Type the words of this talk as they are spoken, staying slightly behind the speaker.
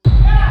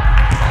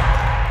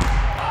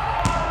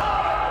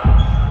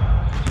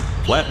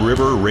Platte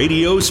River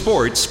Radio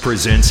Sports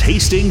presents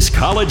Hastings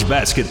College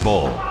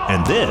Basketball,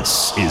 and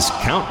this is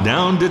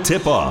Countdown to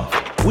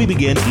Tip-Off. We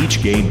begin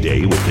each game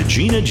day with the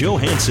Gina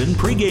Johansson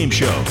pregame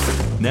show.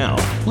 Now,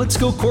 let's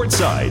go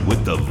courtside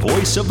with the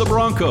voice of the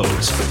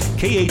Broncos,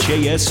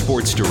 KHAS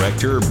Sports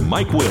Director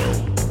Mike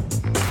Will.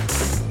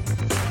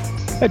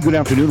 Hey, good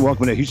afternoon.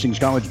 Welcome to Hastings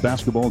College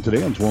Basketball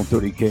today on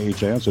 1230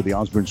 KHAS at the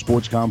Osborne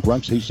Sports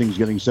Complex. Hastings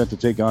getting set to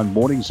take on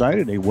Morningside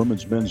in a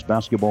women's-men's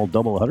basketball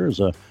doubleheader. As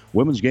a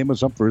women's game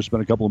is up first.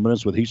 Spent a couple of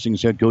minutes with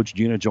Hastings head coach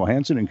Gina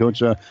Johansson. And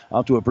coach,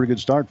 out to a pretty good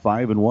start,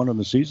 5-1 on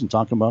the season.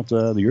 Talking about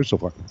the year so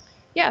far.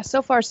 Yeah,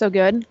 so far so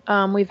good.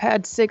 We've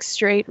had 6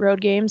 straight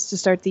road games to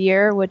start the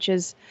year, which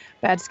is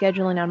bad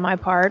scheduling on my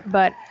part.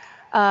 But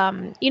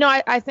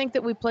I think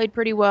that we played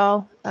pretty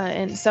well.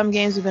 In some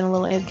games we've been a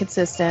little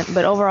inconsistent,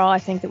 but overall I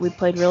think that we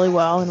played really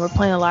well, and we're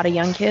playing a lot of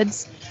young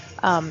kids.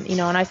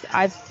 And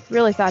I've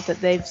really thought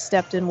that they've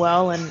stepped in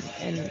well and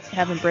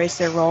have embraced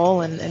their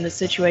role, and the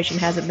situation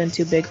hasn't been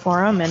too big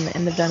for them,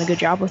 and they've done a good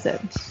job with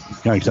it.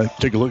 Yeah,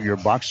 take a look at your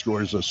box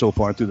scores so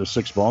far through the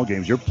 6 ball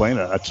games. You're playing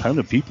a ton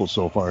of people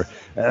so far.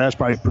 That's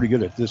probably pretty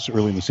good at this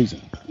early in the season.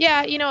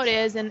 Yeah, it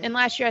is. And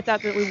last year I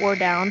thought that we wore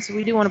down, so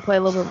we do want to play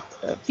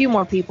a few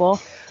more people.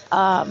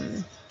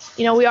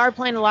 We are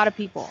playing a lot of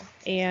people,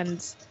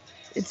 and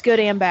it's good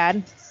and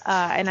bad.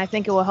 And I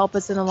think it will help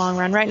us in the long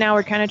run. Right now,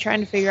 we're kind of trying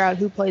to figure out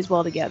who plays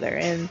well together,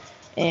 and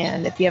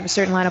if you have a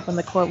certain lineup on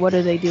the court, what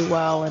do they do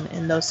well,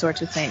 and those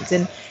sorts of things.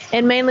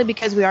 And mainly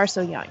because we are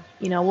so young.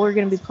 We're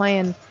going to be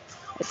playing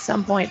at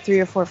some point 3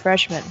 or 4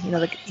 freshmen.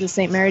 The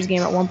St. Mary's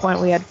game at one point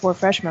we had 4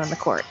 freshmen on the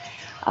court,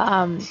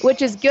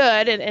 which is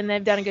good, and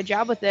they've done a good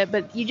job with it.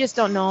 But you just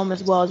don't know them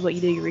as well as what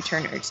you do your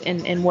returners,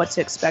 and what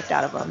to expect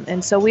out of them.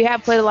 And so we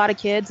have played a lot of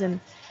kids, and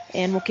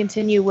we'll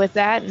continue with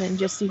that, and then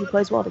just see who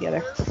plays well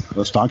together.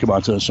 Let's talk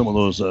about some of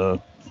those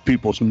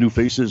people, some new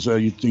faces.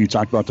 You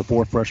talked about the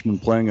 4 freshmen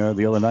playing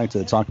the other night.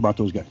 Talk about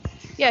those guys.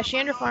 Yeah,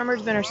 Chandra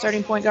Farmer's been our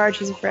starting point guard.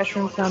 She's a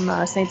freshman from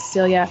St.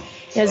 Cecilia.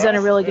 Has done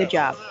a really good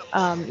job.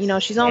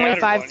 She's only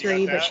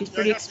 5'3", but she's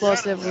pretty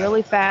explosive,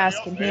 really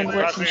fast, can handle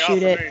it, can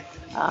shoot it.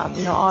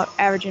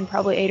 Averaging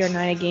probably 8 or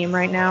 9 a game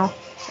right now,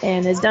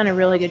 and has done a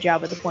really good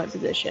job at the point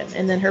position.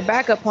 And then her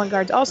backup point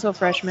guard's also a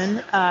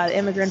freshman,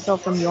 Emma Grenfell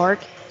from York.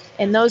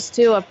 And those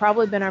two have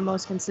probably been our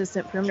most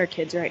consistent perimeter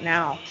kids right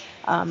now.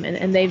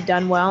 And they've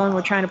done well, and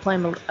we're trying to play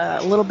them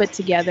a little bit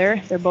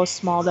together. They're both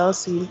small, though,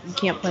 so you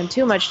can't play them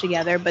too much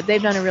together, but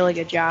they've done a really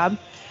good job.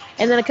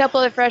 And then a couple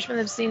other freshmen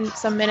have seen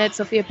some minutes.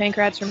 Sophia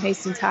Pankratz from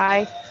Hastings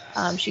High.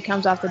 She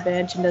comes off the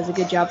bench and does a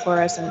good job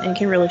for us, and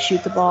can really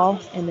shoot the ball.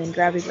 And then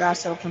Gabby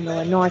Grasso from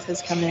Millard North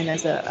has come in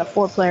as a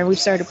 4-player. We've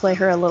started to play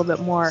her a little bit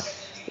more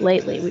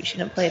lately. She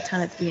didn't play a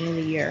ton at the beginning of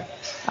the year.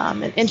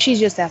 And she's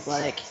just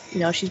athletic.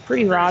 She's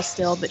pretty raw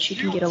still, but she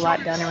can get a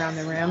lot done around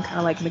the rim, kind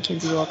of like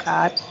Mackenzie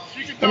Wilcott.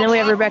 And then we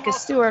have Rebecca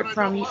Stewart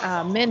from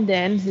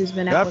Minden, who's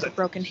been out with a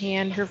broken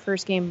hand. Her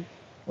first game,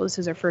 this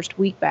is her first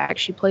week back.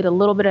 She played a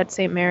little bit at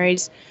St.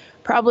 Mary's,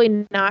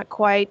 probably not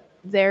quite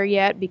there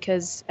yet,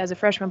 because as a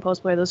freshman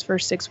post player, those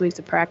first 6 weeks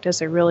of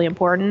practice are really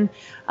important.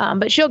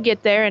 But she'll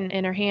get there,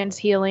 and her hand's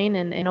healing,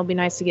 and it'll be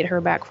nice to get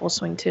her back full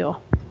swing too.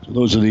 So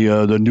those are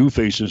the new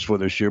faces for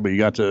this year, but you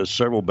got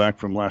several back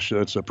from last year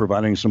that's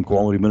providing some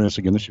quality minutes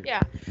again this year.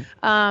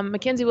 Yeah.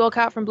 Mackenzie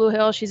Wilcott from Blue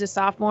Hill, she's a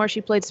sophomore.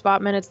 She played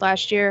spot minutes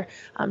last year.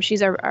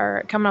 She's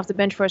our coming off the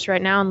bench for us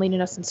right now and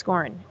leading us in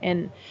scoring.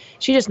 And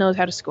she just knows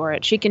how to score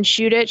it. She can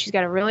shoot it. She's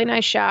got a really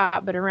nice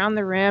shot, but around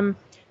the rim,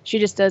 she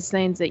just does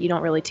things that you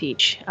don't really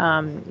teach.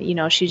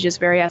 She's just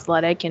very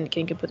athletic and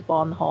can put the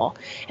ball in the hole.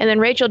 And then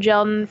Rachel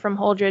Jeldon from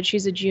Holdridge,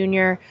 she's a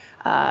junior.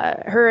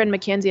 Her and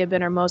Mackenzie have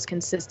been our most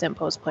consistent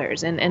post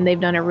players, and they've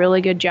done a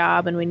really good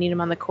job, and we need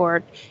them on the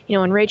court.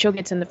 When Rachel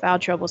gets into foul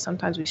trouble,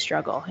 sometimes we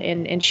struggle.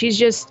 And she's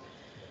just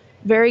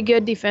very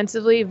good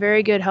defensively,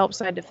 very good help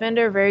side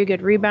defender, very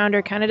good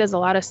rebounder, kind of does a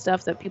lot of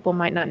stuff that people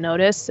might not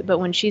notice. But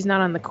when she's not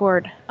on the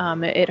court,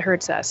 it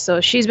hurts us. So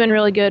she's been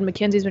really good.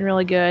 Mackenzie's been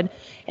really good.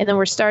 And then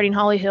we're starting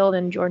Holly Hill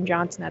and Jordan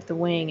Johnson at the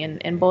wing.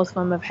 And both of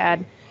them have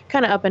had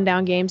kind of up and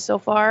down games so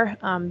far.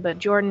 But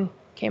Jordan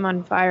came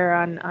on fire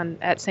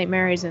at St.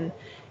 Mary's and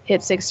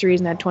hit 6 threes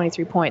and had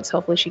 23 points.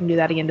 Hopefully she can do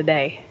that again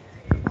today.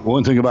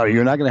 One thing about it,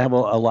 you're not going to have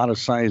a lot of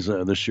size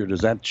this year.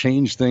 Does that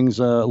change things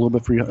a little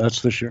bit for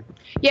us this year?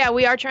 Yeah,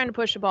 we are trying to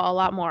push the ball a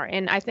lot more.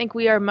 And I think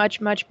we are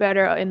much, much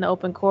better in the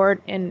open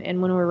court and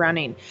when we're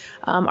running.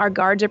 Our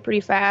guards are pretty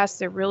fast.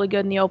 They're really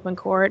good in the open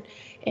court.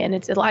 And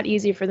it's a lot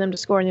easier for them to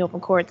score in the open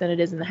court than it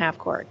is in the half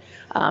court.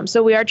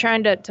 So we are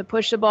trying to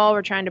push the ball.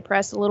 We're trying to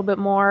press a little bit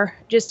more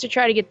just to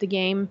try to get the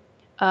game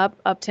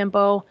up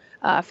tempo,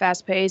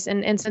 fast pace.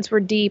 And since we're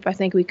deep, I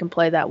think we can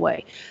play that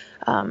way.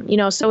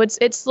 So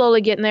it's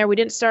slowly getting there. We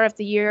didn't start off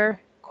the year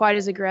quite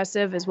as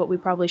aggressive as what we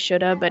probably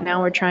should have, but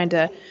now we're trying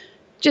to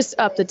just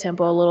up the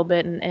tempo a little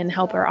bit and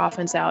help our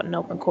offense out in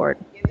open court.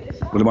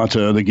 What about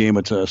the game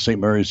at St.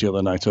 Mary's the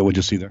other night? What did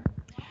you see there?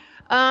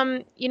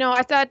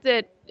 I thought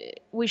that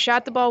we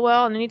shot the ball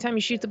well, and anytime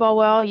you shoot the ball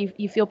well,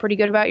 you feel pretty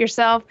good about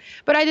yourself.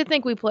 But I did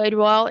think we played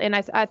well, and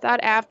I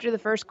thought after the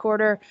first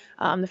quarter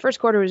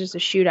was just a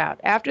shootout.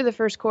 After the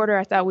first quarter,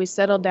 I thought we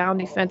settled down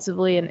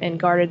defensively and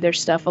guarded their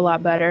stuff a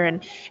lot better.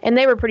 And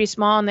they were pretty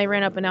small, and they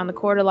ran up and down the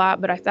court a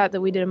lot, but I thought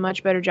that we did a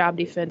much better job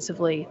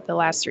defensively the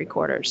last 3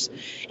 quarters.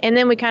 And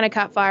then we kind of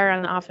caught fire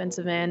on the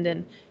offensive end,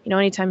 and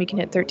anytime you can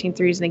hit 13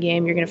 threes in the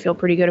game, you're going to feel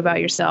pretty good about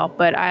yourself.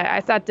 But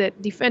I thought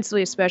that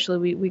defensively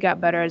especially, we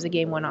got better as the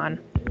game went on.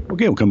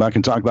 Okay, we'll come back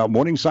and talk about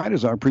Morningside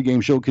as our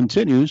pregame show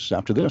continues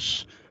after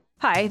this.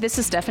 Hi, this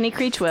is Stephanie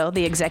Creechwill,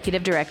 the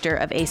Executive Director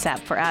of ASAP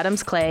for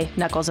Adams, Clay,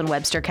 Nuckolls, and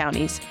Webster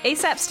counties.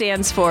 ASAP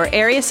stands for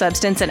Area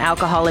Substance and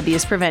Alcohol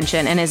Abuse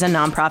Prevention and is a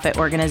nonprofit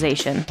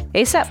organization.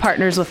 ASAP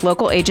partners with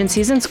local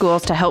agencies and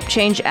schools to help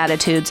change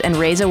attitudes and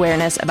raise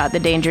awareness about the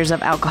dangers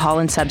of alcohol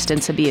and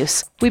substance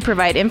abuse. We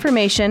provide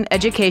information,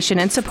 education,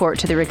 and support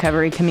to the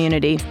recovery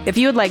community. If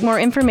you would like more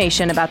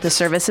information about the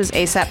services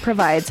ASAP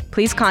provides,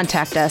 please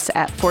contact us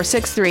at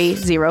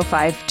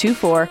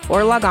 463-0524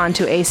 or log on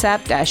to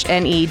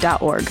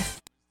asap-ne.org.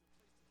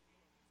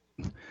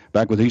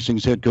 Back with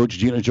Hastings head coach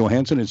Gina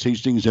Johansson. It's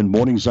Hastings and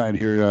Morningside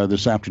here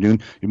this afternoon.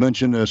 You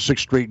mentioned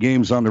 6 straight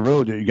games on the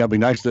road. You got to be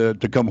nice to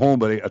come home,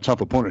 but a tough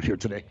opponent here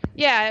today.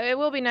 Yeah, it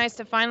will be nice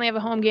to finally have a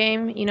home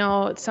game.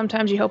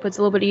 Sometimes you hope it's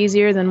a little bit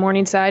easier than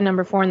Morningside,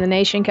 number 4 in the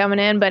nation, coming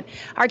in. But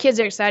our kids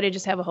are excited to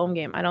just have a home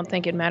game. I don't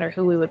think it'd matter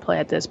who we would play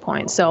at this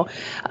point. So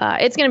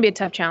it's going to be a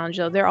tough challenge,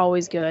 though. They're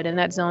always good, and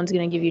that zone's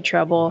going to give you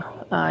trouble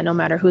no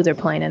matter who they're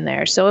playing in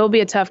there. So it'll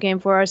be a tough game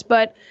for us,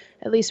 but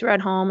at least we're at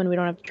home and we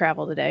don't have to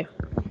travel today.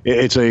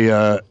 It's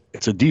a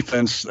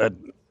defense that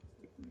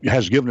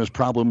has given us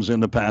problems in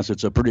the past.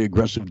 It's a pretty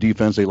aggressive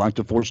defense. They like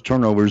to force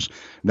turnovers.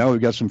 Now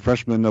we've got some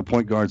freshman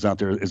point guards out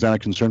there. Is that a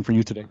concern for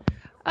you today?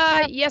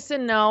 Yes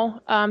and no.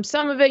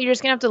 Some of it you're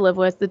just going to have to live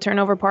with, the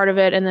turnover part of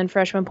it, and then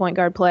freshman point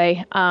guard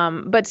play.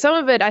 But some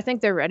of it, I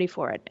think they're ready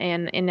for it.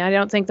 And I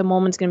don't think the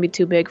moment's going to be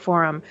too big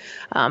for them.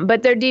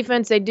 But their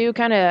defense, they do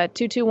kind of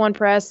 2-2-1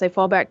 press. They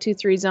fall back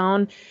 2-3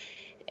 zone.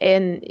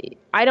 And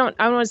I don't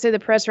want to say the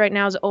press right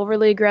now is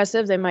overly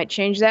aggressive. They might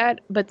change that,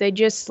 but they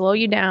just slow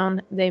you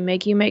down. They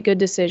make you make good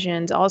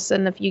decisions. All of a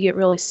sudden, if you get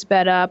really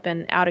sped up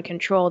and out of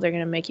control, they're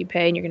going to make you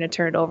pay, and you're going to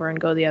turn it over and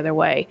go the other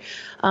way.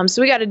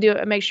 So we got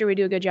to make sure we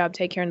do a good job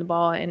taking care of the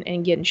ball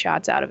and getting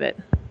shots out of it.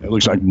 It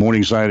looks like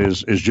Morningside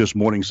is just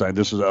Morningside.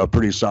 This is a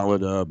pretty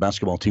solid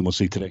basketball team we'll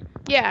see today.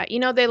 Yeah,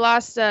 they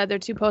lost their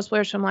 2 post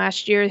players from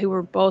last year who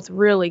were both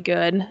really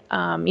good.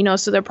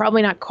 So they're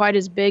probably not quite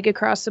as big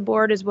across the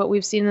board as what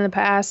we've seen in the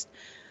past.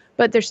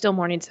 But they're still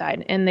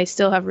Morningside, and they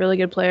still have really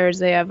good players.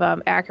 They have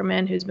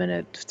Ackerman, who's been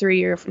a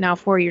 3-year, now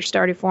 4-year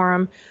starter for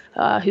them,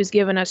 who's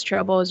given us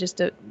trouble.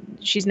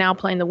 She's now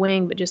playing the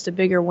wing, but just a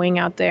bigger wing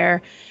out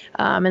there.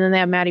 And then they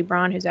have Maddie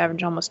Braun, who's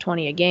averaged almost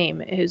 20 a game,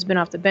 who's been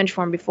off the bench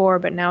for them before,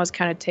 but now is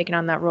kind of taking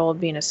on that role of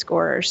being a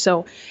scorer.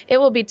 So it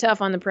will be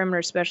tough on the perimeter,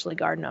 especially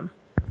guarding them.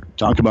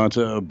 Talk about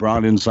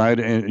Braun inside,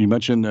 and you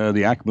mentioned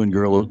the Ackerman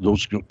girl.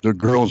 The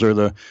girls are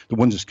the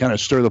ones that kind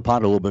of stir the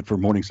pot a little bit for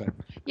Morningside.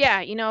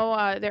 Yeah,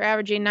 they're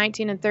averaging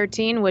 19 and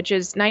 13, which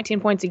is 19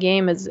 points a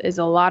game is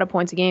a lot of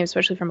points a game,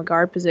 especially from a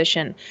guard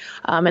position.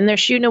 And they're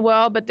shooting it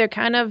well, but they're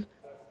kind of,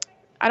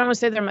 I don't want to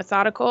say they're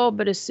methodical,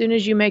 but as soon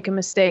as you make a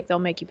mistake, they'll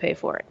make you pay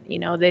for it.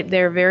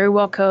 They're very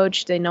well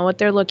coached. They know what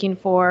they're looking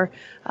for.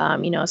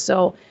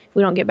 So if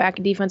we don't get back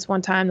in defense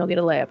one time, they'll get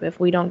a layup. If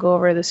we don't go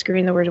over the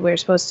screen that we're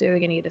supposed to, they're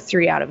going to get a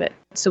 3 out of it.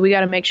 So we got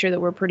to make sure that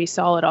we're pretty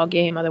solid all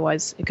game.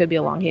 Otherwise, it could be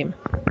a long game.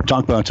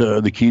 Talk about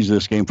the keys to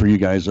this game for you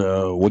guys.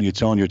 What are you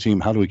telling your team?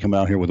 How do we come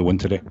out here with a win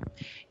today?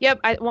 Yep.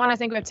 I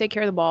think we have to take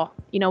care of the ball.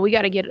 We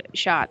got to get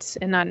shots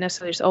and not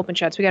necessarily just open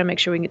shots. We got to make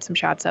sure we can get some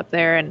shots up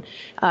there and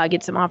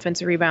get some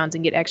offensive rebounds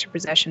and get extra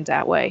possessions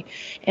that way.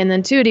 And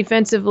then, 2,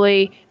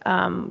 defensively,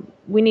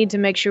 we need to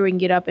make sure we can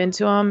get up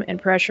into them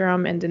and pressure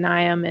them and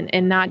deny them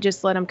and not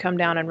just let them come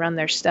down and run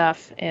their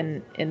stuff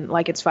and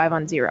like it's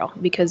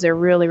 5-on-0, because they're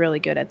really, really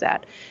good at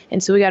that.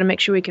 And so we got to make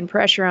sure we can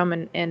pressure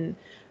them and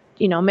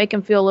make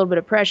them feel a little bit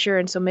of pressure.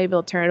 And so maybe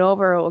they'll turn it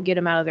over or we'll get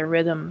them out of their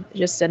rhythm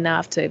just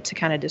enough to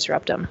kind of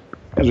disrupt them.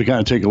 As we kind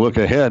of take a look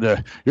ahead,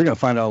 you're going to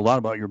find out a lot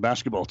about your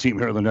basketball team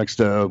here in the next,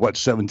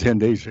 7-10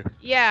 days here.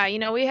 Yeah,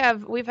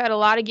 we've had a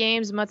lot of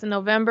games the month of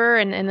November,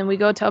 and then we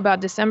go till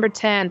about December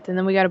 10th, and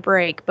then we got a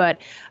break. But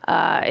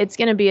it's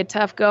going to be a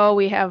tough go.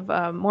 We have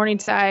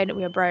Morningside,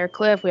 we have Briar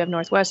Cliff, we have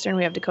Northwestern,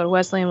 we have Dakota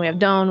Wesleyan, we have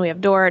Doane, we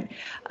have Dort.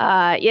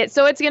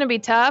 So it's going to be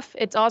tough.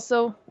 It's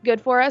also good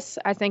for us,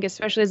 I think,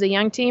 especially as a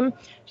young team.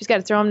 Just got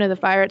to throw them to the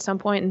fire at some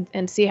point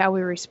and see how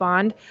we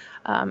respond.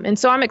 And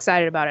so I'm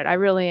excited about it. I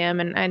really am.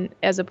 And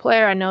as a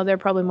player, I know they're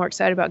probably more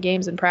excited about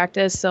games than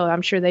practice, so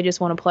I'm sure they just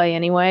want to play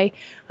anyway.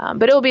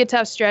 But it'll be a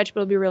tough stretch,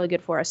 but it'll be really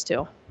good for us too.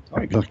 All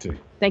right, good luck to you.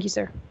 Thank you,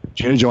 sir.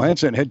 Gina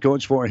Johansson, head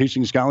coach for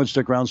Hastings College.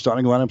 Stick around,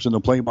 starting lineups and the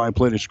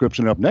play-by-play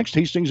description up next.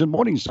 Hastings and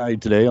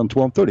Morningside today on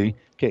 1230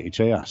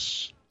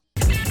 KHAS.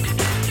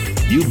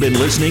 You've been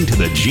listening to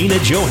the Gina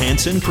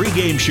Johansson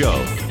pregame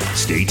show.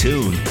 Stay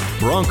tuned.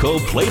 Bronco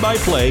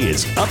play-by-play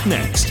is up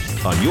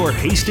next on your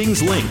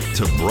Hastings link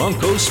to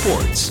Bronco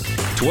Sports,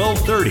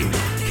 1230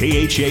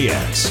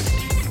 KHAS.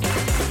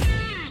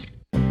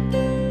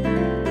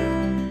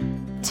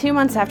 2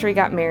 months after he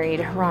got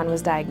married, Ron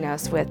was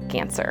diagnosed with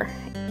cancer.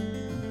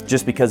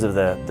 Just because of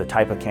the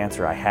type of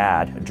cancer I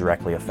had, it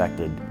directly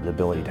affected the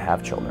ability to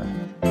have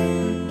children.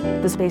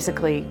 This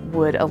basically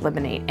would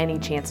eliminate any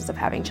chances of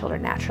having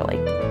children naturally.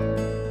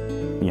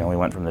 You know, we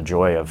went from the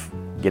joy of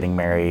getting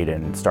married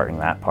and starting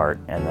that part,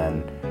 and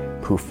then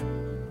poof,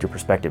 your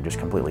perspective just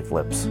completely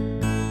flips.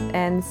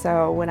 And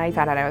so when I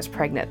found out I was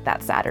pregnant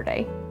that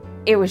Saturday,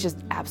 it was just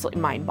absolutely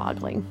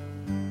mind-boggling.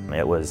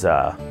 It was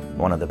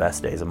one of the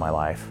best days of my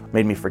life.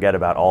 Made me forget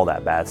about all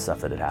that bad stuff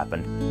that had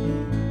happened.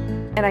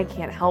 And I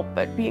can't help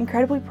but be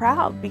incredibly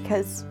proud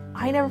because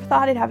I never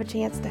thought I'd have a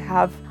chance to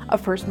have a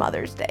first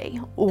Mother's Day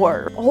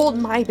or hold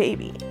my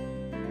baby.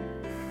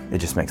 It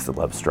just makes the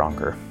love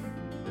stronger.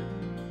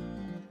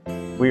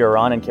 We are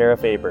Ron and Kara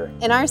Faber.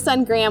 And our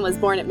son Graham was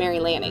born at Mary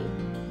Lanning.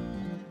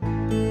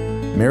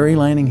 Mary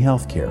Lanning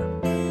Healthcare.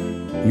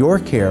 Your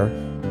care,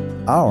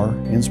 our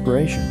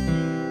inspiration.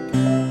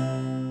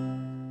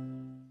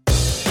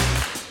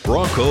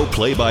 Bronco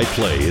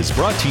Play-by-Play is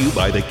brought to you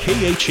by the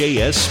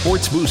KHAS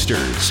Sports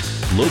Boosters.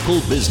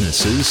 Local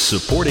businesses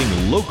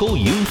supporting local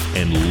youth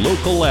and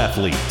local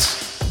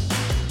athletes.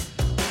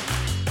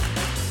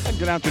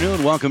 Good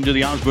afternoon. Welcome to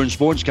the Osborne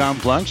Sports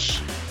Complex.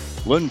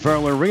 Lynn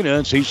Farrell Arena.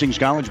 It's Hastings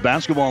College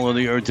basketball in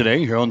the air today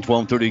here on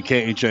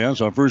 1230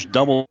 KHAS. Our first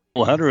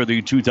doubleheader of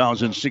the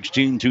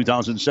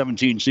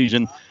 2016-2017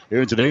 season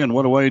here today. And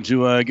what a way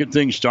to get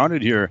things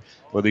started here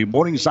with the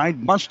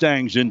Morningside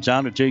Mustangs in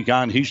town to take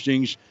on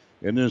Hastings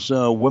in this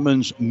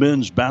women's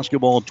men's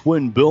basketball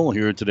twin bill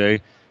here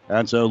today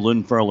at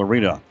Lynn Farrell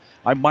Arena.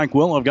 I'm Mike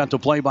Will. I've got the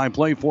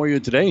play-by-play for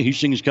you today.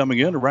 Hastings coming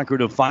in, a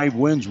record of 5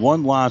 wins,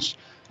 1 loss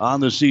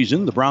on the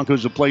season. The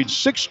Broncos have played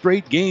 6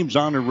 straight games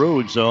on the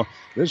road, so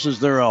this is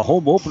their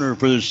home opener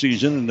for this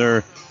season and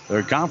their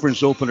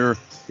conference opener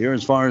here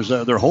as far as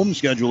their home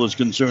schedule is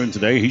concerned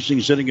today.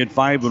 Hastings sitting at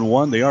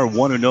 5-1. They are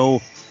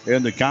 1-0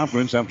 in the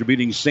conference after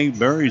beating St.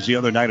 Mary's the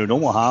other night in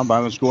Omaha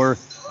by the score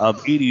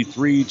of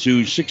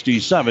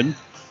 83-67.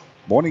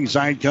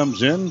 Morningside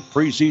comes in,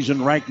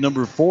 preseason ranked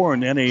number 4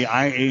 in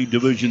NAIA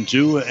Division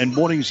II, and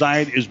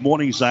Morningside is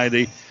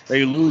Morningside.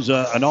 They lose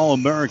an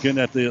All-American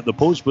at the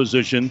post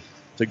position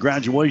to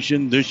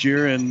graduation this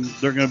year, and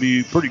they're going to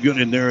be pretty good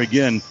in there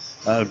again.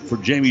 For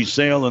Jamie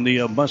Sale and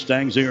the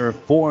Mustangs, they are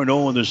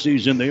 4-0 in the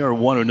season. They are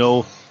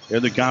 1-0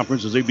 in the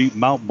conference as they beat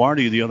Mount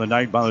Barney the other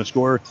night by the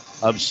score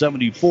of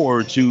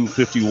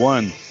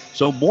 74-51.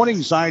 So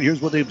Morningside, here's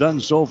what they've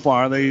done so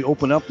far. They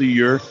open up the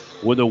year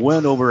with a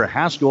win over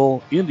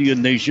Haskell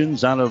Indian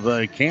Nations out of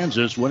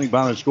Kansas, winning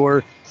by the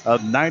score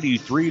of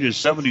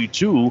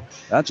 93-72.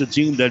 That's a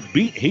team that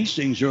beat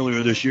Hastings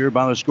earlier this year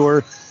by the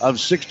score of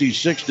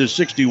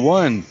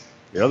 66-61.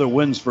 The other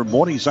wins for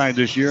Morningside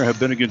this year have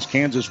been against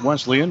Kansas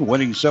Wesleyan,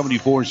 winning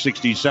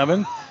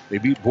 74-67. They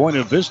beat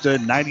Buena Vista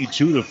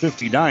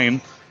 92-59.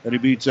 And he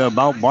beat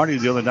Mount Barney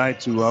the other night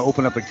to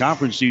open up the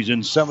conference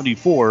season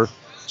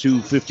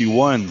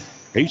 74-51.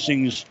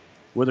 Hastings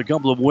with a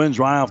couple of wins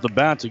right off the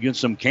bat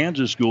against some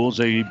Kansas schools.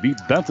 They beat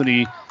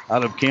Bethany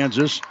out of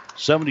Kansas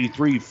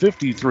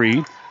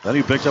 73-53. Then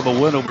he picked up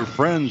a win over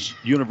Friends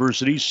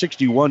University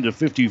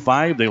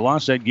 61-55. They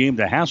lost that game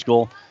to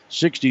Haskell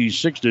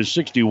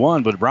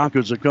 66-61, but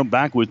Broncos have come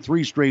back with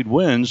 3 straight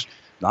wins,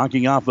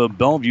 knocking off of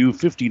Bellevue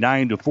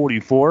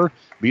 59-44,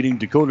 beating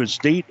Dakota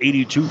State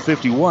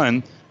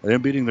 82-51, and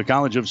then beating the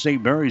College of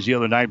St. Mary's the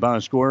other night by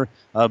a score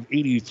of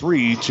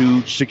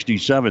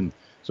 83-67.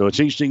 So it's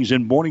Hastings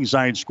and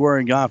Morningside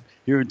squaring off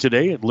here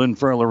today at Lynn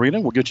Farrell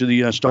Arena. We'll get you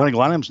the starting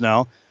lineups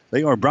now.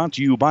 They are brought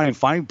to you by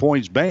 5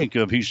 Points Bank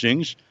of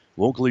Hastings.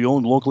 Locally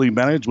owned, locally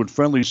managed with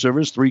friendly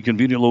service, 3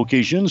 convenient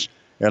locations,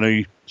 and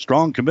a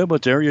strong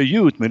commitment to area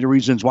youth. Many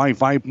reasons why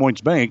 5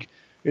 Points Bank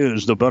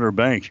is the better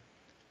bank.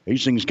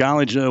 Hastings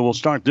College will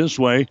start this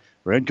way.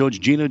 For head coach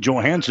Gina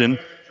Johansson,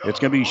 it's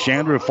going to be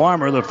Chandra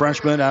Farmer, the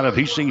freshman out of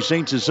Hastings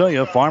St.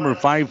 Cecilia. Farmer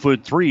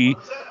 5'3",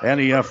 and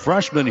a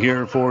freshman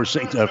here for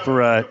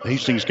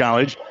Hastings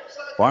College.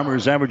 Farmer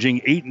is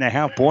averaging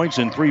 8.5 points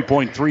and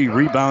 3.3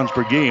 rebounds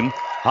per game.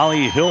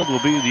 Holly Hild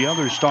will be the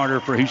other starter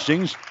for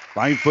Hastings.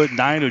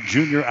 5'9", a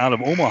junior out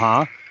of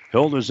Omaha.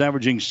 Hild is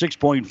averaging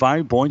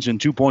 6.5 points and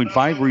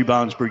 2.5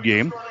 rebounds per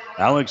game.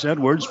 Alex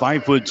Edwards,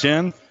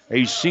 5'10",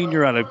 a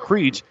senior out of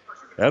Crete.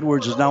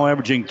 Edwards is now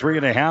averaging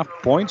 3.5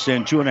 points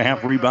and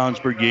 2.5 rebounds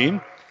per game.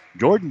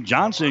 Jordan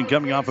Johnson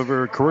coming off of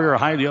her career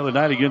high the other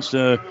night against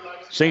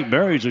St.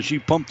 Mary's as she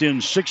pumped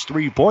in 6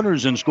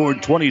 3-pointers and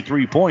scored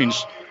 23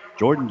 points.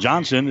 Jordan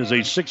Johnson is a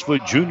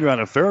 6-foot junior out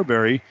of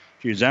Fairbury.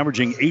 She is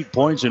averaging 8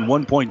 points and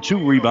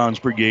 1.2 rebounds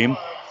per game.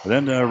 And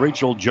then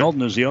Rachel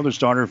Jelden is the other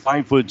starter,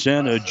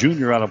 5'10", a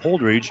junior out of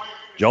Holdridge.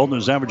 Jelden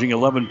is averaging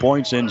 11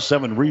 points and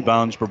 7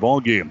 rebounds per ball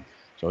game.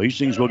 So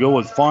Hastings will go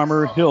with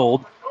Farmer,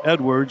 Hild,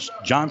 Edwards,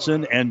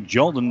 Johnson, and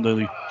Jelden,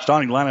 the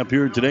starting lineup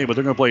here today. But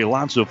they're going to play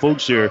lots of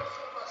folks here.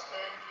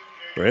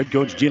 For head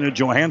coach Gina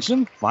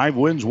Johansson, 5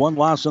 wins, 1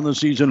 loss on the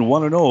season,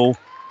 1-0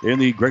 in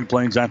the Great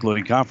Plains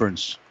Athletic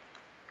Conference.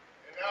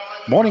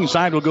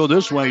 Morningside will go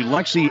this way.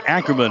 Lexi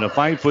Ackerman, a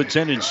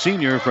 5'10"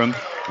 senior from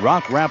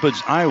Rock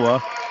Rapids,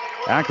 Iowa.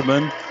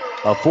 Ackerman,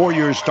 a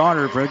 4-year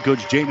starter for head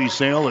coach Jamie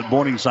Sale at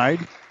Morningside.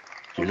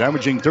 She's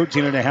averaging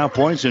 13.5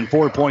 points and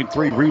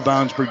 4.3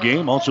 rebounds per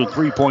game. Also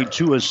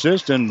 3.2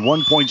 assists and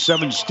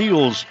 1.7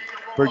 steals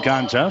per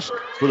contest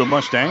for the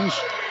Mustangs.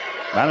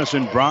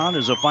 Madison Braun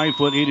is a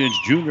 5'8"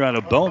 junior out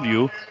of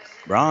Bellevue.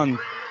 Braun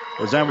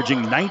is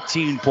averaging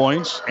 19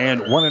 points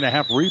and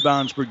 1.5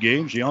 rebounds per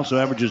game. She also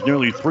averages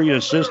nearly 3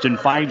 assists and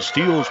 5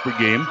 steals per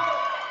game.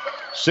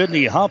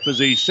 Sydney Hupp is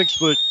a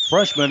 6-foot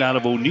freshman out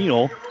of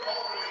O'Neill.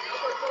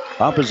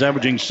 Hupp is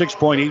averaging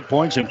 6.8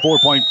 points and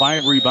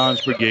 4.5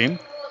 rebounds per game.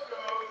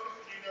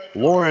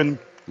 Lauren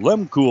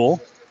Lemkool,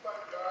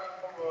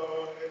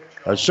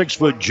 a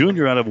 6-foot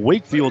junior out of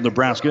Wakefield,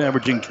 Nebraska,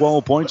 averaging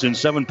 12 points and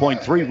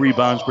 7.3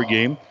 rebounds per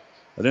game.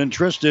 And then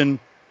Tristan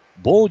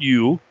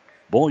Beaulieu.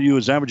 Beaulieu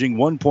is averaging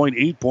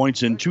 1.8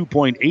 points and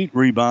 2.8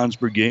 rebounds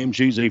per game.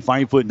 She's a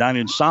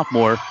 5'9"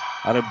 sophomore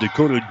out of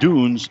Dakota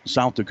Dunes,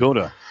 South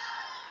Dakota.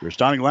 Your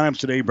starting lineups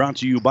today brought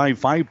to you by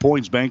 5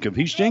 Points Bank of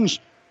Hastings.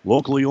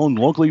 Locally owned,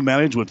 locally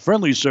managed with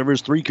friendly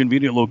service, 3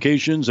 convenient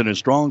locations, and a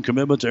strong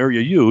commitment to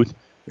area youth.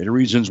 And the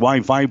reasons why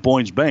 5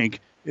 Points Bank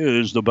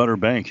is the better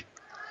bank.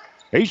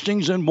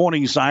 Hastings and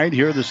Morningside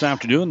here this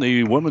afternoon.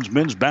 The women's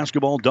men's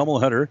basketball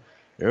doubleheader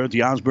here at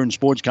the Osborne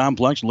Sports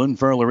Complex, Lynn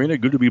Farrell Arena.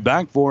 Good to be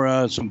back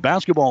for some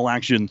basketball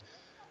action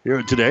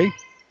here today.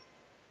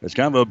 It's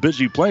kind of a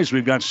busy place.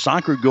 We've got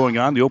soccer going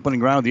on. The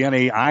opening round of the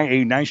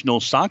NAIA National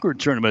Soccer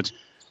Tournament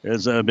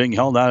is being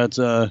held out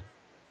at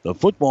the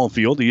football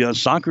field, the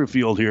soccer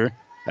field here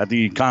at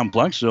the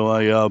complex. So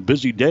a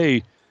busy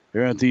day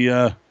here at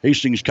the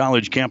Hastings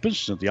College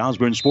campus at the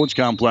Osborne Sports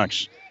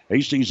Complex.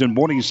 Hastings and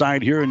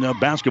Morningside here in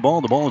basketball.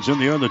 The ball is in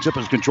the air. The tip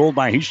is controlled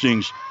by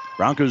Hastings.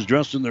 Broncos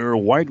dressed in their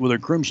white with a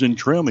crimson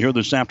trim here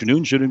this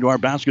afternoon. Shooting to our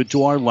basket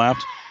to our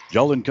left.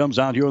 Jeldon comes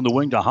out here on the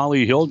wing to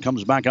Holly Hill.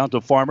 Comes back out to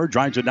Farmer.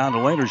 Drives it down the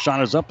lane. Her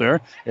shot is up there.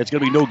 It's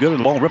going to be no good.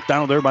 And the ball ripped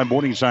down there by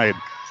Morningside.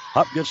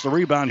 Hupp gets the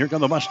rebound. Here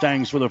come the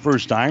Mustangs for the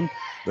first time.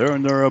 They're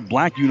in their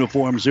black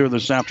uniforms here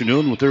this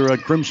afternoon with their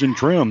crimson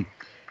trim.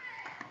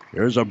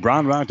 There's a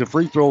Brown route to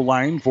free throw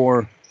line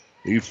for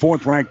the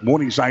 4th-ranked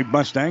Morningside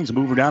Mustangs.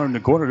 Move her down in the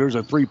corner. There's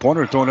a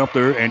 3-pointer thrown up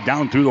there, and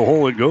down through the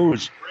hole it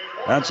goes.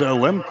 That's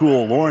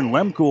Lemkool. Lauren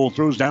Lemkool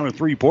throws down a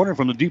 3-pointer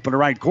from the deep in the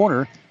right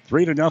corner.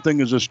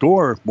 3-0 is the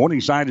score.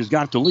 Morningside has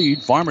got the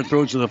lead. Farmer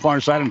throws to the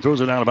far side and throws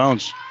it out of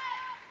bounds.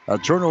 A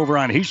turnover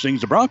on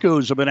Hastings. The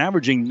Broncos have been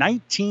averaging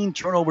 19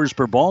 turnovers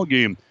per ball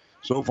game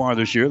so far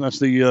this year. That's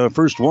the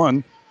first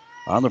one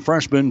on the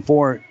freshman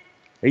for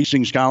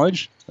Hastings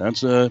College.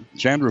 That's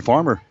Chandra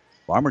Farmer.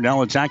 Farmer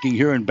now attacking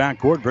here in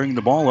backcourt. Bringing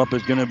the ball up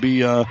is going to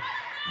be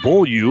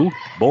Beaulieu.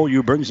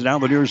 Beaulieu brings it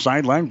down the near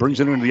sideline. Brings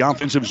it into the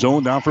offensive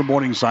zone now for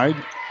Morningside.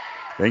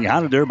 Being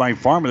hounded there by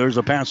Farmer. There's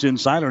a pass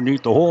inside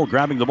underneath the hole.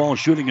 Grabbing the ball,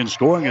 shooting and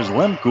scoring is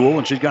Lemkool.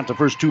 And she's got the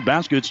first 2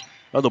 baskets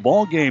of the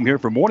ball game here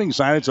for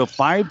Morningside. It's a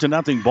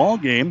 5-0 ball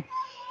game.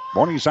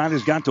 Morningside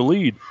has got the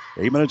lead.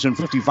 8 minutes and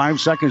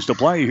 55 seconds to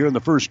play here in the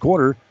first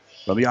quarter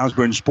from the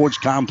Osborne Sports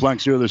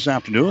Complex here this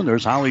afternoon.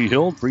 There's Holly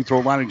Hill. Free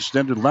throw line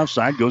extended left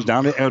side. Goes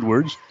down to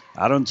Edwards.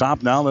 Out on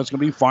top now, that's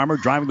going to be Farmer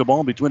driving the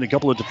ball between a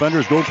couple of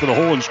defenders. Goes for the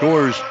hole and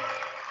scores.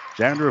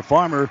 Chandra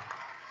Farmer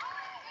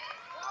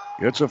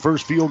gets the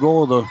first field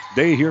goal of the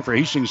day here for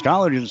Hastings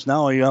College. It's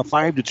now a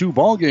 5-2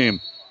 ball game.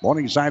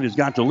 Morningside has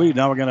got the lead.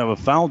 Now we're going to have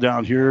a foul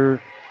down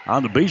here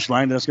on the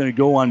baseline. That's going to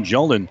go on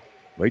Jeldon.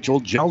 Rachel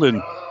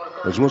Jeldon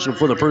is whistled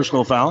for the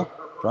personal foul.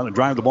 Trying to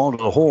drive the ball to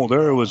the hole.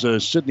 There was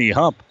Sydney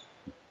Hupp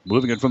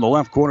moving it from the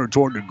left corner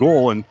toward the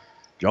goal, and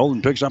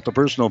Jeldon picks up the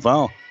personal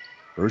foul.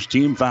 First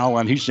team foul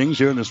on Hastings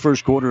here in this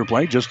first quarter of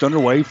play. Just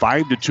underway.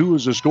 5-2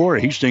 is the score.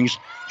 Hastings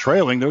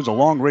trailing. There's a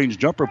long-range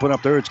jumper put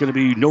up there. It's going to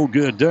be no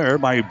good there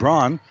by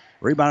Braun.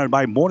 Rebounded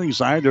by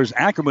Morningside. There's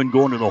Ackerman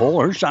going to the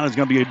hole. Her shot is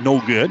going to be no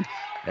good.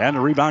 And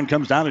the rebound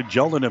comes down to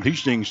Jeldon of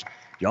Hastings.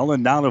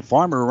 Jeldon down to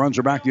Farmer. Runs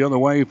her back the other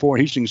way for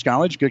Hastings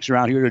College. Kicks her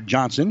out here to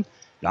Johnson.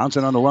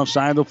 Johnson on the left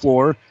side of the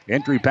floor.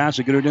 Entry pass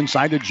to get it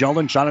inside to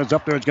Jeldon. Shot is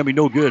up there. It's going to be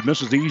no good.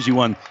 Misses the easy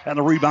one. And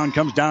the rebound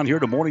comes down here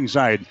to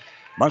Morningside.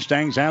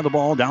 Mustangs have the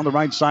ball down the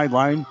right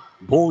sideline.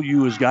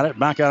 Beaulieu has got it.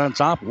 Back out on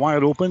top.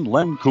 Wide open.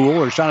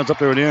 Lemkool. Her shot is up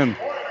there and in.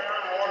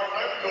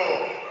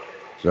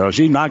 So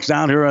she knocks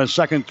down her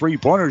second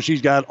 3-pointer.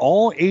 She's got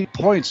all 8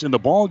 points in the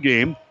ball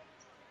game.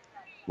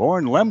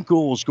 Lauren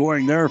Lemkool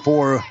scoring there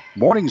for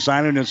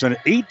Morningside, and it's an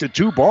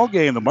 8-2 ball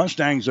game. The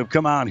Mustangs have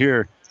come out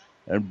here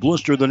and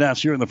blistered the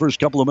nets here in the first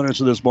couple of minutes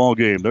of this ball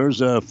game. There's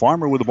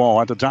Farmer with the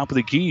ball at the top of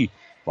the key.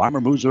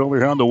 Farmer moves it over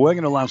here on the wing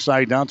on the left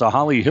side down to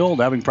Holly Hill,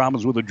 having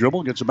problems with the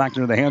dribble. Gets it back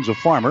into the hands of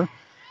Farmer.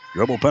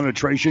 Dribble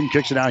penetration,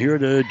 kicks it out here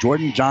to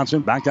Jordan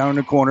Johnson, back down in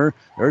the corner.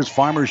 There's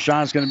Farmer's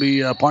shot. It's going to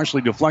be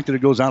partially deflected.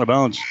 It goes out of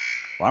bounds.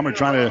 Farmer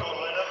trying to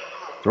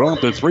throw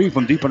up the 3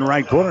 from deep in the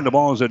right corner. The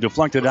ball is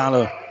deflected out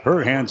of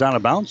her hands, out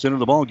of bounds. Into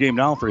the ball game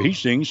now for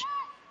Hastings.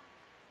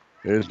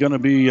 It's going to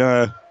be,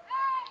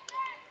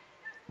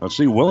 let's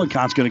see,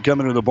 Willicott's going to come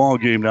into the ball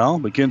game now.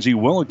 Mackenzie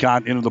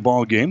Willicott into the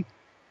ball game.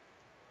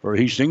 for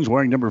Hastings,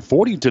 wearing number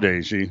 40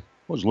 today. She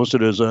was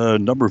listed as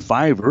number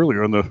 5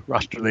 earlier on the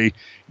roster they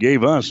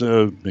gave us.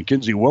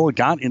 Mackenzie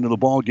Willicott into the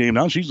ball game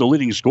now. She's the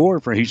leading scorer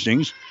for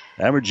Hastings,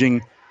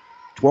 averaging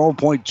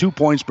 12.2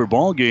 points per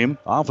ball game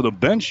off of the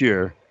bench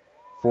here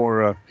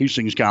for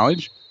Hastings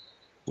College.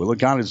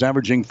 Willicott is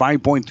averaging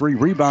 5.3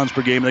 rebounds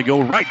per game. They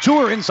go right to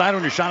her inside,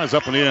 and her shot is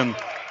up and in.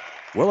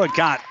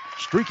 Willicott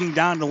streaking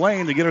down the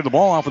lane to get her the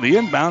ball off of the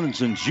inbound, and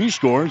since she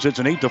scores, it's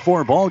an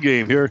 8-4 ball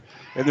game here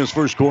in this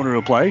first quarter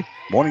of play.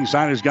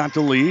 Morningside has got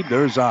the lead.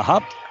 There's a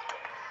Hupp.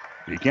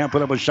 He can't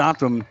put up a shot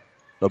from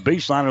the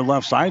baseline on the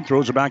left side.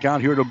 Throws it back out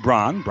here to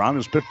Braun. Braun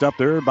is picked up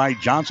there by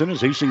Johnson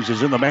as Hastings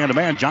is in the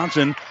man-to-man.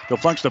 Johnson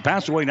deflects the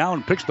pass away now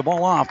and picks the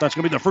ball off. That's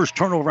going to be the first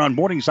turnover on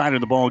Morningside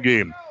in the ball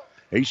game.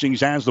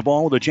 Hastings has the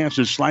ball with a chance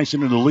to slice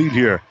into the lead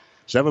here.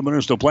 7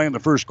 minutes to play in the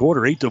first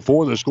quarter.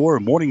 8-4 the score.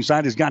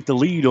 Morningside has got the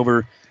lead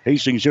over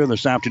Hastings here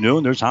this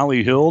afternoon. There's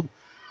Holly Hild.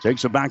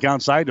 Takes it back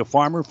outside to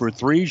Farmer for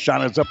 3.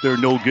 Shot is up there,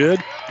 no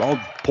good. Ball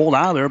pulled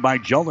out of there by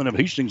Jeldon of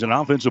Hastings. An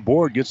offensive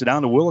board gets it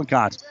down to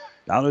Willicott.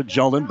 Down to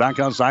Jeldon. Back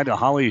outside to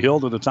Holly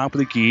Hild at the top of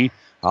the key.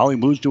 Holly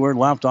moves to her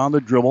left on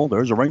the dribble.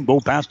 There's a rainbow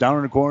pass down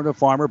in the corner to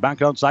Farmer.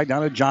 Back outside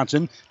down to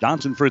Johnson.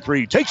 Johnson for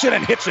 3. Takes it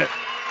and hits it.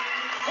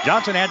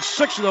 Johnson had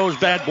 6 of those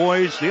bad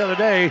boys the other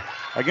day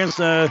against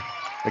the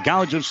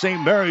College of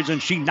St. Mary's,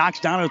 and she knocks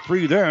down a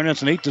 3 there, and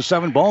it's an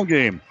 8-7 ball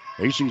game.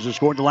 Hastings has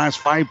scored the last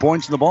 5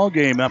 points in the ball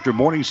game after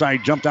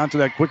Morningside jumped out to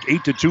that quick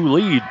 8-2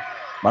 lead.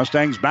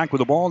 Mustangs back with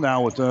the ball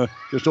now with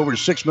just over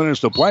 6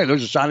 minutes to play.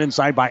 There's a shot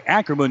inside by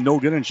Ackerman, no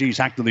good, and she's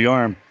hacked to the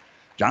arm.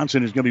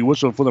 Johnson is going to be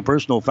whistled for the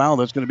personal foul.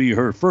 That's going to be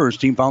her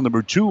first. Team foul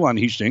number 2 on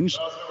Hastings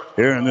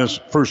here in this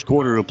first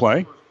quarter of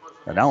play.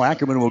 And now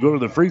Ackerman will go to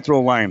the free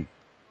throw line.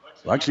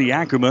 Lexi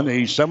Ackerman,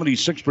 a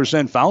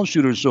 76% foul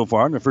shooter so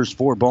far in the first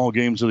 4 ball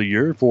games of the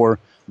year for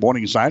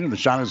Morningside, and the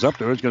shot is up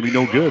there. It's going to be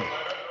no good.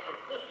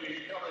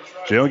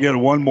 She'll get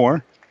one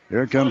more.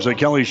 Here comes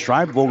Kelly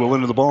Streibvogel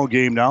into the ball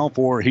game now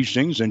for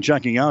Hastings, and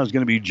checking out is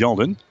going to be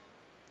Jeldon.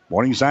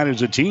 Morningside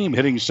is a team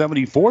hitting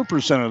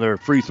 74% of their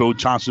free throw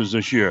tosses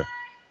this year.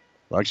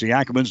 Lexi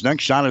Ackerman's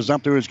next shot is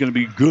up there. It's going to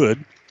be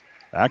good.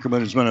 Ackerman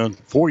has been a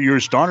 4-year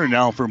starter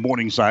now for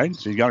Morningside.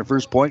 She's got her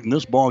first point in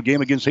this ball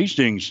game against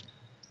Hastings.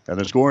 And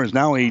the score is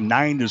now a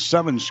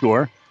 9-7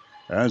 score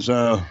as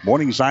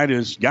Morningside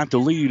has got the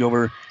lead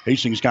over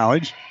Hastings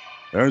College.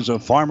 There's a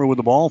Farmer with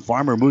the ball.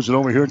 Farmer moves it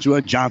over here to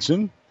a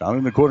Johnson. Down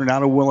in the corner now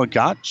to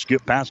Willicott.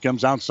 Skip pass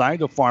comes outside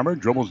to Farmer.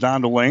 Dribbles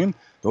down the lane.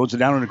 Throws it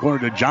down in the corner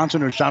to Johnson.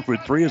 Her shot for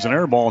 3 is an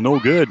air ball. No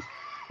good.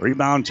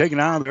 Rebound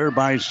taken out of there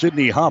by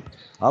Sydney Hupp.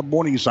 Up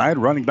Morningside.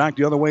 Running back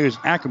the other way is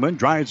Ackerman.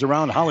 Drives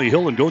around Holly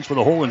Hill and goes for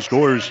the hole and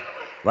scores.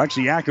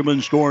 Lexi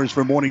Ackerman scores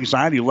for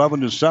Morningside.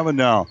 11-7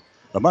 now.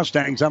 The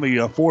Mustangs have a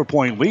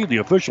 4-point lead. The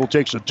official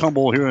takes a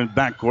tumble here in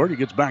backcourt. He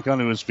gets back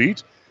onto his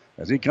feet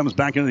as he comes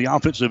back into the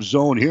offensive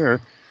zone here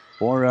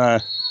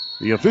for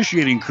the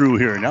officiating crew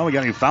here. Now we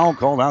got a foul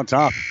called out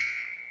top.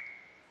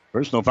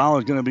 Personal foul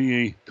is going to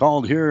be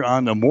called here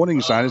on the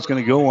Morningside. It's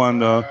going to go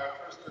on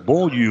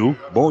Beaulieu.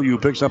 Beaulieu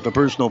picks up the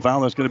personal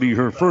foul. That's going to be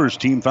her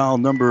first. Team foul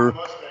number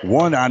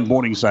 1 on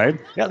Morningside.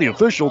 Yeah, the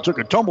official took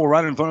a tumble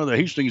right in front of the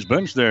Hastings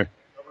bench there.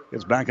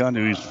 Gets back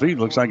onto his feet.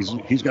 Looks like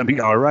he's going to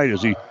be all right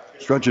as he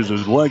stretches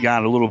his leg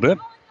out a little bit.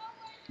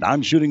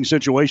 Non-shooting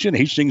situation.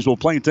 Hastings will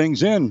play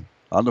things in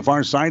on the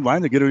far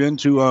sideline to get it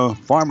into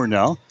Farmer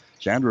now.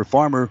 Chandra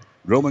Farmer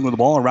dribbling with the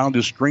ball around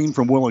his screen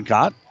from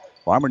Willicott.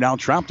 Farmer now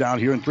trapped out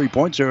here in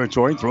 3-point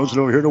territory. Throws it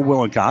over here to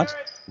Willicott.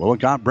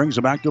 Willicott brings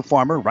it back to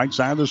Farmer. Right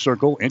side of the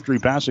circle. Entry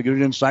pass to get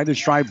it inside to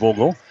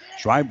Streibvogel.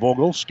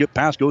 Streibvogel. Skip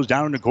pass goes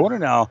down in the corner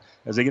now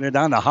as they get it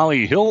down to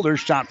Holly Hill. Their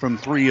shot from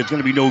 3 is going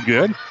to be no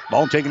good.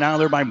 Ball taken out of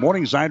there by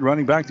Morningside.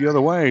 Running back the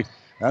other way.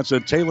 That's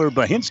a Taylor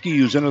Bahinski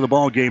who's into the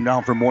ball game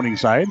now for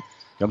Morningside.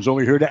 Comes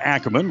over here to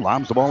Ackerman.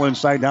 Lobs the ball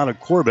inside down to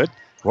Corbett.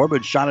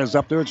 Corbett's shot is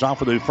up there. It's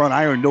off of the front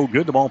iron. No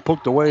good. The ball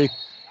poked away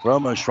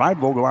from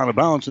Streibvogel out of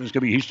bounds. And it's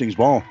going to be Hastings'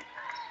 ball.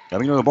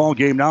 Coming into the ball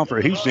game now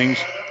for Hastings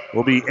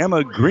will be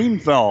Emma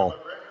Greenfell.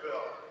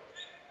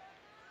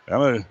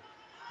 Emma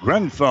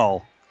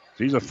Grenfell.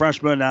 She's a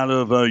freshman out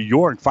of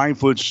York,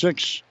 5'6".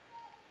 She's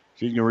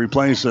going to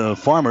replace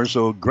Farmer.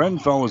 So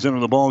Grenfell is into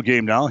the ball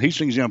game now.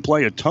 Hastings going to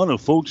play a ton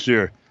of folks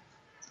here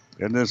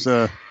in this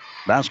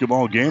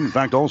basketball game. In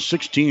fact, all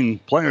 16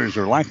 players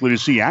are likely to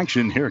see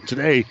action here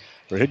today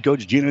for head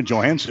coach Gina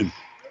Johansson.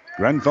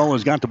 Grenfell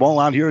has got the ball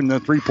out here in the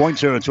 3-point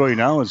territory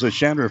now as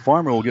Chandra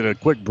Farmer will get a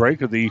quick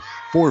break at the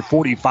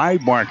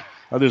 4:45 mark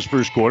of this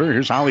first quarter.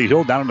 Here's Holly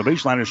Hill down on the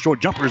baseline. A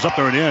short jumper is up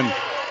there and in.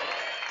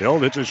 Hill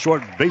hits a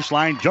short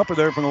baseline jumper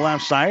there from the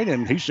left side,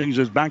 and Hastings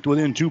is back to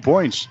within 2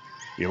 points.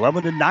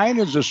 11-9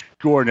 is the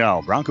score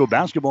now. Bronco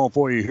basketball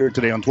for you here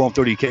today on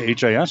 1230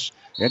 KHIS.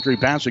 Entry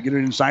pass to get it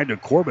inside to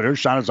Corbett. Her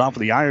shot is off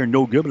of the iron.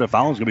 No good, but a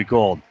foul is going to be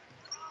called.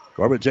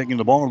 Corbett taking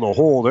the ball to the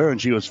hole there,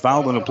 and she was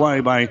fouled in the play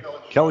by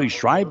Kelly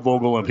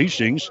Streibvogel of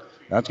Hastings.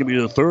 That's going to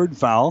be the 3rd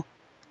foul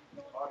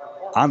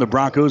on the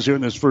Broncos here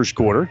in this first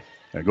quarter.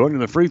 And going to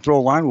the free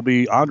throw line will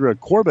be Audra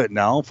Corbett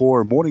now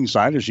for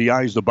Morningside as she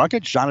eyes the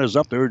bucket. Shot is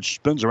up there. It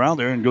spins around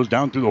there and goes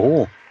down through the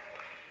hole.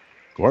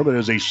 Corbett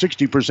is a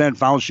 60%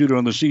 foul shooter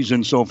on the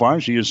season so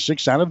far. She is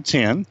 6 out of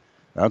 10.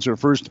 That's her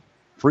first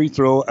free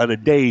throw of the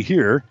day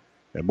here.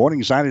 And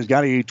Morningside has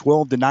got a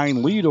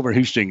 12-9 lead over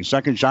Hastings.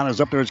 Second shot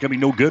is up there. It's going to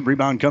be no good.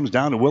 Rebound comes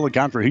down to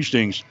Willicott for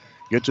Hastings.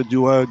 Gets it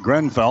to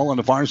Grenfell on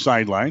the far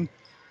sideline.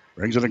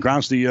 Brings it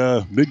across the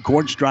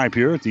midcourt stripe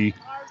here at the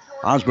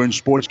Osborne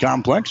Sports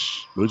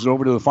Complex. Moves it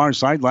over to the far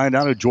sideline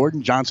down to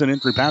Jordan Johnson.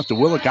 Entry pass to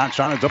Willicott.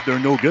 Shot is up there,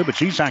 no good, but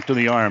she's hacked to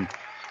the arm.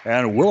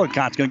 And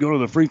Willicott's going to go to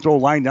the free throw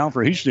line down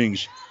for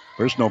Hastings.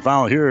 Personal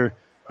foul here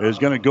is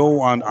going to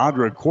go on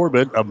Audra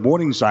Corbett of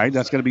Morningside.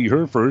 That's going to be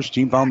her first.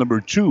 Team foul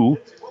number 2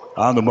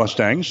 on the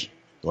Mustangs.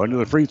 Going to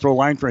the free throw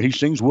line for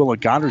Hastings.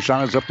 Willicott. Her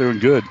shot is up there and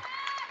good.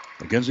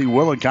 Mackenzie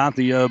Willicott,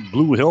 the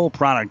Blue Hill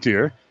product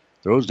here.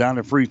 Throws down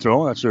a free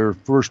throw. That's her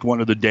first one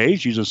of the day.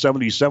 She's a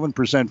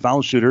 77%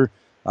 foul shooter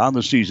on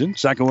the season.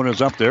 Second one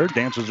is up there.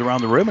 Dances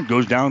around the rim and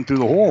goes down through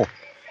the hole.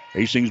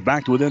 Hastings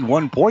back to within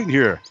 1 point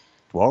here.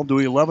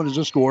 12-11 is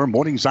the score.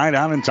 Morningside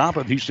out on top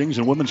of Hastings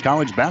in women's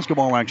college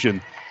basketball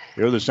action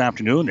here this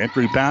afternoon.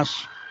 Entry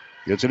pass.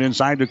 Gets it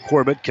inside to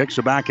Corbett. Kicks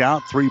it back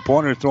out.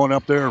 Three-pointer thrown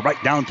up there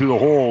right down through the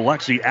hole.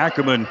 Lexi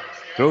Ackerman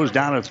throws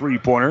down a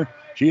three-pointer.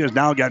 She has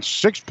now got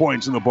 6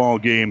 points in the ball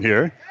game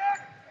here.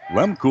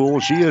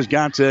 Lemkool, she has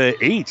got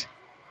 8.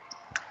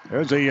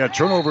 There's a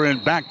turnover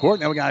in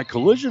backcourt. Now we got a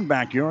collision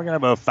back here. We're going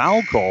to have a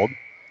foul called.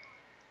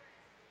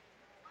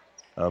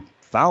 A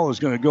foul is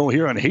going to go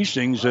here on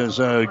Hastings as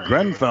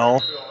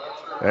Grenfell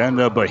and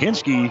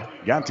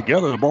Bahinski got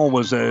together. The ball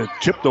was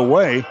tipped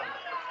away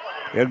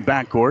in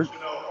backcourt.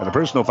 And a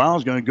personal foul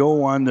is going to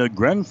go on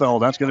Grenfell.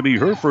 That's going to be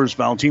her first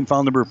foul. Team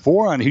foul number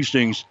 4 on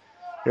Hastings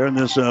here in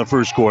this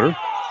first quarter.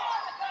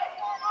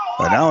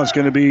 And now it's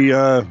going to be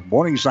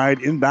Morningside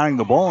inbounding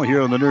the ball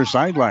here on the near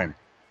sideline.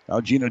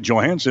 Now Gina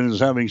Johansson is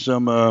having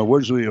some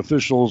words with the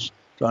officials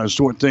trying to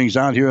sort things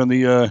out here on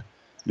the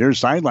near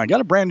sideline.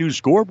 Got a brand new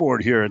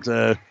scoreboard here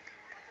at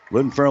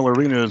Lynn Farrell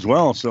Arena as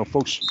well. So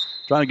folks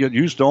trying to get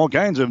used to all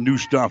kinds of new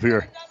stuff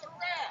here.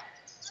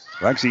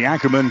 Lexi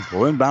Ackerman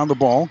will inbound the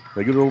ball.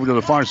 They get it over to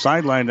the far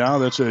sideline now.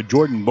 That's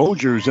Jordan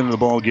Mosier who's into the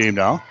ball game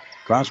now.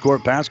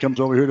 Cross-court pass comes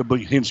over here to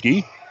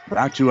Bahinski.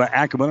 Back to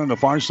Ackerman on the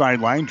far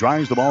sideline.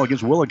 Drives the ball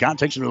against Willicott.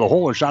 Takes it to the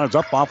hole. Her shot is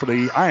up off of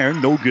the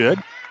iron. No good.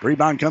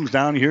 Rebound comes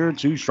down here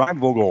to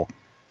Schreibvogel.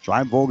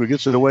 Schreibvogel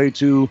gets it away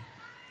to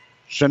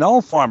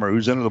Chanel Farmer,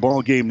 who's into the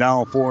ball game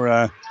now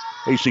for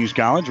Hastings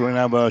College. We're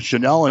going to have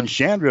Chanel and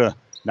Chandra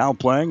now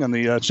playing on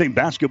the same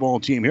basketball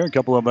team here. A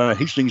couple of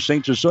Hastings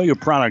St. Cecilia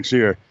products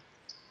here.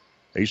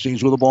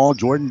 Hastings with the ball.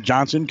 Jordan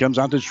Johnson comes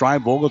out to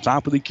Schreibvogel,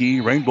 top of the key.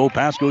 Rainbow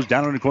pass goes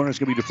down in the corner. It's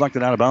going to be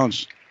deflected out of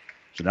bounds.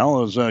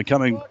 Chanel is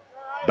coming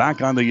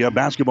back on the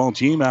basketball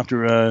team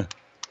after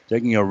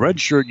taking a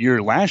redshirt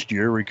year last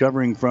year,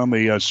 recovering from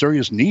a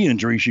serious knee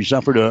injury she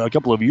suffered a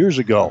couple of years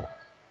ago.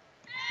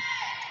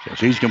 So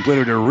she's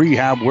completed her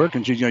rehab work,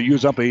 and she's going to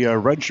use up a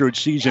redshirt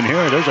season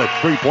here. There's a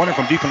three-pointer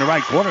from deep in the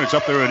right corner. It's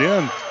up there and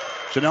in.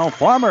 Chanel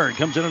Farmer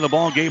comes into the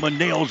ball game and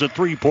nails a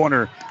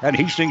three-pointer. And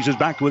Hastings is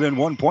back within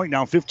 1 point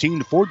now,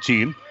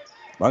 15-14.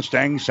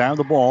 Mustangs have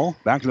the ball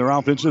back in their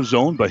offensive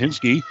zone.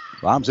 Bahinski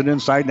lobs it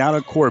inside now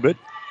to Corbett.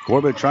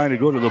 Corbett trying to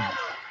go to the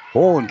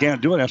hole and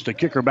can't do it. Has to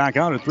kick her back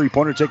out. A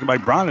three-pointer taken by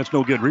Brown. It's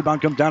no good.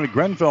 Rebound comes down to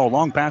Grenfell.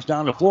 Long pass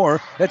down the floor.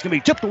 That's going to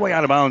be tipped away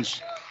out of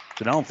bounds.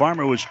 Chanel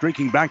Farmer was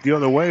streaking back the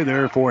other way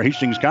there for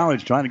Hastings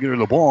College, trying to get her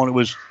the ball, and it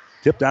was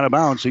tipped out of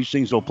bounds.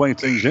 Hastings will play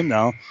things in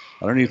now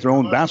underneath their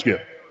own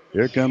basket.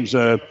 Here comes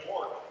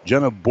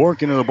Jenna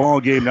Bork into the ball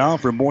game now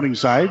for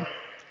Morningside.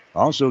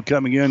 Also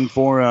coming in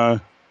for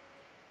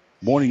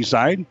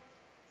Morningside.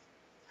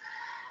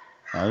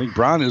 I think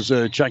Brown is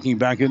checking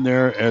back in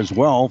there as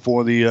well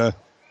for the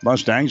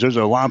Mustangs. There's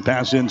a lob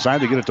pass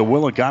inside to get it to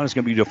Willicott. It's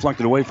going to be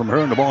deflected away from her,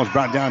 and the ball is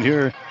brought down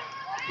here.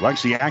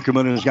 Lexi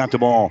Ackerman has got the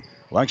ball.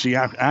 Lexi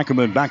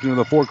Ackerman back into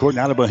the forecourt,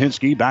 now to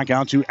Bahinski. Back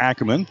out to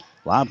Ackerman.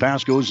 Lob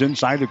pass goes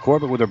inside to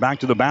Corbett with her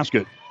back to the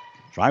basket.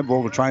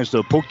 Schreibvogel tries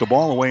to poke the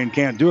ball away and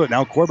can't do it.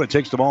 Now Corbett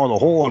takes the ball to the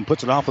hole and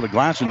puts it off of the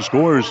glass and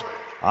scores.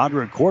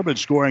 Audra Corbett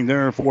scoring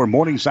there for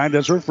Morningside.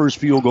 That's her first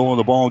field goal of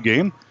the ball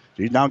game.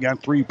 She's now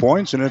got 3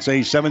 points, and it's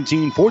a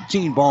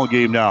 17-14 ball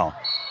game now.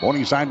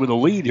 Morningside with a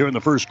lead here in the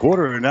first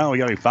quarter, and now we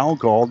got a foul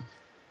called.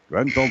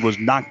 Grenfell was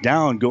knocked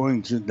down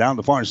going down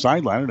the far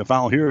sideline, and the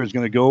foul here is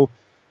going to go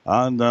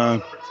on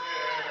the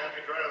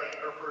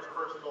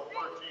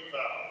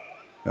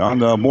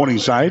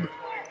Morningside.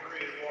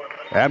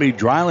 Abby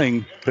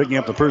Dreiling picking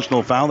up the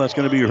personal foul. That's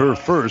going to be her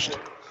first.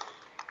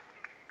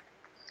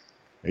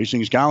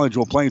 Hastings College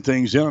will play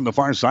things in on the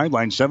far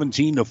sideline.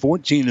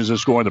 17-14 is the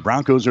score. The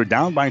Broncos are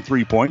down by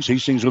 3 points.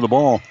 Hastings with the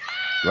ball.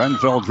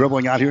 Grenfell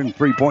dribbling out here in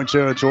 3-point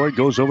territory.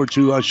 Goes over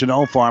to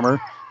Chanel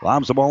Farmer.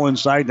 Lobs the ball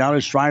inside. Now to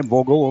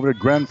Schreibvogel. Over to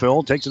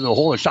Grenfell. Takes it to the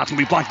hole. The shot's going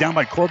to be blocked down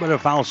by Corbett. A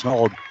foul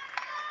called.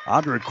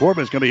 Audra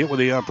Corbett is going to be hit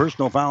with a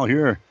personal foul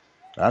here.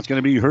 That's going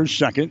to be her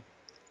second.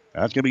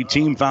 That's going to be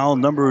team foul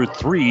number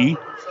 3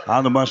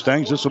 on the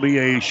Mustangs. This will be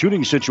a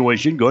shooting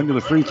situation. Going to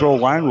the free throw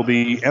line will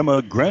be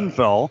Emma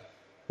Grenfell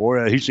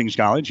for Hastings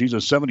College. She's a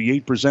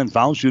 78%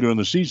 foul shooter in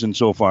the season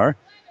so far.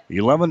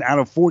 11 out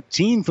of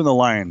 14 from the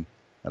line.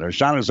 And her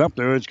shot is up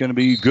there. It's going to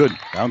be good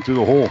down through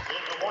the hole.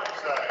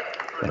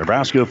 The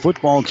Nebraska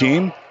football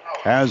team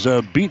has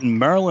beaten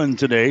Maryland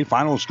today.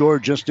 Final score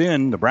just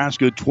in.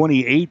 Nebraska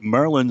 28,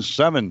 Maryland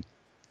 7.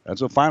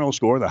 That's a final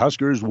score. The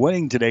Huskers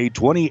winning today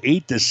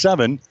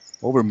 28-7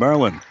 over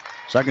Maryland.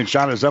 Second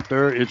shot is up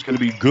there. It's going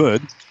to be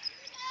good.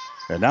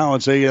 And now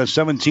it's a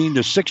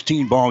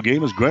 17-16 ball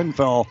game as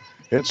Grenfell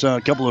hits a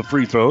couple of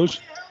free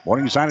throws.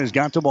 Morningside has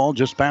got the ball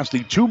just past the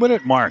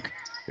 2-minute mark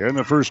here in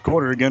the first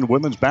quarter. Again,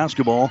 women's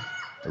basketball.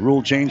 The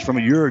rule change from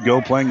a year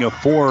ago, playing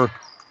 4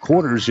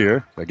 quarters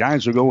here. The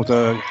guys will go with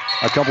a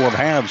couple of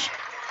halves.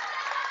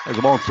 There's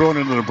the ball thrown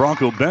into the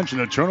Bronco bench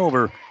and a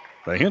turnover.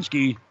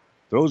 Bahinsky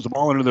throws the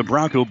ball into the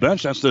Bronco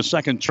bench. That's the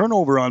second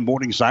turnover on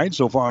Morningside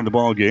so far in the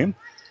ball game.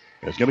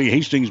 It's going to be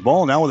Hastings'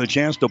 ball now with a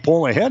chance to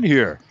pull ahead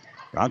here.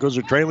 Broncos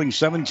are trailing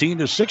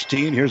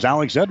 17-16. Here's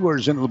Alex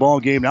Edwards into the ball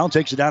game now.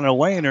 Takes it down the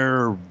lane.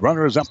 Her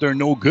runner is up there,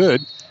 no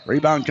good.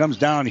 Rebound comes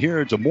down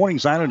here. It's a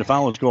Morningside, and the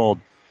foul is called.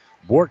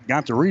 Bork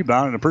got the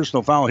rebound, and a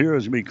personal foul here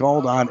is going to be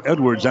called on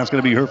Edwards. That's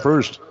going to be her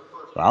first.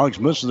 So Alex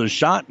misses a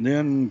shot and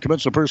then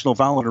commits a personal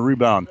foul on a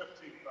rebound.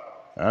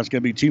 That's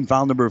going to be team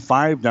foul number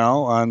 5 now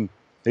on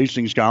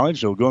Hastings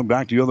College. So going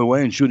back the other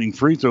way and shooting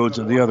free throws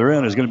at the other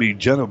end is going to be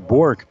Jenna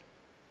Bork.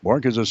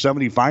 Bork is a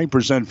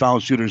 75% foul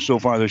shooter so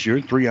far this year,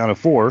 3 out of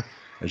 4.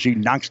 And she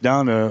knocks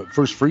down the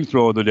first free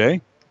throw of the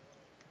day.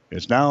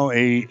 It's now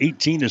a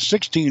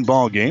 18-16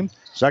 ball game.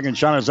 Second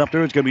shot is up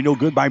there. It's going to be no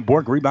good by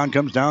Bork. Rebound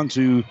comes down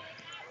to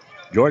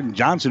Jordan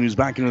Johnson, who's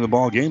back into the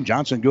ball game.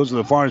 Johnson goes to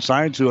the far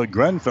side to a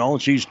Grenfell.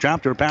 She's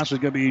trapped. Her pass is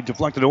going to be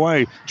deflected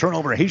away.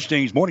 Turnover,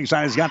 Hastings.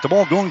 Morningside has got the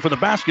ball going for the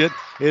basket.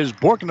 Is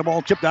Bork, and the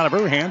ball tipped out of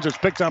her hands. It's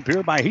picked up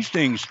here by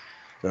Hastings.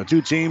 The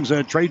two teams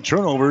trade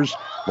turnovers.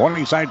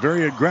 Morningside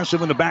very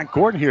aggressive in the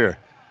backcourt here.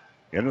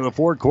 Into the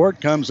forecourt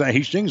comes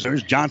Hastings.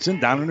 There's Johnson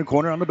down in the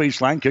corner on the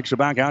baseline. Kicks it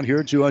back out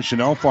here to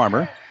Chanel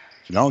Farmer.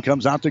 Chanel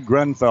comes out to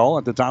Grenfell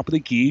at the top of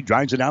the key.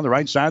 Drives it down the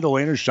right side of the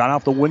lane. Her shot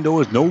off the window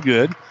is no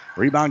good.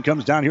 Rebound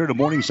comes down here to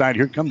Morningside.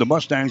 Here come the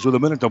Mustangs with a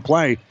minute to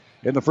play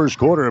in the first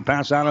quarter. A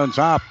pass out on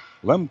top.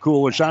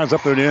 Lemcool, a shot is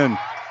up there and in.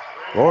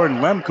 Lauren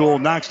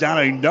Lemcool knocks down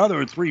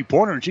another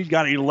three-pointer. She's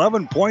got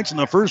 11 points in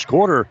the first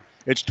quarter.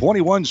 It's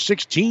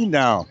 21-16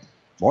 now.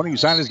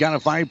 Morningside has got a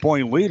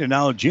 5-point lead, and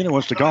now Gina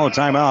wants to call a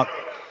timeout.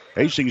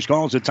 Hastings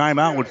calls a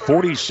timeout with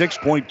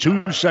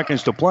 46.2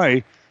 seconds to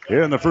play.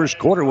 Here in the first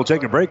quarter, we'll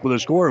take a break with a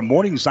score of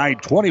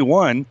Morningside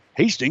 21,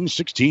 Hastings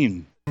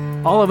 16.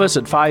 All of us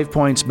at 5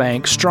 Points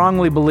Bank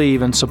strongly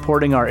believe in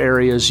supporting our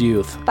area's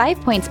youth. 5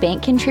 Points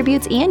Bank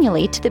contributes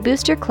annually to the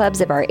booster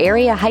clubs of our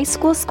area high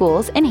school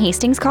schools and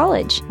Hastings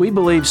College. We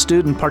believe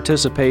student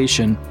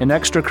participation in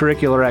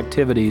extracurricular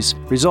activities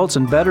results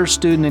in better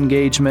student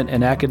engagement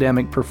and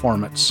academic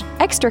performance.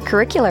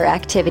 Extracurricular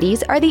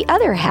activities are the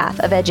other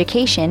half of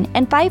education,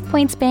 and 5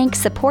 Points Bank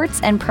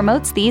supports and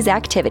promotes these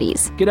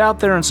activities. Get out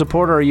there and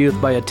support our youth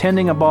by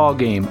attending a ball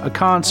game, a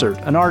concert,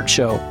 an art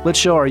show. Let's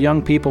show our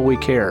young people we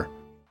care.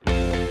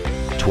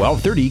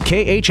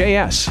 1230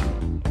 KHAS.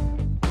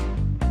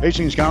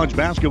 Hastings College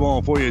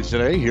basketball for you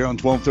today here on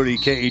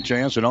 1230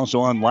 KHAS and also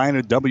online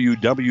at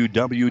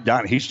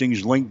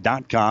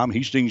www.hastingslink.com.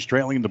 Hastings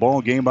trailing the ball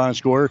game by a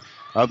score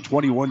of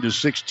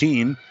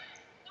 21-16.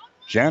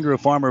 Chandra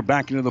Farmer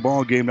back into the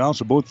ball game now.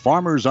 So both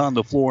Farmers on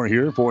the floor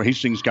here for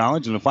Hastings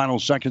College in the final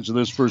seconds of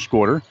this first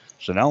quarter.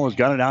 Chanel has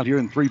got it out here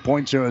in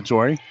three-point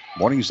territory.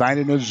 Morningside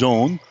in a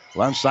zone.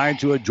 Left side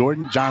to a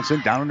Jordan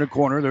Johnson down in the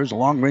corner. There's a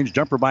long-range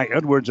jumper by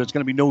Edwards. That's going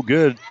to be no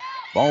good.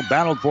 Ball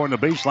battled for in the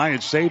baseline.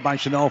 It's saved by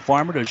Chanel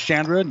Farmer to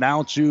Chandra.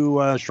 Now to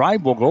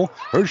Schreibvogel.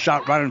 Her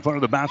shot right in front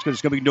of the basket.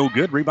 It's going to be no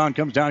good. Rebound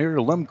comes down here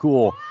to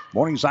Lemcool.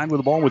 Morningside with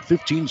the ball with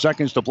 15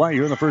 seconds to play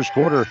here in the first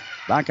quarter.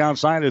 Back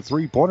outside, a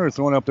three-pointer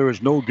thrown up there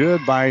is no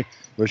good by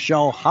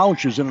Rochelle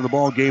Houch is into the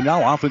ball game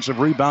now. Offensive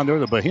rebound there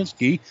to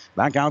Bahinsky.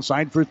 Back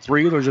outside for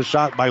three. There's a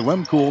shot by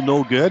Lemcool,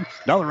 no good.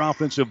 Another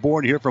offensive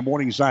board here for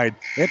Morningside.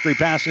 Entry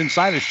pass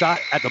inside, a shot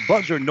at the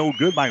buzzer, no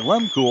good by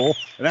Lemcool.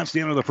 And that's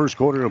the end of the first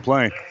quarter of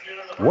play.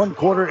 1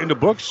 quarter in the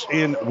books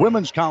in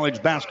women's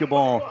college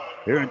basketball.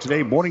 Here and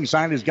today,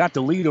 Morningside has got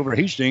the lead over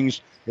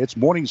Hastings. It's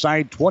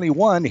Morningside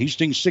 21,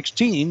 Hastings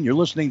 16. You're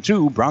listening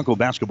to Bronco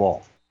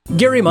Basketball.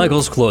 Gary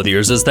Michaels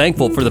Clothiers is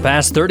thankful for the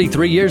past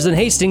 33 years in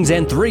Hastings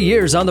and 3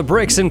 years on the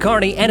bricks in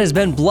Kearney and has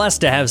been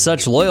blessed to have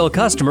such loyal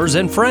customers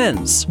and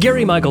friends.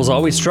 Gary Michaels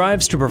always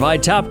strives to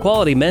provide top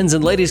quality men's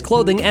and ladies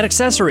clothing and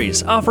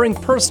accessories, offering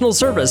personal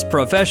service,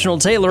 professional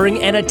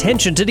tailoring, and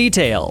attention to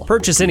detail.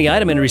 Purchase any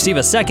item and receive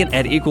a second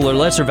at equal or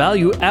lesser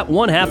value at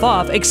 1/2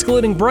 off,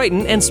 excluding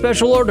Brighton and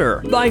special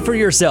order. Buy for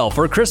yourself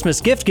or Christmas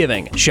gift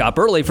giving. Shop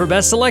early for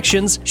best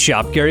selections.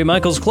 Shop Gary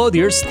Michaels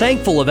Clothiers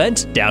Thankful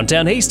Event,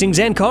 downtown Hastings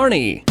and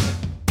Kearney.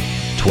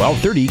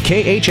 1230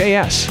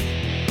 KHAS.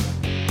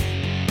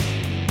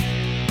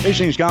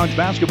 Hastings College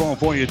basketball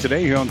for you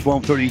today here on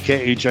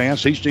 1230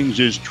 KHAS. Hastings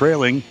is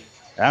trailing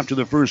after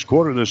the first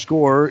quarter. The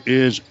score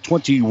is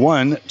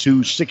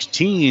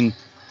 21-16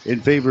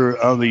 in favor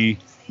of the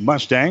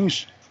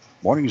Mustangs.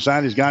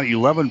 Morningside has got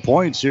 11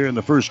 points here in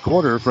the first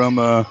quarter from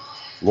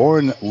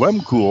Lauren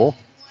Lemkool.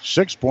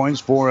 6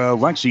 points for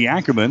Lexi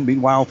Ackerman.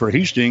 Meanwhile, for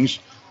Hastings,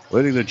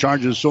 leading the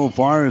charges so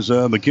far is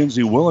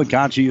Mackenzie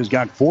Willicott. She has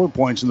got 4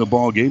 points in the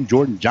ball game.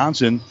 Jordan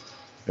Johnson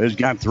has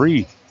got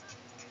 3.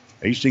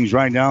 Hastings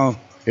right now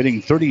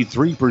hitting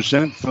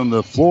 33% from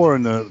the floor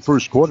in the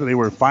first quarter. They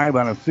were 5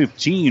 out of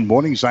 15.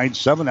 Morningside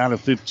 7 out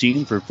of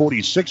 15 for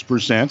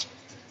 46%.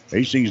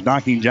 Hastings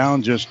knocking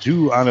down just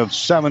 2 out of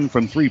 7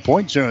 from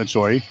three-point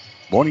territory.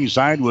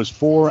 Morningside was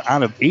 4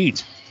 out of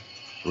 8.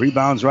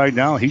 Rebounds right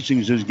now.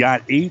 Hastings has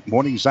got 8.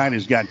 Morningside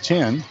has got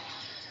 10.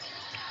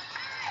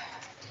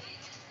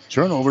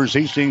 Turnovers.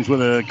 Hastings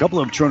with a couple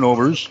of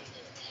turnovers.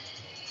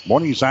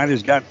 Morningside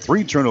has got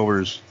 3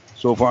 turnovers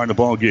so far in the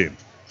ball game.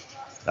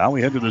 Now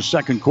we head to the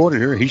second quarter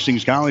here.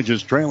 Hastings College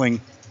is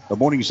trailing the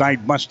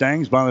Morningside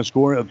Mustangs by a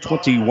score of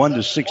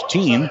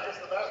 21-16.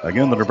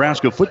 Again, the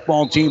Nebraska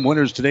football team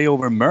winners today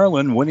over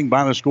Maryland, winning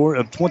by the score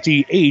of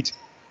 28-7.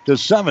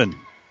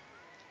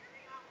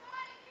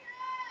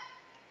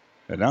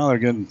 And now they're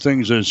getting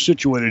things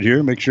situated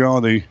here. Make sure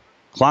all the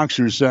clocks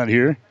are set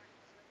here.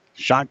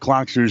 Shot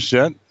clocks are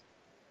set.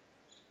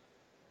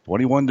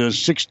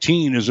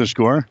 21-16 is the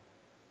score.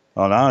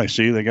 Oh, now I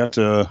see they got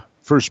the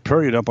first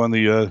period up on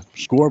the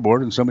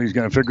scoreboard, and somebody's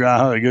going to figure out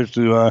how to get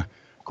to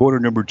quarter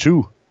number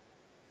 2.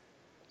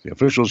 The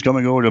officials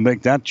coming over to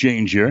make that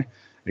change here.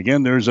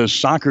 Again, there's a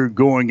soccer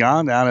going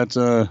on out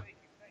at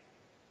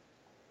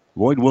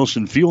Lloyd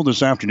Wilson Field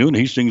this afternoon.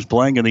 Hastings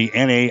playing in the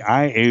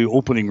NAIA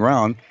opening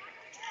round.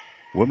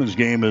 Women's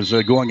game is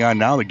going on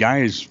now. The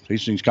guys,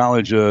 Hastings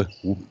College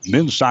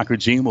men's soccer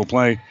team will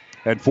play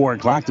at 4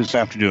 o'clock this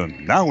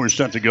afternoon. Now we're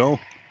set to go.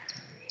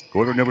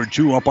 Quarter number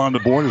 2 up on the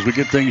board as we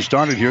get things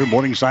started here.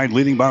 Morningside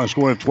leading by a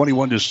score of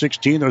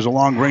 21-16. There's a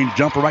long-range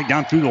jumper right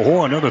down through the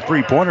hole. Another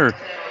three-pointer.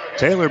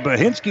 Taylor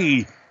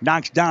Bahinski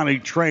knocks down a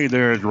tray.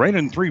 There's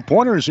raining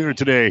three-pointers here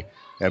today.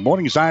 And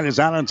Morningside is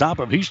out on top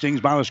of Hastings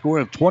by a score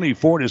of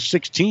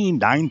 24-16.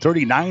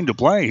 9:39 to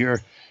play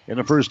here in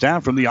the first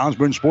half from the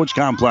Osborne Sports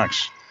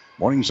Complex.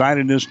 Morningside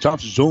in this tough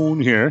zone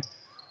here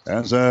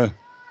as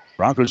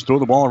Broncos throw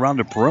the ball around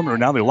the perimeter.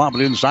 Now they lob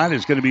it inside.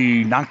 It's going to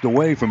be knocked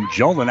away from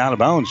Jolin out of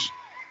bounds.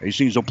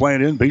 Hastings will play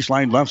it in.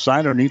 Baseline left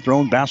side underneath their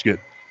own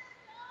basket.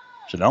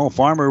 Chanel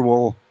Farmer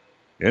will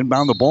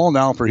inbound the ball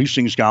now for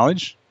Hastings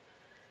College.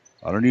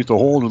 Underneath the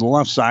hole to the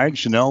left side.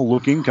 Chanel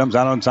looking. Comes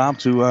out on top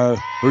to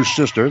her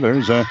sister.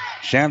 There's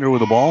Shander with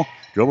the ball.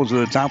 Dribbles to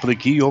the top of the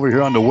key over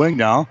here on the wing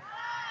now.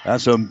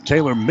 That's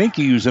Taylor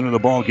Minke who's into the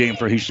ball game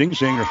for Hastings.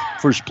 Seeing her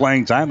first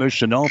playing time. There's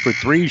Chanel for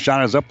 3.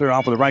 Shot is up there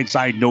off of the right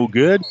side. No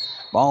good.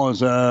 Ball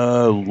is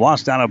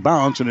lost out of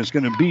bounds, and it's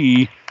going to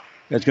be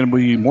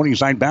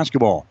Morningside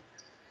basketball.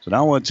 So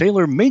now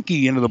Taylor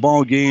Minke into the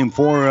ball game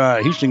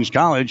for Hastings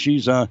College.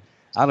 She's out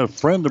of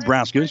Friend,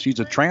 Nebraska. She's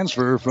a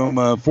transfer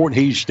from Fort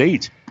Hays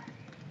State.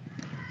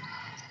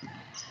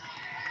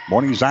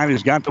 Morningside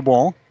has got the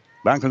ball.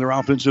 Back in their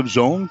offensive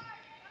zone.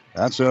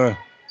 That's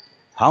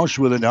Hausch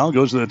with it now.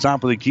 Goes to the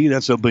top of the key.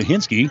 That's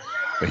Bahinski.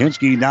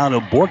 Bahinski now to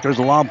Bork. There's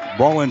a lob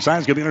ball inside.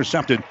 It's going to be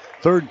intercepted.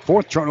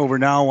 Fourth turnover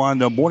now on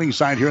the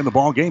Morningside here in the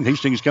ball game.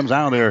 Hastings comes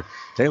out of there.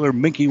 Taylor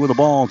Minke with the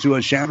ball to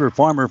a Chandler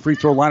Farmer. Free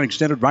throw line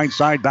extended right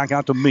side. Back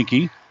out to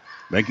Minke.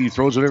 Minke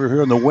throws it over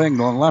here in the wing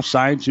on the left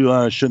side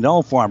to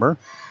Chanel Farmer.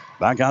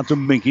 Back out to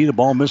Minke. The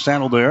ball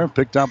mishandled there.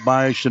 Picked up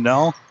by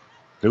Chanel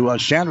to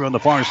Chandler on the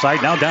far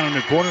side. Now down in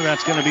the corner.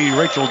 That's going to be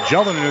Rachel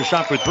Jeldon. And her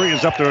shot for 3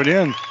 is up there and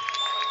in.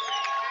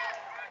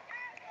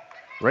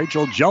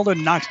 Rachel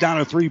Jeldon knocks down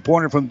a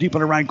three-pointer from deep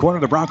in the right corner.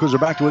 The Broncos are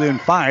back to within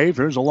 5.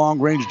 Here's a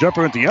long-range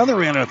jumper at the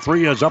other end. A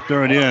 3 is up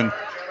there and in.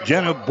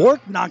 Jenna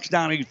Bork knocks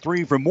down a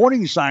 3 from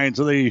Morningside.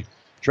 So they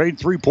trade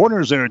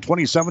three-pointers there.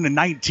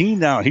 27-19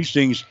 now.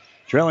 Hastings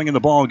trailing in the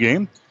ball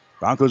game.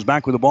 Broncos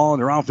back with the ball in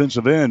their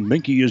offensive end.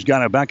 Minke has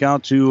got it back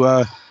out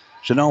to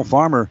Chanel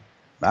Farmer.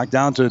 Back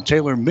down to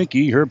Taylor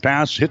Minke. Her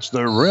pass hits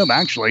the rim,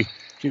 actually.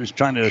 She was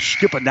trying to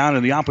skip it down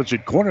in the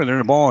opposite corner there.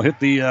 The ball hit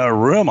the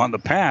rim on the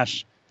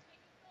pass.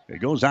 It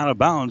goes out of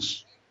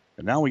bounds.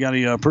 And now we got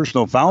a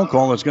personal foul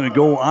call that's going to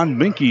go on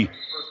Minke.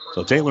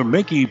 So Taylor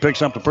Minke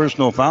picks up the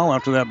personal foul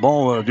after that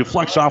ball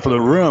deflects off of the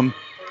rim.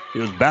 He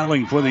was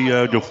battling for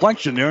the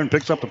deflection there and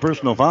picks up the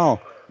personal foul.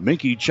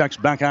 Minke checks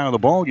back out of the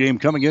ball game.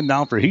 Coming in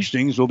now for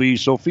Hastings will be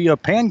Sophia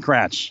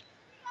Pankratz.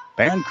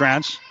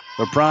 Pankratz,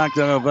 the product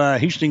of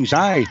Hastings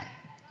High,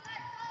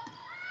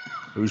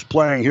 who's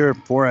playing here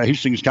for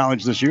Hastings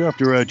College this year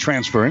after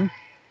transferring.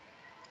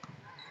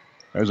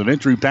 There's an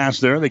entry pass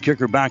there. They kick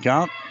her back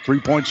out.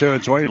 3-point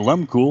territory.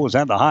 Lemkool has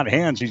had the hot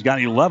hands. He's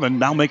got 11.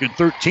 Now make it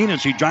 13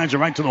 as he drives it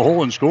right to the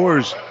hole and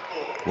scores.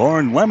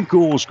 Lauren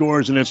Lemkool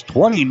scores, and it's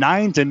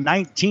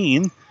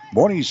 29-19.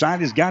 Morningside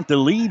has got the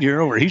lead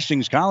here over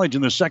Hastings College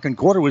in the second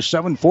quarter with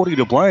 7:40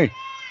 to play.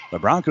 The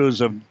Broncos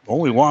have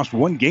only lost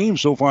one game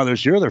so far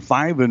this year. They're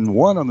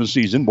 5-1 on the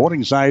season.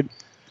 Morningside,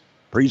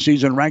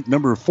 preseason ranked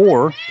number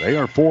 4. They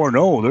are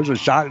 4-0. There's a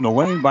shot in the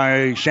lane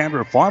by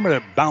Chandler Farmer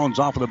that bounds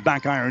off of the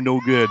back iron. No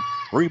good.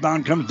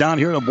 Rebound comes down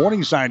here to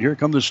Morningside. Here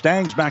come the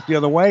Stangs back the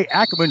other way.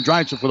 Ackerman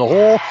drives it for the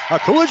hole. A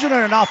collision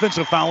and an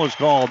offensive foul is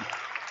called.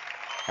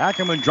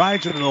 Ackerman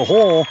drives it in the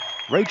hole.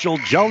 Rachel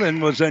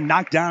Jeldon was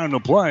knocked down in the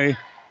play.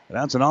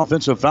 That's an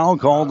offensive foul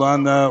called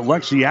on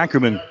Lexi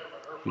Ackerman.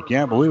 You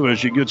can't believe it as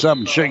she gets up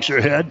and shakes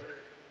her head.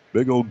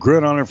 Big old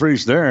grin on her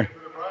face there.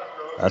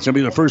 That's going to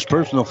be the first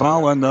personal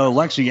foul on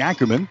Lexi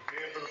Ackerman.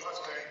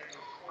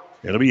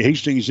 It'll be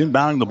Hastings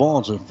inbounding the ball.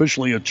 It's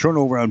officially a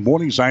turnover on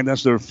Morningside.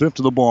 That's their 5th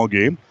of the ball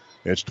game.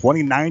 It's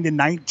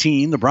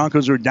 29-19. The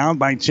Broncos are down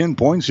by 10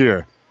 points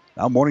here.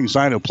 Now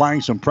Morningside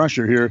applying some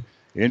pressure here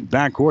in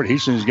backcourt.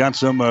 Hastings got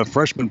some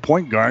freshman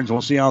point guards.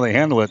 We'll see how they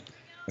handle it.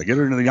 They get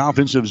her into the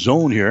offensive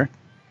zone here.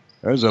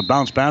 There's a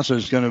bounce pass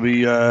that's going to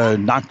be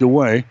knocked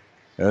away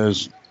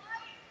as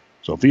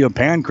Sophia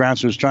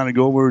Pankratz is trying to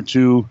go over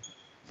to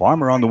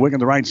Farmer on the wing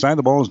on the right side.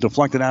 The ball is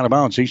deflected out of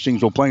bounds.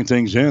 Hastings will play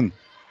things in.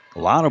 A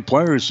lot of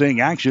players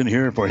seeing action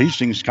here for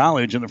Hastings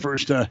College in the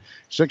first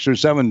 6 or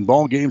 7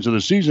 ball games of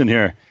the season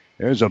here.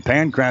 There's a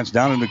Pankratz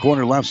down in the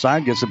corner left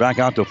side. Gets it back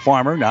out to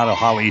Farmer. Now to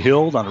Holly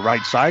Hild on the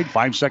right side.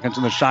 5 seconds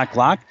on the shot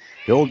clock.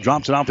 Hild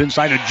drops it off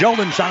inside to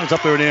Jeldon. Shot is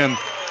up there and in.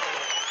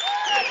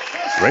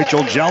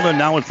 Rachel Jeldon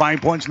now with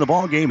 5 points in the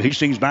ball game.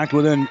 Hastings back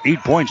within 8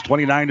 points.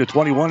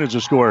 29-21 is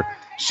the score.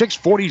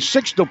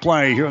 6:46 to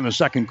play here in the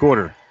second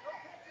quarter.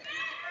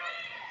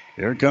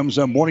 Here comes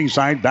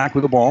Morningside back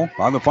with the ball.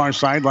 On the far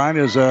sideline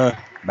is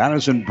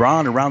Madison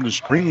Braun around the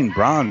screen.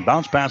 Braun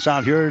bounce pass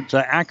out here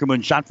to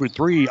Ackerman. Shot for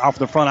 3 off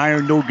the front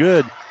iron. No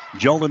good.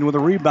 Jeldon with a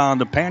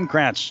rebound to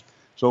Pankratz.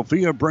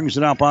 Sophia brings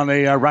it up on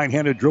a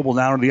right-handed dribble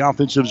down in the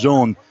offensive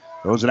zone.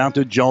 Throws it out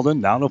to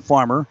Jeldon. Down to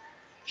Farmer.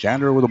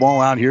 Chandler with the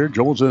ball out here.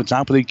 Dribbles to the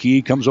top of the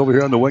key. Comes over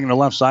here on the wing on the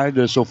left side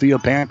to Sophia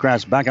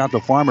Pankratz. Back out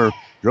to Farmer.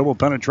 Dribble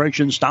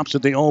penetration. Stops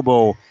at the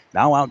elbow.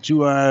 Now out to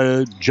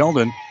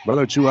Jeldon.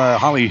 Brother to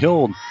Holly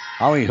Hild.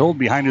 Holly Hild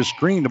behind his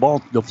screen. The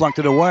ball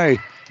deflected away.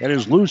 It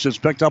is loose. It's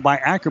picked up by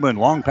Ackerman.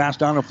 Long pass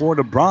down the floor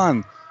to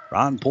Braun.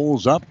 Braun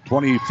pulls up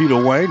 20 feet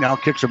away. Now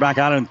kicks her back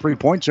out in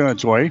 3-point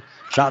territory.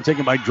 Shot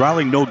taken by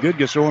Dreiling. No good.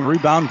 Gets her own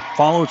rebound.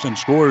 Follows and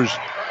scores.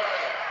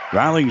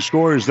 Dreiling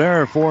scores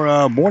there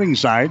for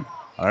Morningside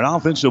on an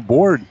offensive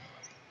board.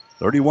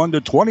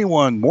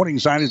 31-21.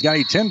 Morningside has got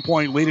a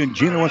 10-point lead, and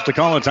Gina wants to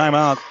call a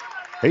timeout.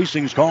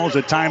 Hastings calls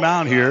a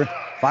timeout here.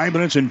 5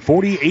 minutes and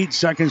 48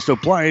 seconds to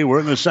play.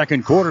 We're in the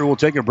second quarter. We'll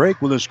take a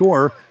break with a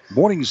score.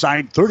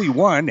 Morningside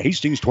 31,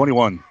 Hastings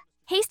 21.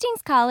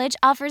 Hastings College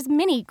offers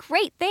many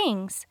great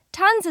things.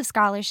 Tons of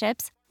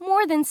scholarships,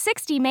 more than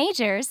 60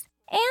 majors,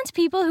 and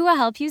people who will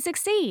help you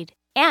succeed.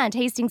 And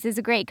Hastings is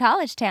a great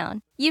college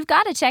town. You've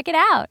got to check it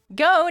out.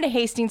 Go to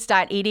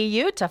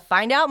hastings.edu to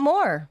find out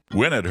more.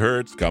 When it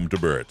hurts, come to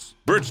Burt's.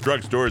 Burt's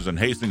Drug Stores in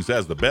Hastings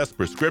has the best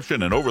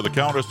prescription and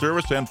over-the-counter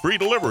service and free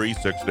delivery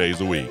 6 days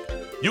a week.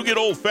 You get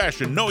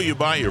old-fashioned Know You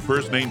Buy Your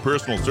First Name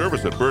personal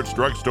service at Burt's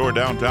Drug Store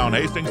downtown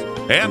Hastings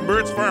and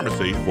Burt's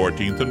Pharmacy,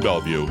 14th and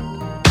Bellevue.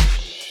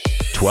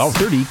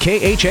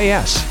 1230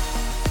 KHAS.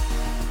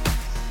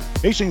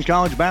 Hastings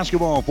College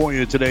basketball for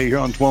you today here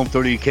on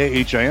 1230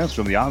 KHAS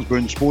from the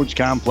Osborne Sports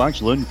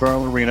Complex, Lynn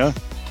Farrell Arena.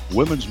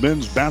 Women's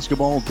men's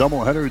basketball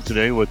doubleheader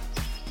today with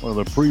one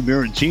of the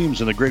premier teams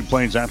in the Great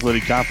Plains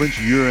Athletic Conference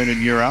year in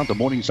and year out, the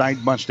Morningside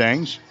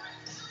Mustangs.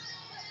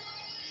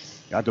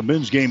 Got the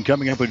men's game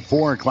coming up at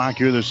 4 o'clock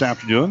here this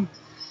afternoon.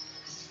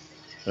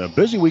 A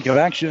busy week of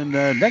action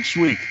next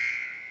week.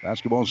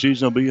 Basketball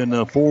season will be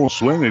in full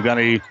swing. We've got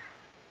a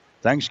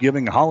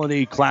Thanksgiving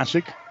Holiday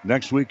Classic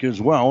next week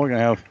as well. We're going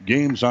to have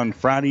games on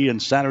Friday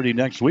and Saturday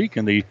next week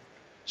in the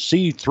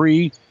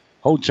C3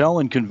 Hotel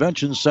and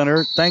Convention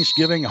Center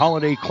Thanksgiving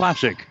Holiday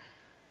Classic.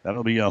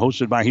 That'll be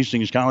hosted by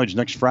Hastings College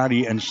next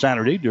Friday and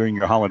Saturday during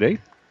your holiday.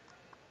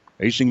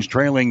 Hastings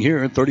trailing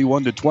here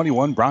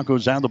 31-21.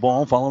 Broncos have the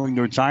ball following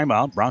their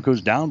timeout. Broncos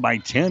down by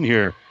 10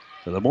 here.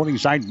 So the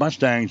Morningside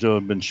Mustangs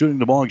have been shooting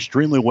the ball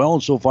extremely well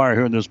so far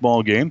here in this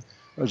ball game.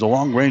 There's a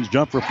long-range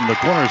jumper from the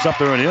corner. It's up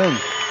there and in.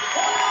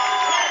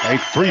 A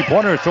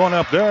three-pointer thrown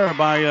up there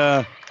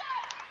by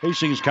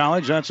Hastings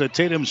College. That's a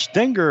Tatum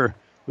Stinger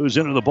who's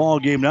into the ball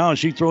game now.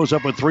 She throws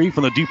up a 3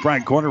 from the deep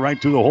right corner right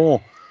through the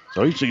hole.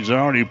 So Hastings has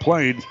already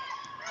played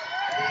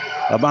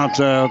about,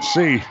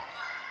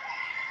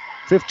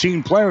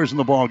 15 players in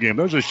the ball game.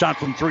 There's a shot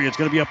from 3. It's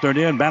going to be up there and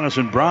in.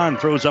 Madison Braun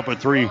throws up a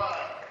 3.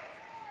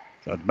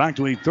 So back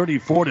to a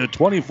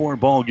 34-24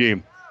 ball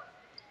game.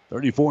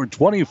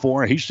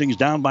 34-24. Hastings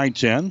down by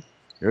 10.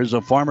 Here's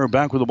a Farmer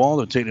back with the ball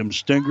to Tatum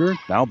Stinger.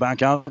 Now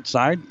back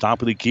outside,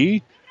 top of the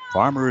key.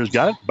 Farmer has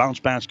got it. Bounce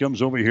pass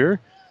comes over here.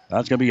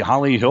 That's going to be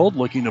Holly Hild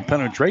looking to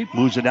penetrate.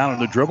 Moves it down on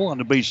the dribble on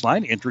the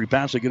baseline. Entry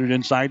pass to get it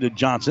inside to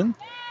Johnson.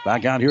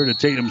 Back out here to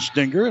Tatum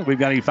Stinger. We've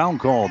got a foul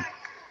called.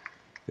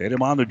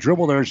 Tatum on the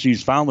dribble there.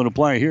 She's fouled in the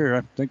play here.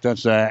 I think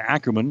that's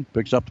Ackerman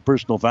picks up the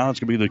personal foul. It's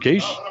going to be the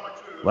case.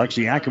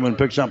 Lexi Ackerman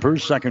picks up her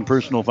second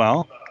personal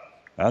foul.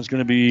 That's going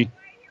to be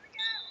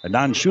a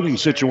non-shooting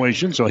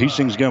situation, so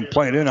Hastings going to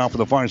play it in off of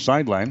the far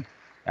sideline.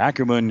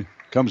 Ackerman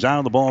comes out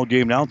of the ball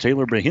game now.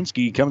 Taylor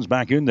Bahinski comes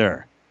back in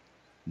there.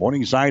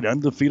 Morningside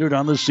undefeated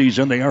on the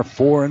season. They are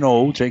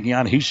 4-0, taking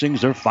on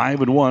Hastings. They're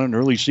 5-1, an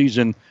early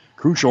season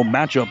crucial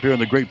matchup here in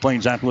the Great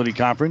Plains Athletic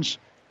Conference.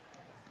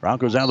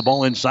 Broncos have the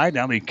ball inside.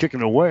 Now they kick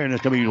it away, and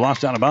it's going to be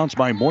lost out of bounds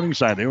by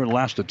Morningside. They were the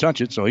last to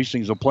touch it, so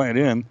Hastings will play it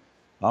in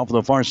off of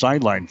the far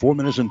sideline. 4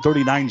 minutes and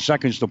 39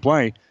 seconds to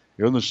play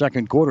here in the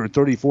second quarter.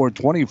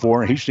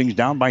 34-24. Hastings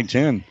down by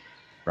 10.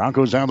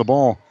 Broncos have the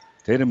ball.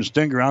 Tatum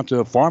Stinger out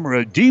to Farmer.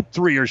 A deep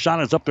three-er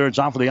shot is up there. It's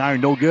off of the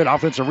iron. No good.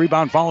 Offensive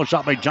rebound. Follow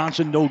shot by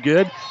Johnson. No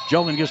good.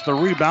 Sheldon gets the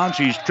rebound.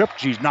 She's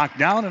tripped. She's knocked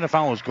down, and a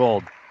foul is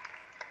called.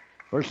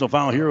 Personal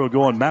foul here will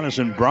go on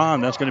Madison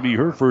Braun. That's going to be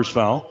her first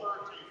foul.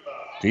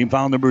 Team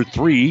foul number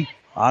 3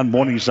 on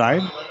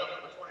Morningside.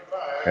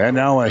 And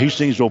now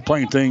Hastings will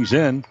play things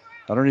in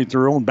underneath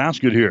their own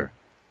basket here.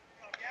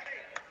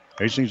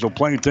 Hastings will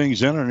play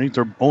things in underneath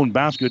their own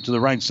basket to the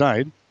right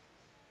side.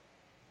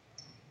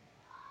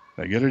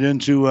 They get it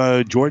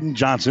into Jordan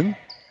Johnson.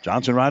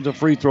 Johnson rides the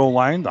free throw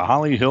line. The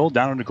Holly Hill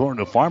down in the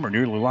corner to Farmer.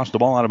 Nearly lost the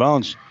ball out of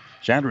bounds.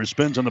 Chandra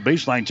spins on the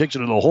baseline, takes it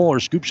to the hole. Her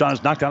scoop shot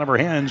is knocked out of her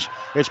hands.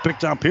 It's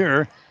picked up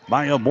here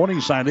by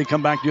Morningside. They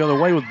come back the other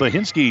way with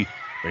Bahinski.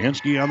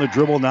 Bahinski on the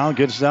dribble now,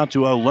 gets it out to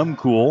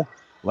Lemkool.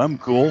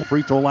 Lemkool,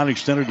 free throw line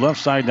extended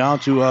left side down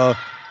to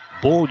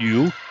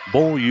Beaulieu.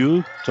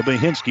 Beaulieu to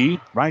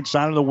Bahinski. Right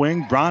side of the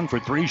wing. Braun for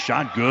 3.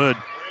 Shot good.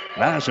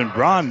 Madison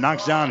Braun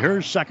knocks down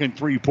her second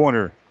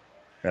three-pointer.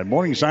 And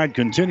Morningside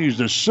continues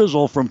to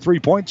sizzle from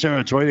three-point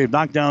territory. They've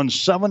knocked down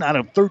 7 out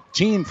of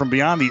 13 from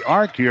beyond the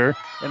arc here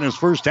in this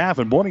first half.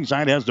 And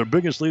Morningside has their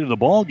biggest lead of the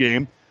ball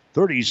game,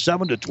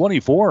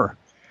 37-24.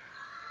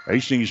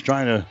 Hastings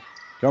trying to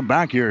come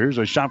back here. Here's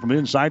a shot from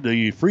inside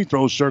the free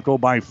throw circle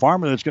by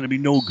Farmer. That's going to be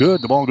no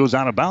good. The ball goes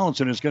out of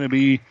bounds, and it's going to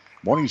be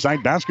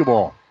Morningside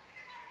basketball.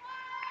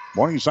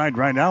 Morningside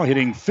right now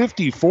hitting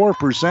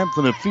 54%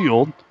 from the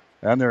field,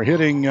 and they're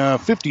hitting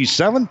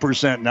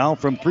 57% now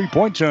from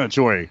three-point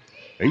territory.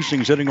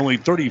 Hastings hitting only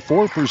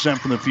 34%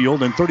 from the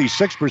field and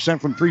 36%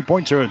 from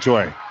three-point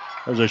territory.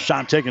 There's a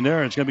shot taken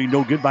there. It's going to be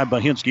no good by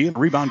Bahinski.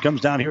 Rebound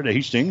comes down here to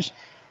Hastings.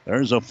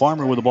 There's a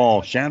Farmer with the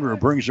ball. Chandler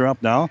brings her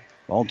up now.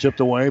 Ball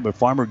tipped away, but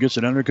Farmer gets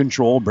it under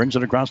control, brings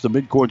it across the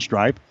midcourt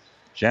stripe.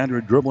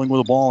 Chandler dribbling with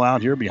the ball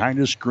out here behind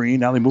the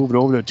screen. Now they move it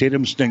over to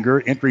Tatum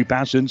Stinger. Entry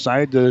pass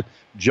inside to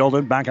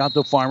Jeldon. Back out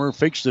to Farmer.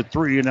 Fakes the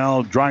three and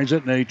now drives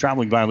it in a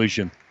traveling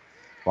violation.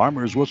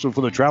 Farmer is whistled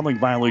for the traveling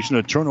violation.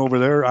 A turnover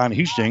there on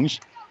Hastings.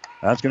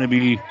 That's going to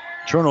be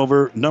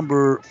turnover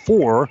number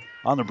 4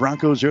 on the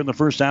Broncos here in the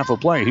first half of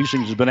play.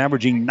 Hastings has been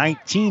averaging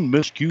 19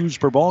 miscues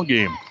per ball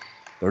game.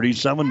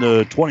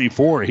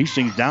 37-24.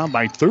 Hastings down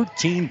by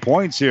 13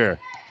 points here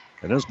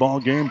in this ball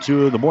game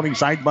to the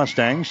Morningside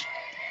Mustangs.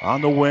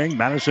 On the wing,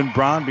 Madison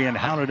Braun being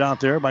hounded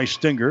out there by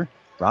Stinger.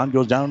 Braun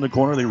goes down in the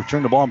corner. They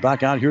return the ball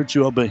back out here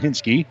to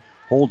Bahinski.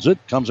 Holds it,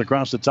 comes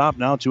across the top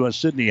now to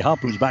Sydney Hupp,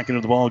 who's back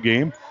into the ball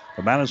game.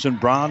 For Madison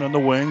Braun on the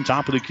wing,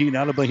 top of the key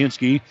now to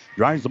Bahinski.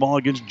 Drives the ball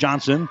against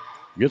Johnson.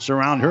 Gets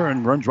around her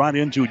and runs right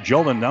into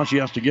Jolin. Now she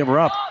has to give her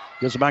up.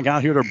 Gets it back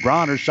out here to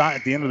Braun. Her shot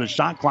at the end of the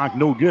shot clock,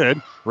 no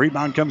good.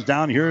 Rebound comes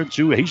down here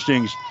to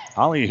Hastings.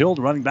 Holly Hill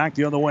running back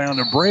the other way on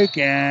the break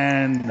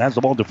and has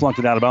the ball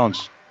deflected out of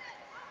bounds.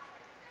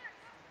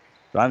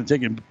 Trying to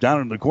take it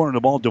down in the corner.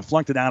 The ball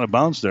deflected out of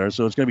bounds there.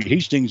 So it's going to be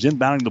Hastings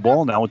inbounding the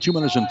ball now with 2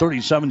 minutes and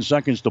 37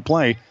 seconds to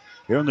play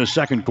here in the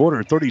second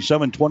quarter.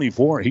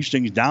 37-24.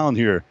 Hastings down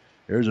here.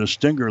 There's a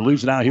Stinger.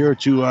 Leaves it out here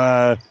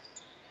to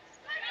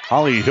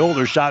Holly Hill.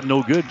 Her shot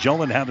no good.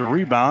 Jolin had the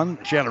rebound.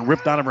 She had it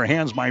ripped out of her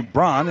hands by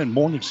Braun, and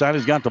Morningside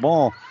has got the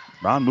ball.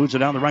 Braun moves it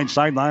down the right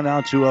sideline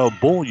out to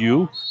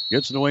Beaulieu.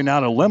 Gets it away now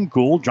to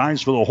Lemkool.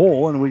 Drives for the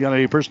hole, and we got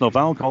a personal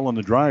foul call on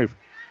the drive.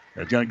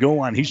 It's going to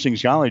go on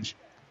Hastings College.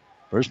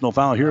 Personal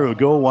foul here will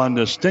go on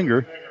the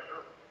Stinger.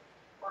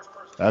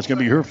 That's going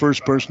to be her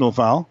first personal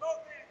foul.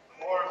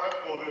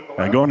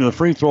 And going to the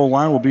free throw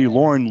line will be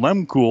Lauren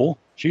Lemkool.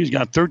 She's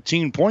got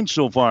 13 points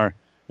so far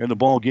in the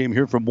ball game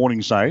here from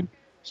Morningside.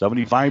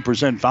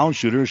 75% foul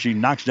shooter. She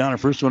knocks down her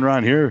first one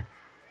around here.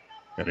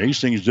 And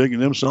Hastings digging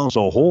themselves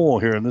a hole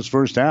here in this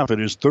first half.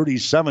 It is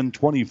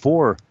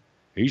 37-24.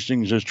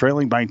 Hastings is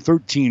trailing by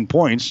 13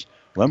 points.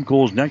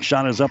 Lemkool's next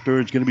shot is up there.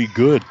 It's going to be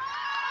good.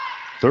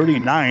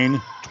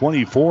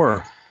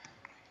 39-24.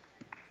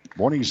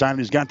 Morningside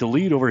has got the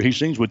lead over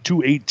Hastings with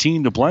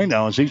 2:18 to play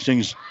now as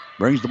Hastings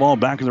brings the ball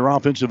back in their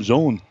offensive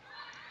zone.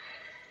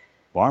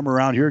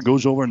 Farmer out here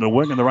goes over in the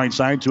wing on the right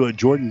side to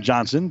Jordan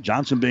Johnson.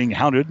 Johnson being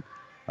hounded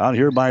out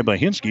here by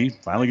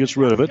Bahinski. Finally gets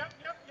rid of it.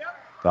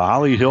 To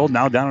Holly Hill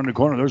now down in the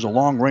corner. There's a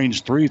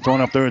long-range three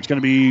thrown up there. It's going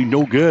to be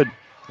no good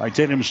by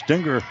Tatum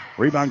Stinger.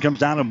 Rebound comes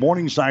down to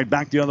Morningside.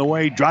 Back the other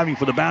way. Driving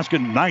for the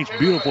basket. Nice,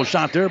 beautiful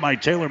shot there by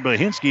Taylor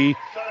Bahinski.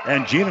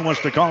 And Gina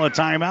wants to call a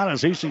timeout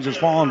as Hastings has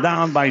fallen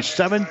down by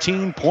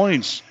 17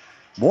 points.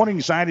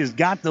 Morningside has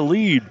got the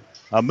lead.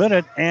 1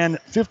 minute and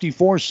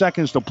 54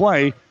 seconds to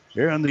play.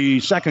 Here in the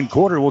second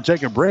quarter, we'll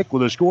take a break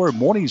with a score of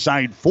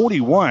Morningside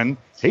 41,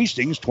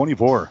 Hastings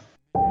 24.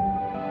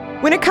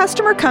 When a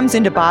customer comes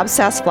into Bob's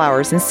Sass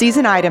Flowers and sees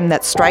an item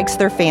that strikes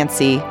their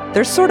fancy,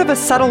 there's sort of a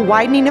subtle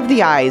widening of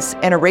the eyes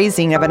and a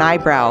raising of an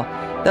eyebrow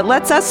that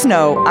lets us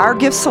know our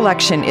gift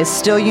selection is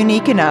still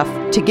unique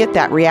enough to get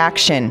that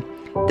reaction.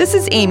 This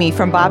is Amy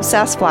from Bob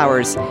Sass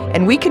Flowers,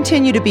 and we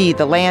continue to be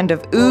the land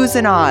of oohs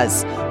and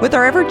ahs with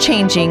our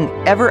ever-changing,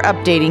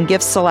 ever-updating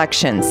gift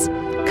selections.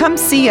 Come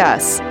see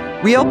us.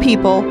 Real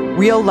people,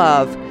 real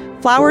love.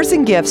 Flowers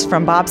and gifts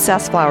from Bob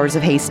Sass Flowers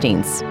of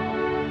Hastings.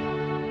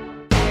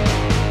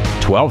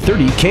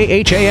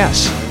 1230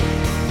 KHAS.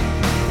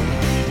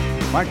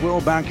 Mike Will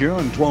back here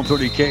on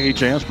 1230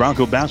 KHAS.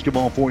 Bronco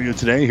basketball for you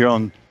today here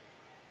on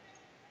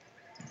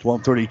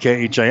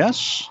 1230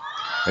 KHAS.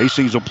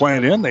 Hastings will play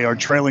it in. They are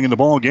trailing in the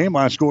ball game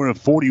by a score of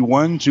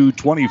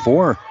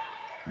 41-24.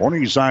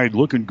 Morningside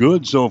looking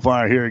good so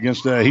far here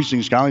against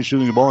Hastings College,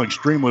 shooting the ball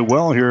extremely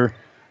well here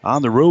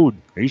on the road.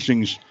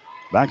 Hastings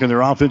back in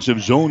their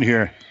offensive zone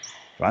here,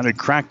 trying to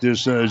crack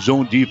this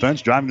zone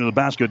defense. Driving to the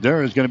basket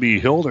there is going to be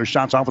Hill. Their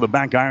shots off of the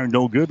back iron,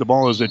 no good. The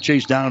ball is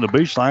chased down on the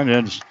baseline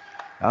and it's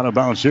out of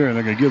bounds here. And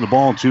they're going to give the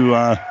ball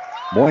to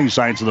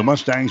Morningside, so the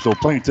Mustangs will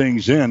play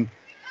things in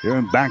here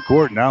in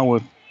backcourt now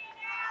with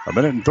a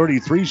minute and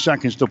 33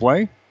 seconds to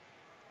play.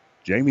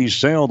 Jamie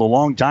Sale, the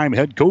longtime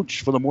head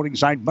coach for the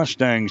Morningside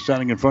Mustangs,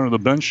 standing in front of the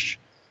bench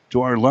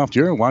to our left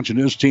here, watching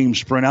his team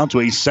sprint out to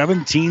a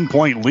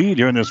 17-point lead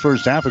here in this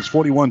first half. It's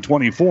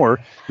 41-24.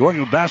 Going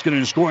to the basket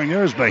and scoring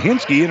there is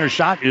Bahinsky, and her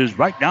shot is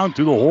right down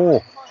through the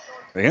hole.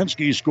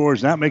 Bahinsky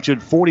scores, and that makes it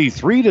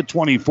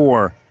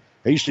 43-24.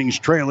 Hastings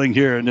trailing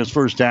here in this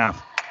first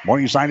half.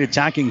 Morningside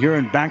attacking here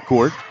in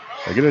backcourt.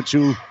 They get it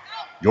to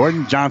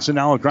Jordan Johnson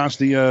now across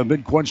the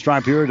midcourt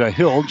stripe here to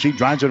Hill. She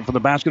drives it for the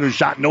basket. Her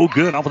shot no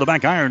good off of the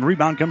back iron.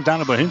 Rebound comes down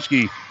to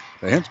Bahinsky.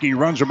 Bahinsky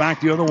runs her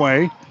back the other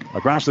way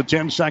across the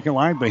 10-second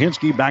line.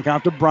 Bahinsky back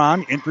out to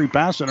Braun. Entry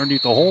pass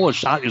underneath the hole. A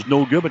shot is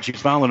no good, but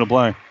she's fouling the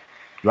play.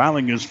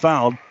 Dreiling is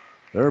fouled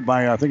there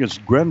by, I think it's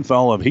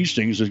Grenfell of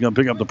Hastings is going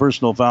to pick up the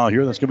personal foul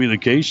here. That's going to be the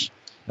case.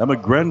 Emma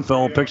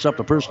Grenfell picks up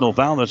the personal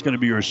foul. That's going to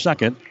be her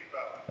second.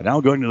 And now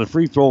going to the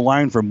free throw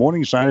line for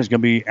Morningside is going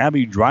to be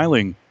Abby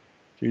Dreiling.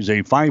 She's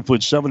a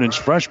 5'7"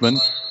 freshman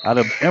out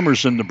of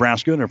Emerson,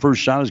 Nebraska. And her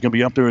first shot is going to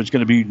be up there. It's going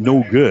to be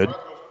no good.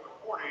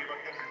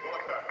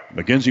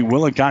 Mackenzie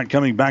Willicott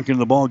coming back into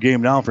the ball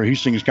game now for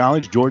Hastings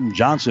College. Jordan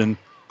Johnson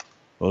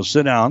will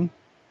sit down.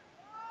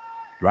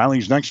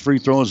 Dreiling's next free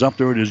throw is up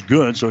there. It is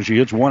good, so she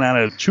hits 1 out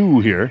of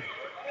 2 here.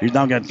 She's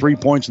now got 3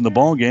 points in the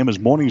ball game as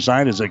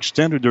Morningside has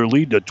extended their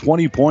lead to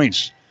 20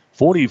 points.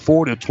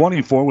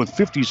 44-24 with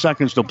 50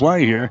 seconds to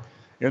play here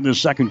in the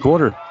second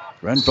quarter.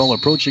 Grenfell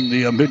approaching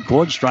the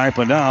midcourt stripe,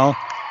 and now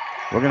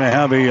we're going to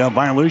have a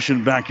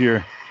violation back here.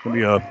 It's going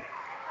to be a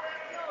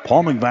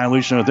palming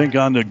violation, I think,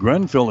 on the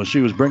Grenfell as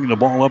she was bringing the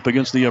ball up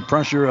against the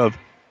pressure of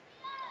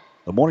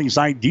the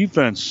Morningside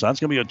defense.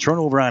 That's going to be a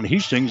turnover on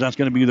Hastings. That's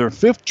going to be their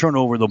 5th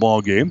turnover of the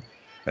ball game.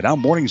 And now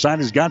Morningside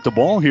has got the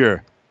ball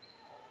here.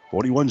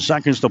 41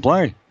 seconds to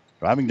play.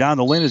 Driving down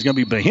the lane is going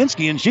to be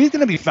Bahinsky, and she's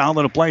going to be fouled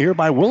on a play here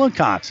by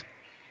Willicott.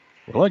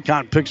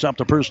 Willicott picks up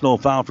the personal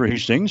foul for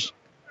Hastings.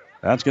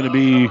 That's going to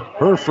be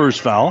her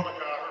first foul.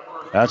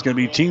 That's going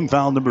to be team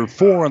foul number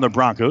 4 on the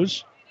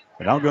Broncos.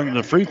 And now going to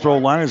the free throw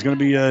line is going to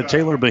be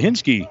Taylor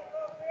Bahinsky.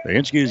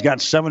 Bahinsky has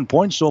got 7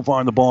 points so far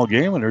in the ball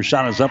game, and her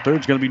shot is up there.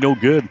 It's going to be no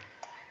good.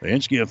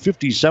 Bahinsky, a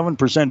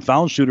 57%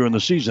 foul shooter in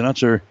the season.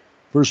 That's her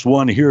first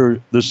one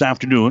here this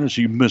afternoon as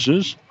she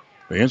misses.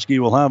 Bahinsky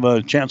will have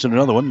a chance in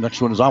another one.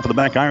 Next one is off of the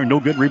back iron. No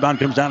good. Rebound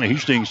comes down to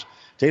Hastings.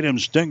 Tatum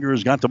Stinger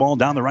has got the ball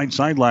down the right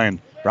sideline.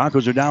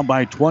 Broncos are down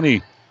by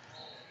 20.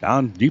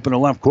 Down deep in the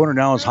left corner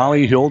now is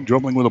Holly Hill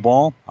dribbling with the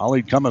ball.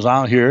 Holly comes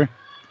out here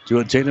to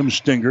a Tatum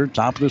Stinger,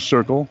 top of the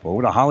circle.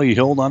 Over to Holly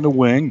Hill on the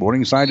wing.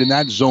 Morningside in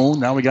that zone.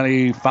 Now we got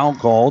a foul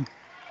called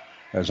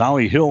as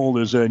Holly Hill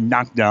is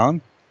knocked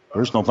down.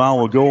 Personal foul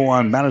will go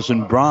on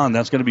Madison Braun.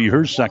 That's going to be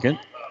her second.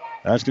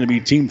 That's going to be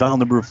team foul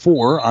number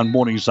 4 on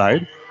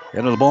Morningside.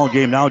 End of the ball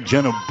game now,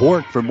 Jenna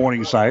Bork for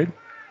Morningside.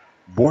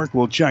 Bork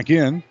will check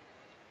in.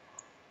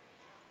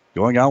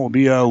 Going out will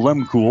be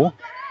Lemkool.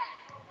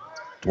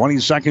 20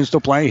 seconds to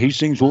play.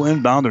 Hastings will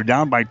inbound. They're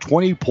down by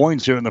 20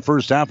 points here in the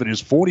first half. It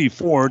is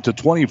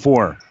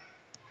 44-24.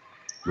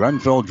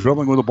 Grenfell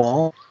dribbling with the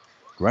ball.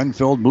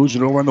 Grenfell moves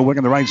it over on the wing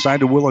on the right side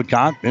to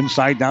Willicott.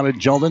 Inside down to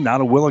Jeldon. Now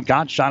to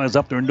Willicott. Shot is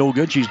up there. No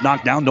good. She's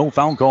knocked down. No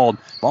foul called.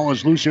 Ball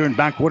is loose here in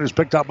backcourt. Is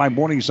picked up by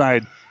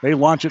Morningside. They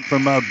launch it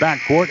from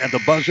backcourt at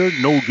the buzzer.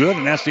 No good.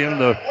 And that's the end of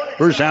the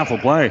first half of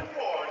play.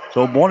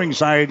 So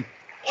Morningside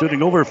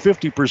shooting over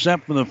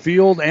 50% from the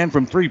field and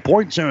from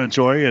three-point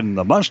territory. And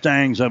the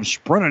Mustangs have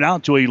sprinted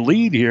out to a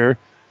lead here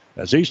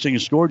as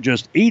Hastings scored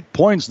just 8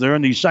 points there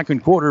in the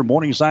second quarter.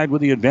 Morningside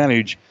with the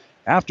advantage.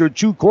 After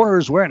 2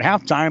 quarters, we're at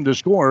halftime. The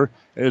score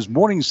is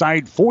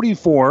Morningside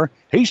 44,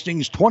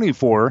 Hastings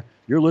 24.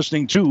 You're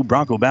listening to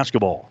Bronco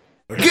Basketball.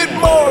 Get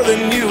more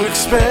than you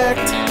expect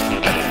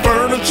at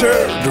Furniture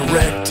Furniture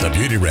Direct. The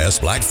Beauty Rest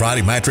Black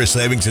Friday mattress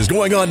savings is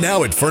going on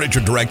now at Furniture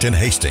Direct in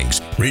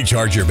Hastings.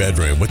 Recharge your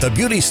bedroom with a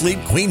Beauty Sleep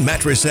Queen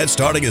mattress set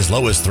starting as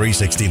low as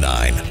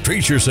 $369.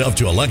 Treat yourself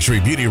to a luxury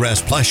Beauty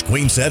Rest plush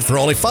queen set for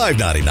only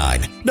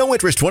 $599. No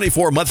interest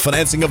 24-month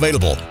financing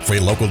available. Free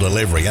local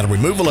delivery and a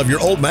removal of your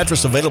old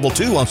mattress available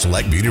too on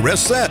select Beauty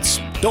Rest sets.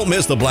 Don't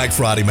miss the Black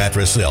Friday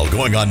mattress sale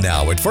going on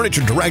now at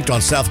Furniture Direct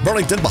on South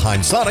Burlington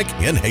behind Sonic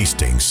in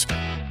Hastings.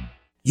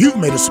 You've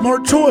made a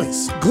smart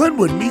choice.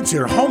 Glenwood meets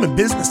your home and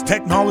business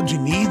technology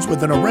needs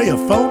with an array of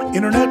phone,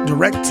 internet,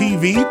 direct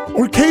TV,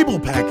 or cable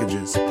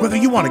packages. Whether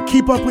you want to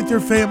keep up with your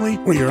family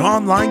or your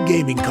online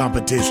gaming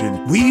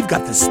competition, we've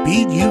got the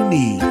speed you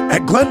need.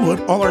 At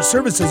Glenwood, all our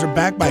services are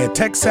backed by a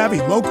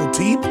tech-savvy local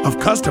team of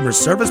customer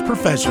service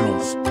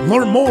professionals.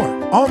 Learn more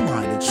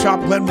online at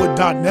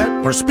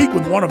shopglenwood.net or speak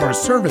with one of our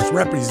service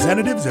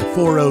representatives at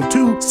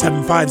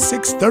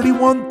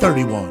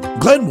 402-756-3131.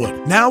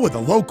 Glenwood, now with a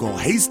local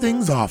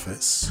Hastings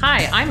office.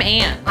 Hi, I'm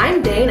Ann.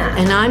 I'm Dana.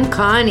 And I'm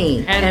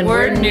Connie. And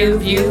we're New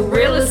View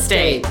Real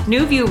Estate.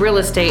 New View Real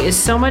Estate is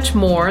so much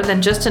more than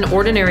just an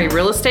ordinary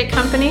real estate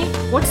company.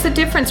 What's the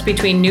difference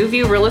between New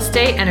View Real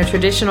Estate and a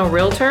traditional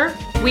realtor?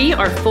 We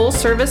are full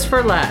service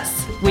for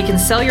less. We can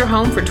sell your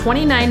home for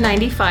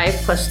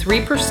 $29.95 plus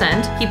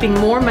 3%, keeping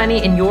more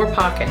money in your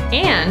pocket.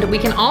 And we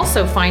can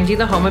also find you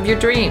the home of your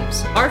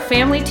dreams. Our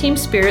family team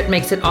spirit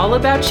makes it all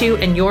about you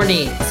and your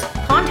needs.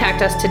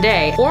 Contact us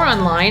today or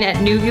online at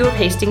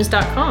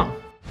newviewofhastings.com.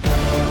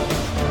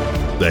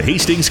 The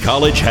Hastings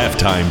College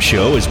Halftime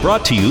Show is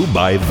brought to you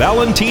by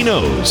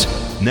Valentino's.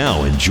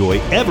 Now enjoy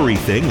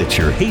everything that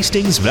your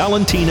Hastings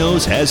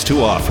Valentino's has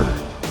to offer.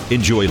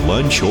 Enjoy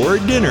lunch or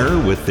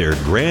dinner with their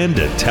grand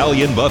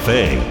Italian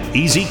buffet.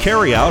 Easy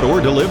carryout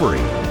or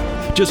delivery.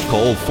 Just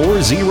call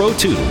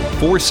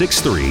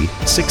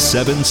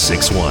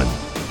 402-463-6761.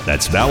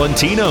 That's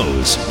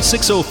Valentino's,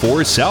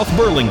 604 South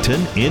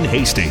Burlington in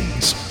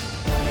Hastings.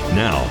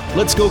 Now,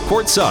 let's go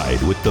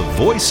courtside with the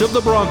voice of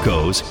the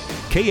Broncos,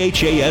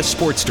 KHAS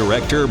Sports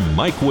Director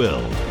Mike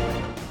Wild.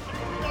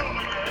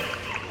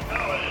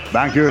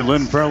 Back here at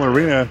Lynn Farrell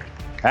Arena,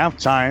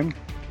 halftime.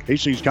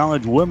 Hastings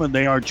College women,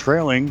 they are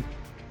trailing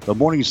the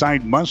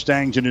Morningside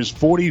Mustangs. It is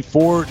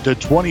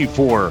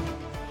 44-24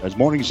 as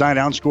Morningside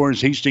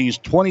outscores Hastings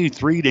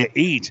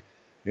 23-8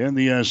 in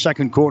the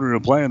second quarter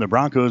of play. And the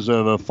Broncos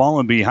have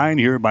fallen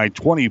behind here by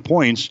 20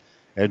 points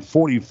at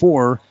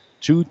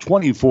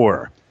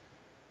 44-24.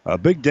 A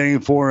big day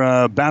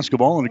for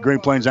basketball in the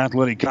Great Plains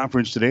Athletic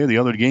Conference today. The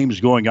other games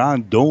going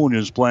on. Doane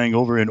is playing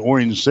over in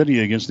Orange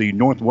City against the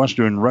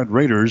Northwestern Red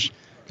Raiders.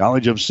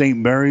 College of St.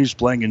 Mary's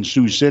playing in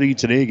Sioux City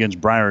today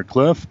against Briar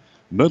Cliff.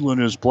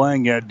 Midland is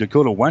playing at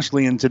Dakota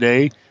Wesleyan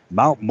today.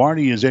 Mount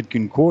Marty is at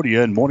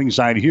Concordia, and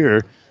Morningside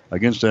here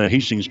against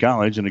Hastings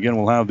College. And again,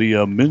 we'll have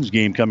the men's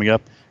game coming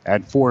up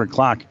at 4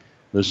 o'clock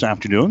this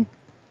afternoon.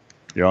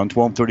 You're on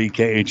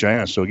 1230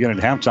 KHIS. So again, at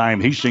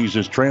halftime, Hastings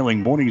is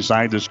trailing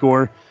Morningside. The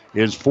score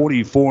is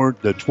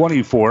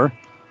 44-24.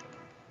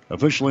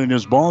 Officially in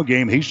this ball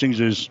game, Hastings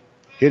is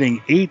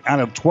hitting 8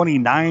 out of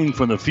 29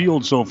 from the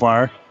field so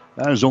far.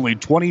 That is only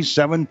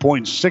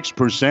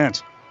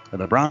 27.6%.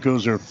 And the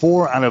Broncos are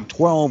 4 out of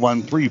 12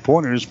 on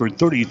three-pointers for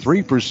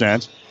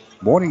 33%.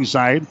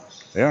 Morningside,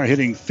 they are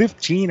hitting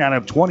 15 out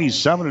of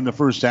 27 in the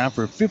first half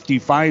for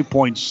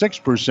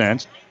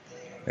 55.6%.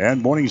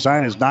 And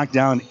Morningside has knocked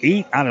down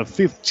 8 out of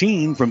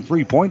 15 from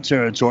three-point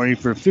territory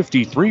for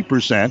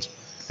 53%.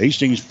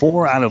 Hastings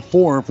 4 out of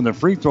 4 from the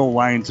free throw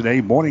line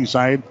today.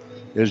 Morningside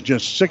is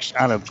just 6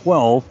 out of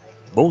 12.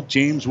 Both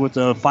teams with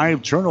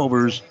 5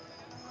 turnovers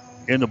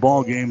in the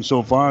ball game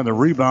so far. The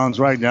rebounds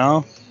right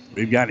now,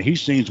 we've got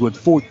Hastings with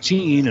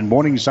 14 and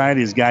Morningside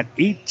has got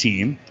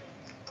 18.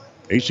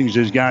 Hastings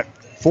has got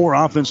 4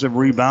 offensive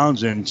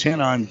rebounds and 10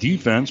 on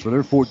defense for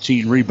their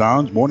 14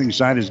 rebounds.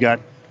 Morningside has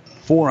got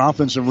 4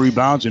 offensive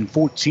rebounds and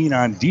 14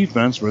 on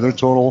defense for their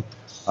total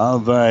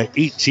of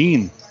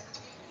 18.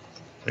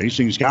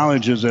 Hastings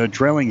College is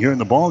trailing here in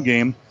the ball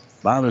game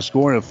by the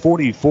score of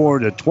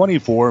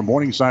 44-24.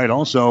 Morningside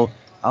also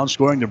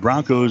outscoring the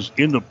Broncos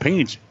in the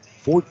paint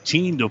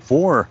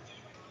 14-4.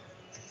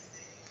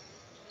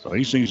 So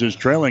Hastings is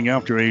trailing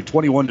after a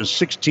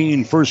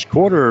 21-16 first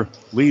quarter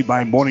lead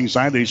by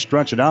Morningside. They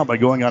stretch it out by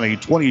going on a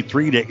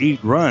 23-8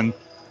 run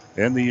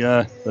in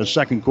the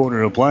second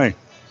quarter of play.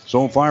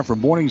 So far for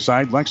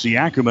Morningside, Lexi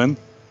Ackerman,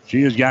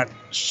 she has got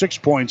 6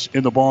 points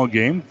in the ball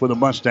game for the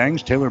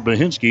Mustangs. Taylor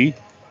Bahinsky,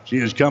 she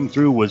has come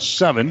through with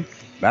 7.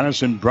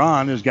 Madison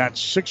Braun has got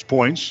 6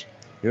 points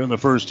here in the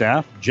first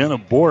half. Jenna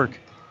Bork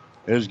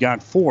has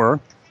got 4.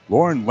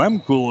 Lauren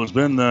Lemkuhl has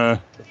been the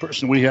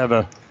person we have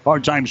a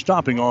hard time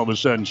stopping all of a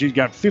sudden. She's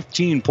got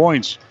 15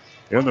 points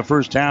here in the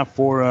first half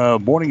for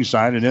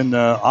Morningside. And then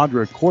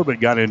Audra Corbett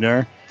got in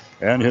there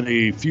and hit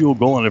a field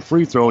goal and a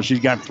free throw.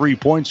 She's got 3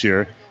 points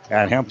here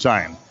at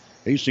halftime.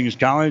 Hastings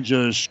College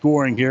is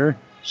scoring here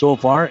so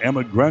far.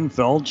 Emma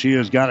Grenfeld, she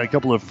has got a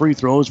couple of free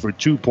throws for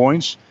 2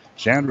 points.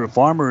 Sandra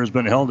Farmer has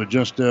been held at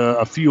just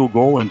a field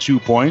goal and 2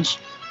 points.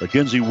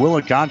 Mackenzie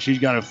Willicott, she's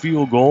got a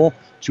field goal,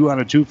 2 out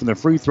of 2 from the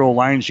free throw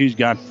line. She's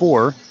got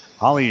 4.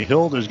 Holly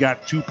Hild has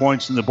got 2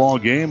 points in the ball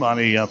game on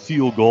a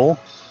field goal.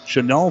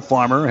 Chanel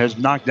Farmer has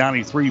knocked down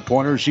a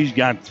three-pointer. She's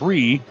got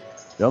 3.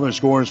 The other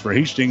scores for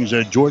Hastings,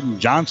 Jordan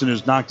Johnson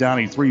has knocked down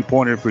a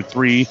three-pointer for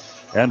 3.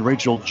 And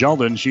Rachel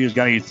Jeldon, she has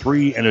got a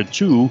 3 and a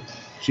 2.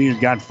 She has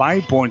got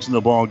 5 points in the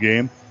ball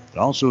game. And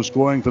also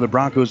scoring for the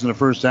Broncos in the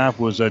first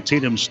half was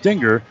Tatum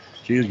Stinger.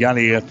 She has got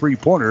a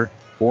three-pointer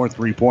for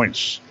 3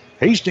 points.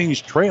 Hastings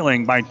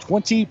trailing by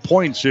 20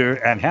 points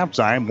here at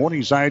halftime.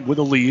 Morningside with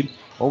a lead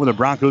over the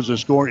Broncos. The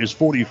score is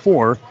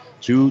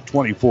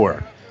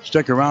 44-24.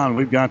 Stick around.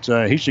 We've got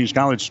Hastings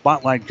College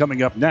Spotlight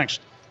coming up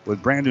next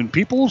with Brandon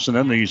Peoples, and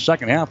then the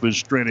second half is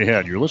straight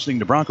ahead. You're listening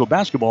to Bronco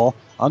Basketball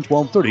on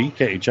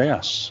 1230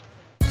 KHAS.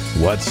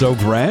 What's so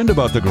grand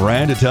about the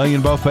Grand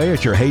Italian Buffet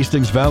at your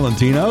Hastings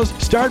Valentino's?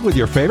 Start with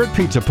your favorite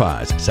pizza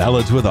pies,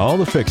 salads with all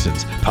the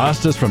fixins,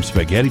 pastas from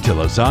spaghetti to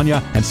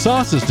lasagna, and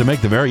sauces to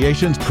make the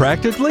variations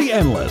practically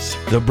endless.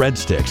 The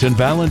breadsticks and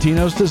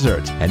Valentino's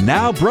desserts, and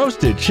now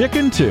roasted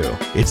chicken too.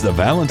 It's the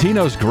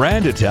Valentino's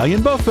Grand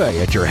Italian Buffet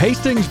at your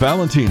Hastings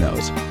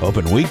Valentino's.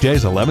 Open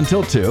weekdays 11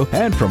 till 2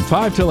 and from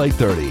 5 till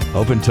 8:30.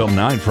 Open till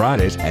 9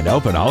 Fridays and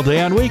open all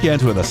day on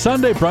weekends with a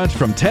Sunday brunch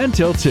from 10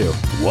 till 2.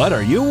 What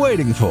are you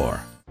waiting for?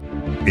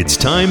 It's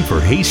time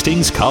for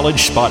Hastings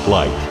College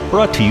Spotlight,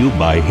 brought to you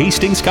by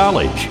Hastings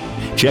College.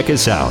 Check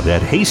us out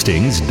at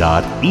hastings.edu.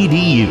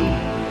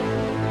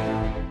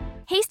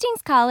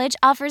 Hastings College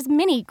offers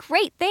many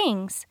great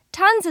things.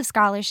 Tons of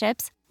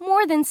scholarships,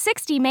 more than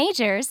 60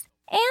 majors,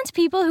 and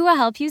people who will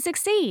help you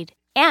succeed.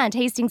 And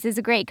Hastings is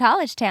a great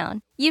college town.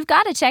 You've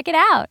got to check it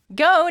out.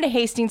 Go to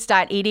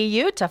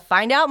hastings.edu to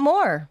find out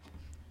more.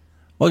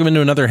 Welcome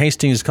into another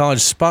Hastings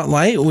College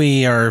Spotlight.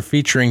 We are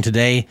featuring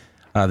today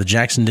the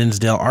Jackson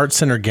Dinsdale Art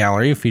Center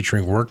Gallery,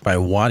 featuring work by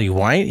Waddy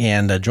White.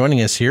 And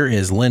joining us here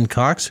is Lynn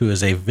Cox, who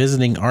is a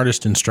visiting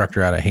artist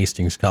instructor out at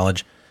Hastings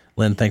College.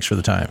 Lynn, thanks for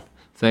the time.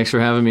 Thanks for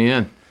having me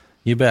in.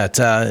 You bet.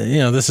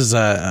 This is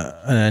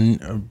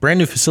a brand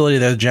new facility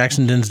there, the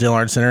Jackson Dinsdale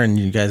Art Center, and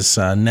you guys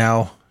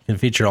now can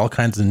feature all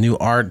kinds of new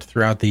art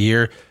throughout the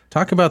year.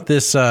 Talk about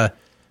this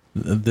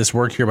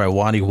work here by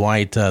Waddy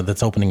White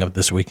that's opening up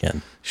this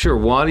weekend. Sure.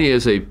 Waddy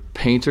is a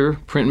painter,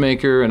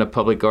 printmaker, and a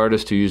public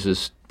artist who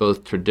uses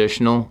both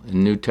traditional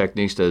and new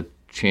techniques to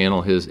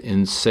channel his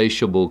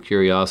insatiable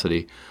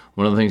curiosity.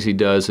 One of the things he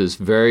does is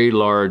very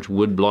large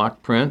woodblock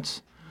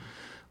prints,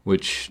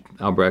 which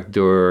Albrecht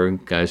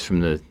Dürer, guys from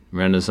the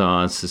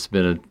Renaissance, it's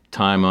been a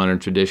time-honored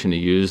tradition to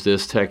use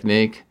this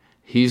technique.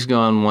 He's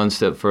gone one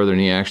step further,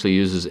 and he actually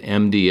uses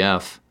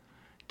MDF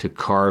to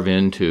carve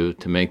into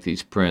to make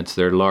these prints.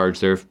 They're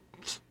large. They're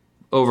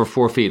over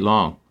 4 feet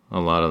long,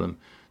 a lot of them.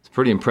 It's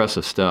pretty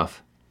impressive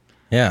stuff.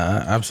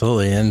 Yeah,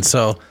 absolutely. And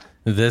so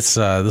this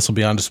will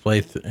be on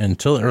display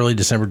until early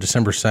December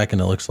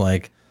 2nd, it looks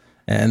like.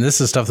 And this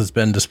is stuff that's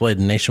been displayed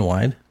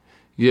nationwide.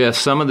 Yeah,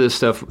 some of this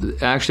stuff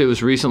actually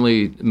was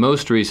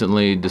most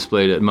recently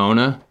displayed at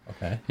Mona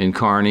in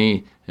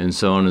Kearney, and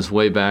so on his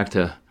way back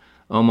to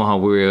Omaha,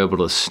 we were able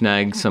to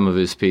snag some of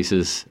his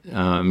pieces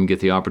and get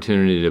the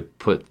opportunity to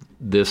put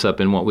this up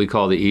in what we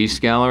call the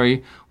East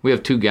Gallery. We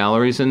have 2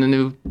 galleries in the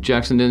new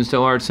Jackson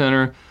Dinsdale Art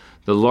Center.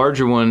 The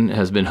larger one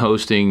has been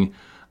hosting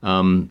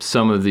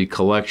some of the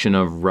collection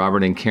of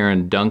Robert and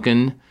Karen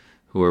Duncan,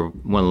 who are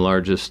one of the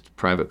largest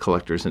private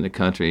collectors in the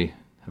country,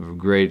 have a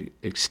great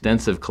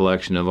extensive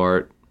collection of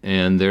art,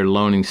 and they're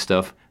loaning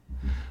stuff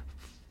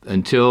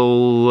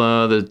until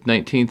the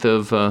 19th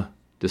of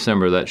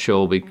December. That show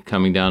will be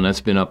coming down.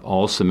 That's been up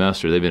all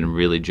semester. They've been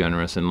really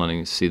generous in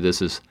letting us see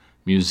this is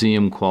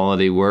museum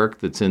quality work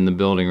that's in the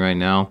building right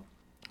now.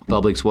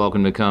 Public's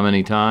welcome to come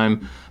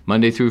anytime,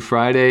 Monday through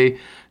Friday,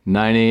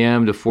 9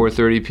 a.m. to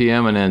 4:30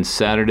 p.m., and then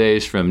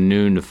Saturdays from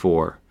noon to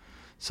 4.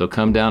 So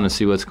come down and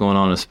see what's going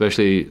on,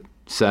 especially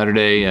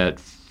Saturday at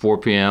 4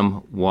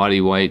 p.m.,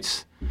 Waddy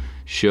White's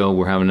show.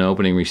 We're having an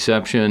opening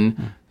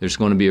reception. There's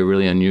going to be a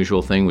really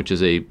unusual thing, which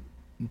is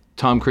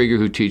Tom Krieger,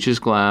 who teaches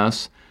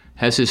glass,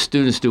 has his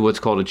students do what's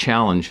called a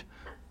challenge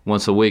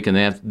once a week, and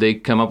they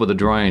come up with a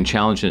drawing and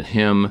challenge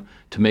him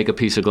to make a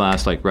piece of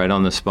glass like right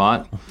on the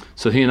spot.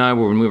 So he and I,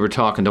 when we were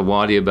talking to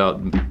Waddy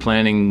about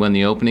planning when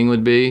the opening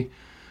would be,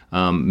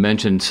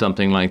 mentioned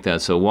something like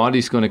that. So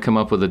Waddy's going to come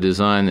up with a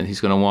design that he's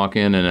going to walk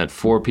in, and at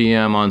 4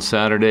 p.m. on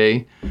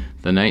Saturday,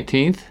 the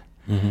 19th,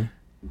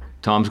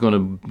 Tom's going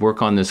to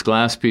work on this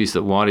glass piece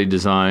that Waddy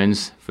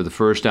designs for the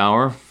first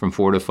hour from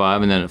 4 to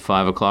 5, and then at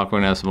 5 o'clock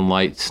we're going to have some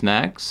light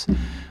snacks.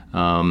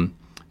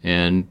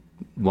 And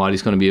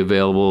Waddy's going to be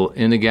available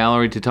in the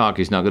gallery to talk.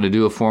 He's not going to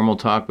do a formal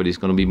talk, but he's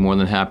going to be more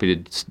than happy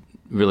to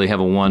really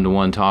have a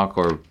one-to-one talk,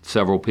 or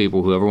several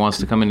people, whoever wants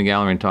to come in the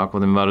gallery and talk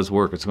with him about his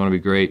work. It's going to be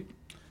great.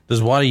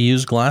 Does Waddy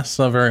use glass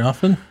very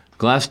often?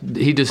 Glass.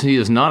 He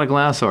is not a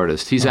glass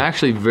artist. He's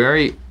actually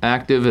very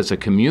active as a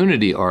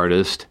community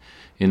artist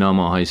in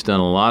Omaha. He's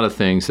done a lot of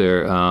things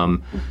there,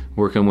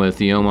 working with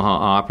the Omaha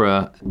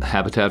Opera,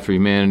 Habitat for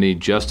Humanity,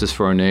 Justice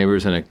for Our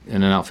Neighbors, and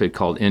an outfit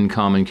called In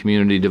Common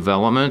Community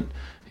Development.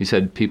 He's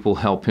had people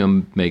help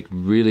him make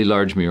really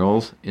large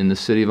murals in the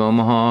city of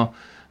Omaha.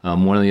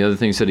 One of the other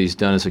things that he's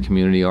done as a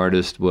community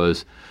artist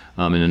was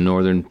in the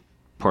northern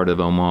part of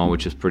Omaha,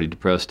 which is a pretty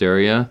depressed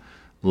area.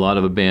 A lot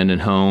of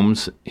abandoned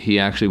homes. He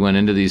actually went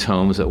into these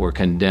homes that were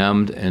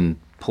condemned and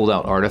pulled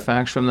out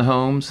artifacts from the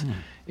homes.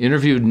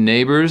 Interviewed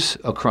neighbors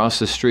across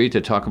the street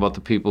to talk about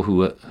the people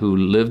who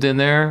lived in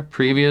there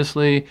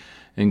previously,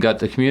 and got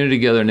the community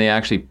together, and they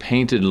actually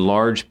painted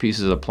large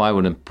pieces of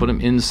plywood and put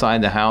them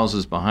inside the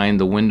houses behind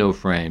the window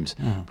frames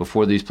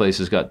before these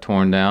places got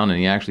torn down. And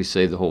he actually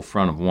saved the whole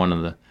front of one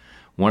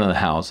of the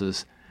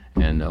houses,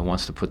 and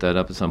wants to put that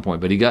up at some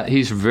point. But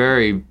he's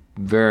very,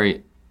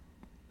 very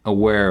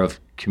aware of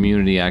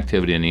community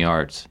activity in the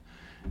arts,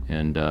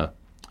 and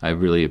I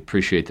really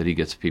appreciate that he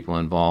gets people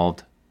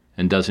involved.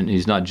 And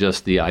he's not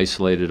just the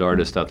isolated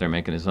artist out there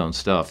making his own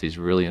stuff. He's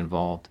really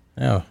involved.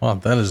 Yeah, well,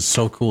 that is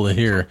so cool to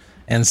hear.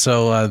 And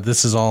so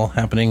this is all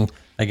happening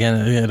again.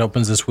 It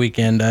opens this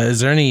weekend. Is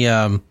there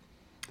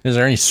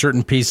any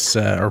certain piece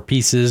or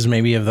pieces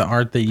maybe of the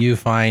art that you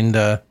find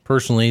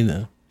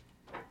personally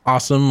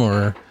awesome?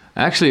 Or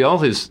actually, all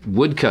his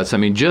woodcuts. I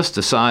mean, just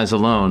the size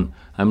alone.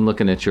 I'm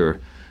looking at your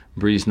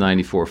Breeze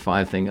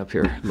 94.5 thing up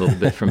here a little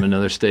bit from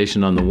another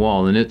station on the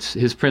wall, and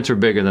his prints are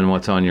bigger than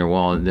what's on your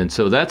wall, and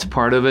so that's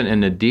part of it,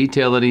 and the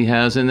detail that he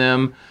has in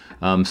them.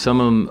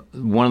 Some of them,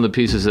 one of the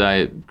pieces that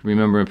I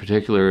remember in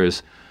particular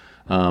is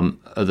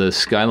the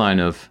skyline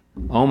of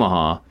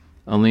Omaha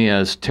only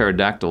has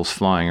pterodactyls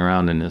flying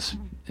around in this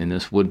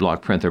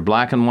woodblock print. They're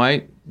black and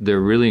white.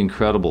 They're really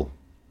incredible.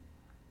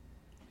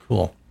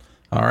 Cool.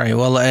 All right.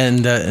 Well,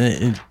 and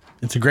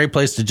it's a great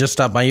place to just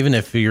stop by, even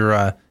if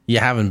you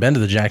haven't been to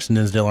the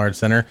Jackson-Dinsdale Art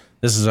Center.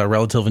 This is a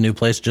relatively new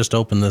place, just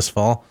opened this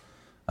fall,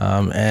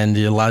 and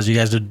it allows you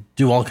guys to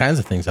do all kinds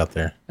of things out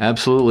there.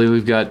 Absolutely.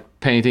 We've got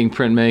painting,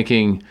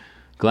 printmaking,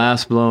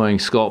 glass blowing,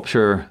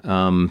 sculpture.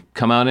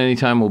 Come out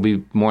anytime. We'll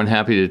be more than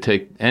happy to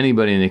take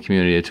anybody in the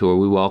community a tour.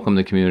 We welcome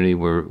the community.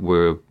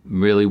 We're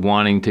really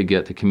wanting to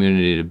get the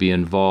community to be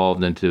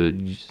involved and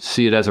to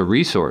see it as a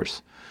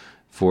resource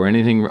for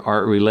anything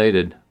art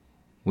related.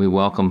 We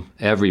welcome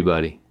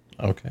everybody.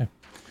 Okay.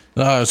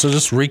 So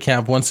just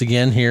recap once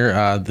again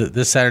here.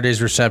 This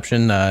Saturday's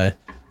reception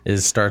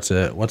starts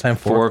at what time?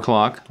 4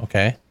 o'clock.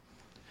 Okay.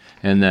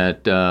 And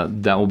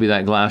that will be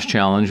that glass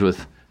challenge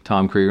with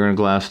Tom Krieger in a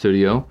glass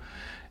studio.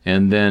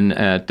 And then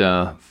at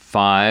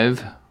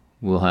 5,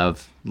 we'll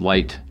have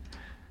light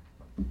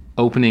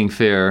opening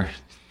fare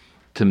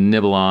to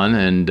nibble on.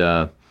 And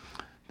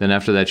then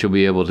after that, you'll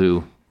be able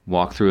to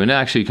walk through. And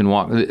actually, you can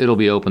walk. It'll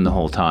be open the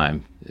whole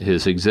time,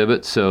 his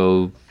exhibit.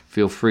 So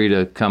feel free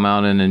to come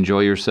out and enjoy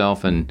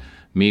yourself and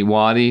meet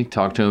Waddy,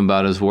 talk to him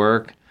about his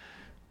work,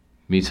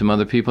 meet some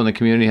other people in the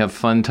community, have a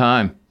fun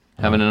time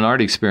having an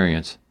art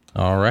experience.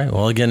 All right.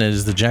 Well, again, it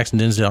is the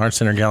Jackson-Dinsdale Art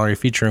Center Gallery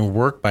featuring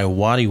work by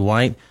Waddy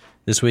White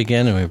this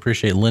weekend, and we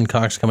appreciate Lynn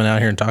Cox coming out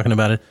here and talking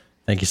about it.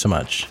 Thank you so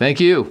much. Thank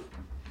you.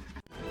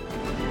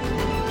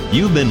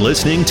 You've been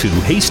listening to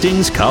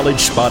Hastings College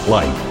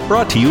Spotlight,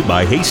 brought to you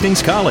by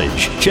Hastings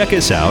College. Check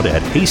us out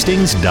at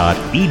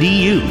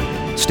hastings.edu.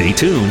 Stay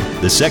tuned.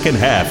 The second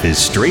half is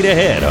straight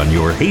ahead on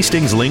your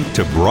Hastings link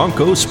to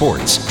Bronco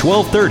Sports,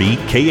 1230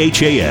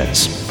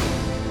 KHAS.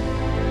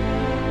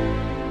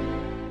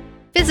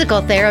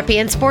 Physical Therapy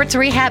and Sports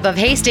Rehab of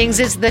Hastings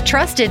is the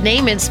trusted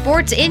name in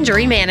sports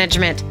injury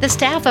management. The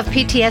staff of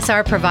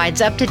PTSR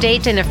provides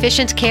up-to-date and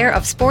efficient care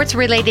of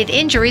sports-related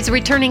injuries,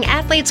 returning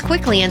athletes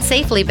quickly and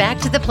safely back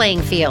to the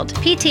playing field.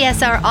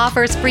 PTSR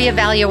offers free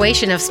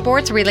evaluation of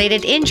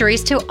sports-related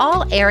injuries to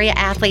all area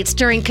athletes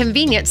during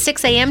convenient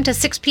 6 a.m. to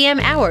 6 p.m.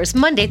 hours,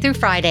 Monday through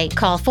Friday.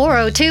 Call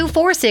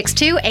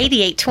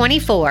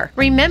 402-462-8824.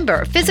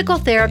 Remember, Physical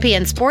Therapy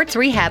and Sports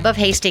Rehab of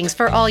Hastings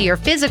for all your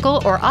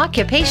physical or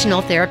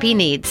occupational therapy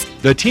needs.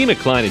 The team at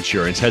Klein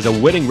Insurance has a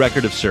winning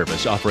record of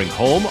service, offering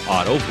home,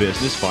 auto,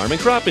 business, farm, and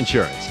crop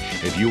insurance.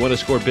 If you want to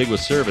score big with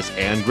service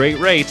and great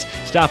rates,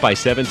 stop by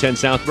 710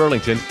 South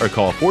Burlington or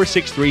call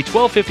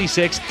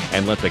 463-1256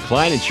 and let the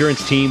Klein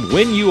Insurance team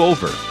win you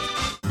over.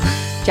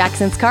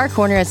 Jackson's Car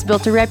Corner has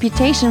built a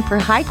reputation for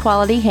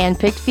high-quality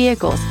hand-picked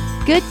vehicles.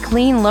 Good,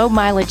 clean,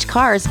 low-mileage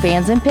cars,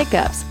 vans, and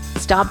pickups.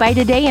 Stop by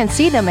today and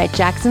see them at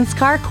Jackson's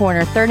Car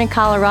Corner, 3rd and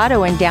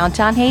Colorado in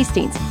downtown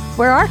Hastings,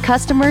 where our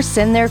customers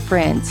send their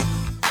friends.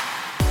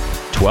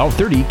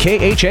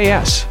 1230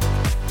 KHAS.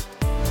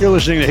 You're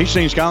listening to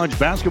Hastings College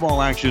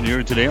basketball action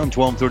here today on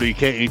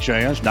 1230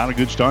 KHAS. Not a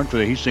good start for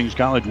the Hastings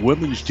College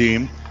women's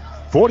team.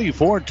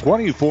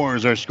 44-24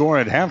 is our score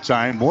at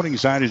halftime.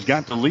 Morningside has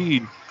got the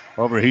lead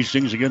over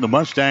Hastings. Again, the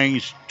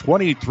Mustangs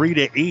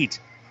 23-8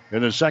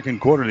 in the second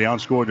quarter. They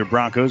outscored the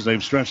Broncos.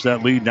 They've stretched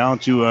that lead down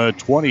to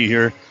 20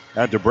 here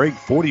at the break,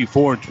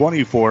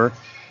 44-24.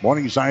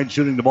 Morningside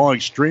shooting the ball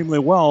extremely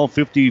well,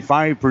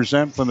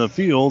 55% from the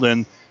field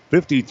and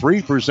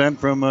 53%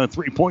 from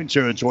three-point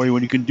territory.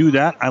 When you can do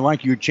that, I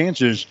like your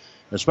chances,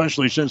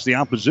 especially since the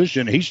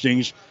opposition,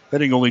 Hastings,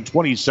 hitting only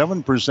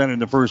 27% in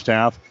the first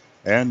half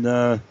and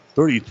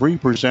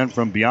 33%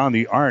 from beyond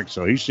the arc.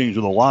 So Hastings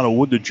with a lot of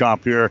wood to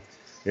chop here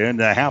in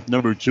half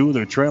number 2.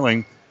 They're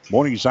trailing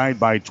Morningside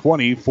by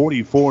 20,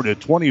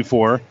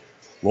 44-24.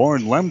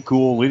 Lauren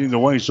Lemkool leading the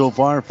way so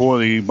far for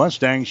the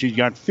Mustangs. She's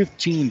got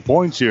 15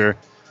 points here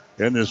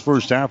in this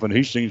first half, and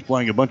Hastings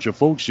playing a bunch of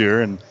folks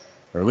here, and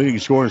our leading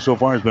scorer so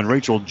far has been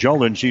Rachel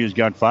Jeldon. She has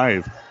got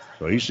 5.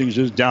 So Hastings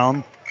is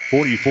down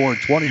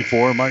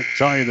 44-24. Might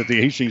tell you that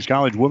the Hastings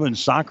College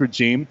women's soccer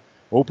team,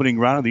 opening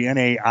round of the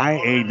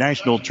NAIA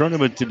National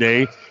Tournament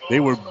today, they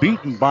were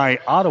beaten by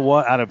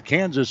Ottawa out of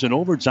Kansas in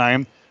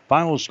overtime.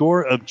 Final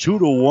score of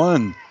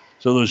 2-1.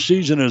 So the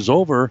season is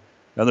over,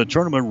 and the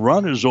tournament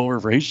run is over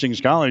for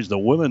Hastings College. The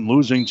women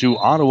losing to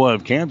Ottawa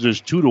of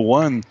Kansas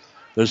 2-1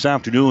 this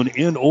afternoon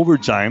in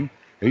overtime.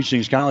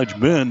 Hastings College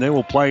men, they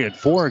will play at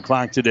 4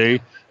 o'clock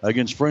today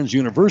against Friends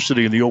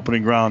University in the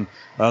opening round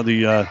of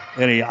the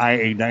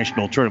NAIA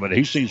National Tournament.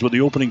 Hastings with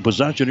the opening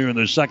possession here in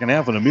the second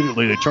half, and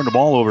immediately they turn the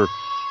ball over.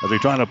 As they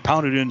try to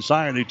pound it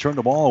inside, they turn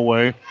the ball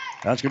away.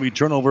 That's going to be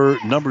turnover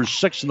number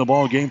 6 in the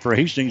ball game for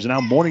Hastings. And now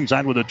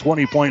Morningside with a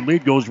 20-point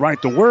lead goes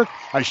right to work.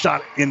 A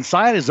shot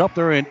inside is up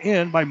there and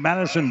in by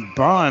Madison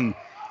Braun.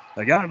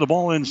 They got the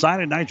ball inside.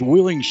 A nice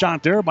wheeling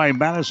shot there by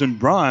Madison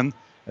Braun.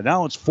 And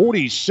now it's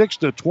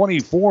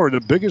 46-24,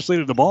 the biggest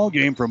lead of the ball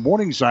game for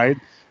Morningside.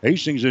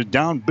 Hastings is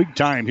down big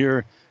time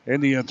here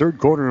in the third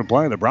quarter of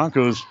play. The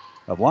Broncos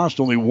have lost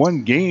only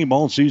one game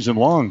all season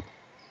long.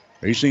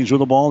 Hastings with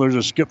the ball. There's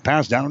a skip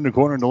pass down in the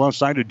corner on the left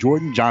side to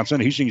Jordan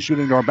Johnson. Hastings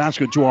shooting to our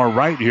basket to our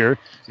right here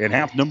in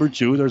half number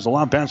 2. There's a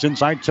lob pass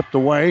inside, tipped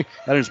away.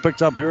 That is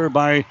picked up here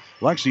by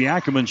Lexi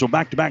Ackerman. So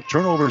back-to-back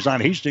turnovers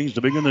on Hastings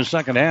to begin the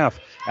second half.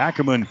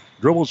 Ackerman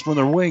dribbles from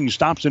the wing,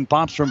 stops and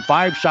pops from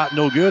 5. Shot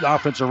no good.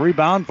 Offensive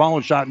rebound. Follow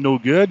shot no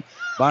good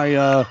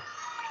by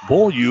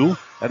Beaulieu.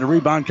 And the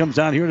rebound comes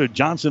down here to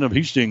Johnson of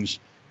Hastings.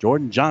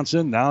 Jordan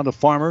Johnson now to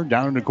Farmer,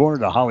 down in the corner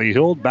to Holly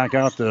Hill. Back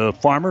out to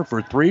Farmer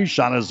for 3.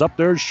 Shot is up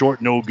there,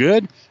 short, no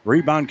good.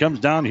 Rebound comes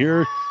down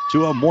here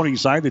to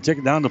Morningside. They take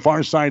it down the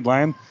far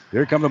sideline.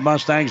 Here come the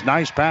Mustangs.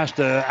 Nice pass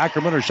to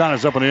Ackerman. Her shot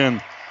is up and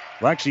in.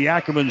 Lexi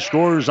Ackerman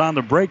scores on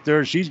the break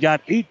there. She's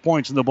got 8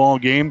 points in the ball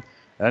game.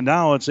 And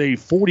now it's a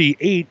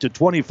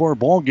 48-24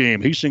 ball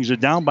game. Hastings is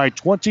down by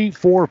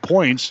 24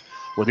 points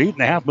with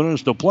 8.5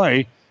 minutes to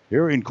play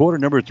here in quarter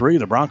number 3.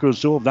 The Broncos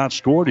still have not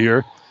scored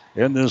here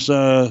in this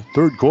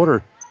third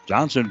quarter.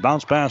 Johnson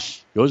bounce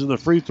pass goes to the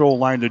free throw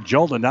line to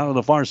Jeldon down to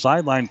the far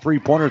sideline.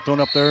 3-pointer thrown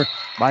up there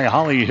by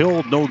Holly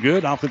Hill. No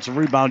good. Offensive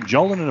rebound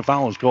Jeldon, and a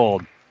foul is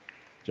called.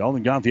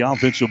 Jeldon got the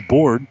offensive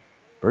board.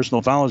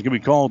 Personal foul is going to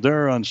be called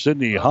there on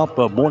Sydney Hupp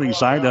of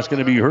Morningside. That's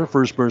going to be her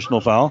first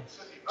personal foul.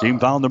 Team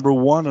foul number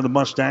 1 of the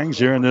Mustangs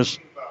here in this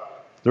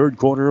third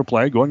quarter of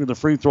play. Going to the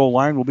free throw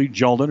line will be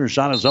Jeldon. Her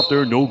shot is up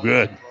there. No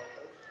good.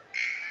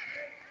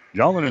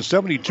 Jeldon is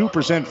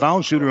 72%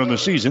 foul shooter on the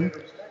season.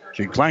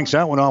 She clanks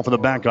that one off of the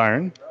back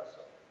iron.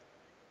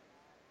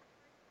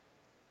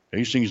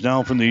 Hastings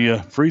down from the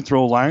free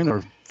throw line,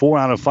 or 4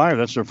 out of 5.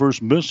 That's their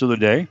first miss of the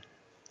day.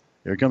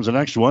 Here comes the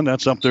next one.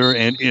 That's up there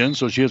and in,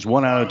 so she has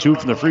 1 out of 2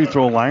 from the free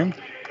throw line.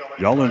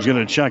 Jeldon's going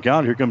to check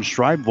out. Here comes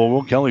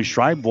Schreibvogel, Kelly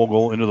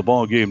Schreibvogel into the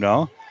ball game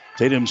now.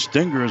 Tatum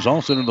Stinger is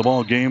also into the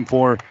ball game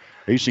for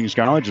Hastings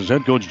College as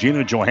head coach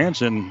Gina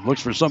Johansson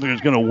looks for something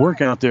that's going to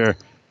work out there.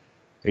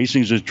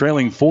 Hastings is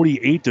trailing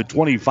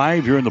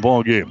 48-25 here in the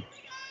ball game.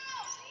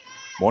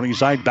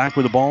 Morningside back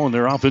with the ball in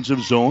their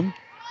offensive zone.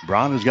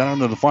 Brown has got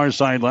onto the far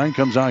sideline.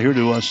 Comes out here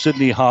to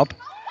Sydney Hupp.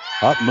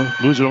 Hupp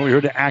moves it over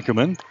here to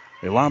Ackerman.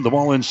 They lob the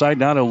ball inside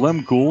now to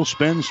Lemkool.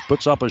 Spins,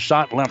 puts up a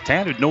shot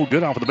left-handed. No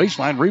good off of the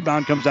baseline.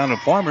 Rebound comes down to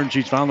Farmer, and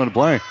she's fouled in the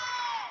play.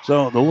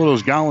 So the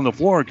littlest gal on the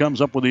floor comes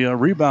up with the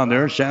rebound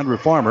there, Chandra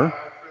Farmer.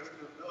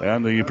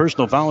 And the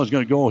personal foul is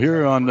going to go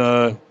here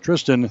on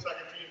Tristan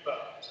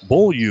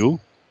Beaulieu.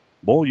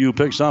 Beaulieu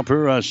picks up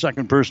her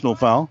second personal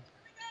foul.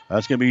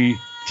 That's going to be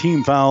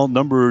team foul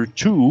number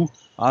 2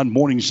 on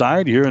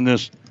Morningside here in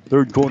this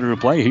third quarter of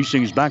play.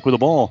 Hastings back with the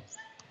ball.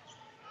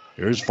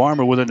 Here's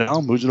Farmer with it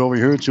now. Moves it over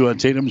here to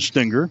Tatum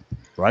Stinger.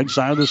 Right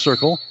side of the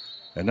circle.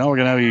 And now we're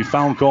going to have a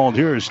foul called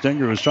here.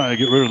 Stinger is trying to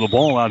get rid of the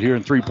ball out here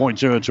in 3-point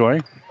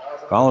territory.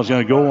 Foul is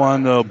going to go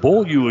on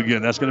Beaulieu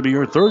again. That's going to be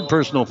her third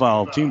personal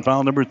foul. Team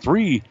foul number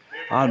 3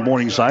 on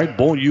Morningside.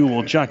 Beaulieu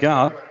will check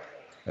out.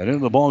 And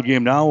into the ball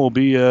game now will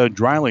be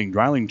Dreiling.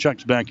 Dreiling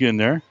checks back in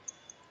there.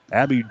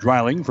 Abby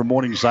Dreiling from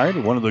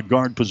Morningside, one of the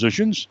guard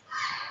positions.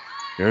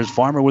 Here's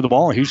Farmer with the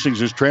ball.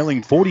 Hastings is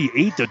trailing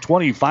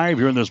 48-25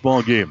 here in this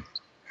ball game.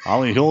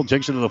 Holly Hill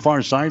takes it to the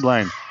far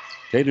sideline.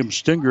 Tatum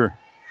Stinger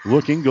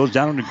looking, goes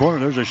down in the corner.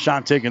 There's a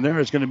shot taken there.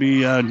 It's going to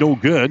be no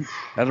good.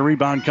 And the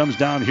rebound comes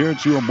down here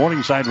to a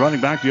Morningside running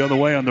back the other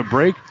way on the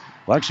break.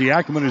 Lexi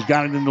Ackerman has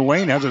got it in the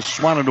lane, has it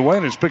swatted away,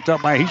 and it's picked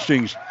up by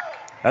Hastings.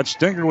 That's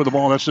Stinger with the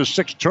ball. That's the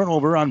 6th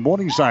turnover on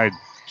Morningside.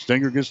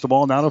 Stinger gets the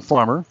ball now to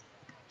Farmer.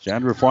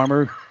 Chandra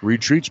Farmer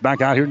retreats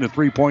back out here in the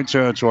 3-point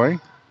territory.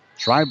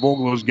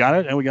 Schreibvogel has got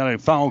it, and we got a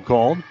foul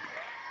called.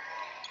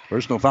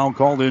 Personal foul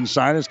called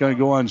inside. It's going to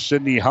go on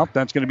Sydney Hupp.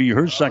 That's going to be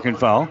her second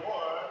foul.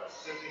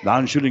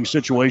 Non-shooting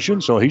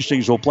situation, so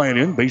Hastings will play it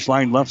in.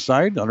 Baseline left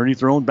side, underneath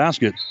their own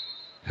basket.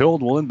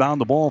 Hild will inbound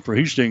the ball for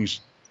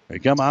Hastings. They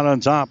come out on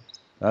top.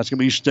 That's going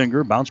to be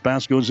Stinger. Bounce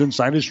pass goes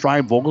inside his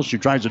Schreibvogel. She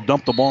tries to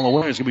dump the ball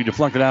away. It's going to be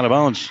deflected out of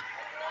bounds.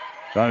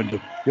 Trying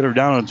to get her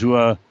down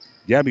into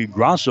Gabby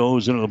Grosso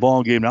is into the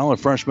ball game now, a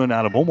freshman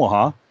out of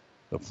Omaha.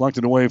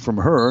 Deflected away from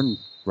her, and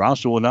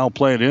Grosso will now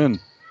play it in.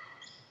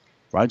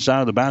 Right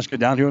side of the basket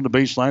down here on the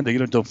baseline. They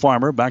get it to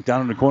Farmer. Back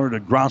down in the corner to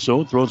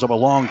Grosso. Throws up a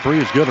long three.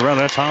 It's good around.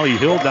 That's Holly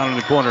Hill down in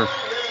the corner.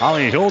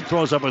 Holly Hill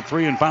throws up a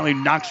three and finally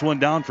knocks one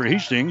down for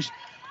Hastings.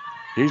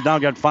 He's now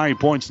got 5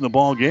 points in the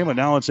ball game, and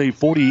now it's a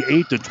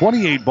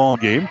 48-28 ball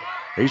game.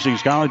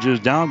 Hastings College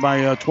is down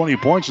by 20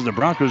 points, and the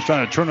Broncos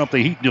trying to turn up the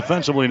heat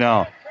defensively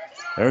now.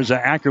 There's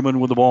Ackerman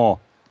with the ball.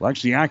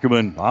 Lexi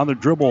Ackerman on the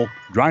dribble,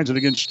 drives it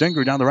against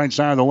Stinger down the right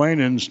side of the lane,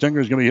 and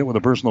Stinger's going to be hit with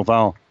a personal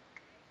foul.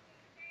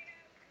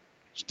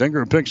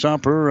 Stinger picks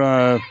up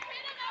her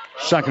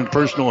second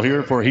personal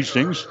here for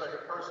Hastings.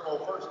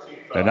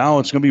 And now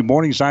it's going to be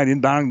Morningside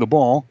inbounding the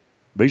ball.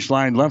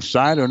 Baseline left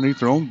side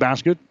underneath their own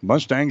basket.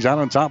 Mustangs out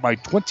on top by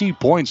 20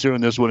 points here in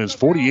this one. It's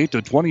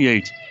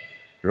 48-28.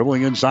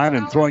 Dribbling inside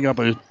and throwing up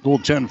a little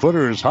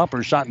 10-footer is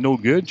Hupper. Shot no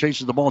good.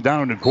 Chases the ball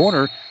down in the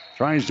corner.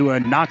 Tries to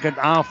knock it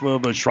off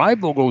of a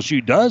Schreibvogel. She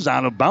does,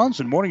 out of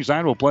bounds, and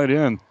Morningside will play it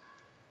in.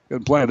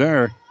 Good play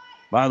there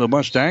by the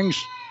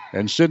Mustangs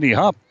and Sydney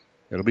Hupp.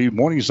 It'll be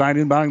Morningside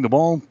inbounding the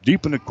ball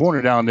deep in the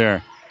corner down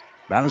there.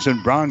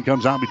 Madison Braun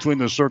comes out between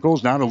the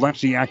circles. Now to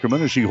Lexi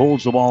Ackerman as she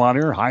holds the ball out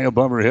here. High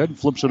above her head.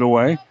 Flips it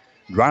away.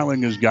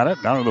 Dreiling has got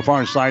it. Down to the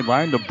far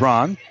sideline to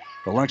Braun.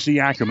 To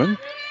Lexi Ackerman.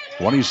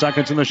 20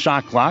 seconds in the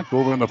shot clock.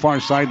 Over on the far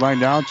sideline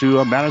down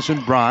to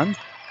Madison Braun.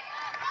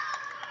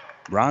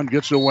 Braun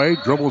gets away.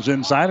 Dribbles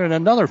inside. And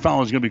another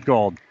foul is going to be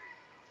called.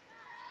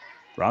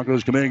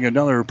 Broncos committing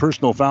another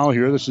personal foul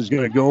here. This is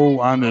going to go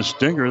on the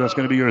Stinger. That's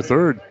going to be her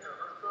third.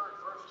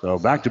 So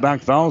back-to-back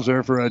fouls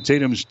there for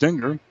Tatum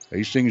Stinger.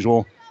 Hastings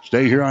will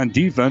stay here on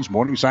defense.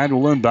 Morningside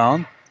will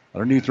inbound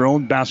underneath their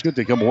own basket.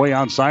 They come way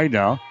outside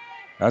now.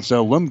 That's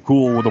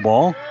Lemkool with the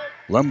ball.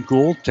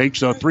 Lemkool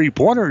takes a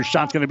three-pointer.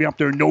 Shot's going to be up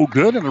there, no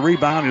good. And the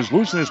rebound is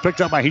loose and is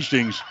picked up by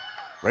Hastings.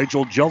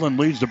 Rachel Jellin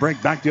leads the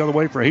break back the other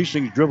way for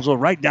Hastings. Dribbles it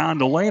right down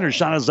the lane. Her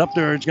shot is up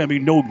there. It's going to be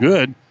no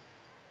good.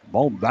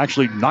 Ball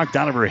actually knocked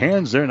out of her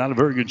hands there. Not a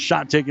very good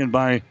shot taken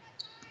by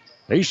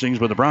Hastings,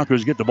 but the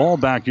Broncos get the ball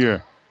back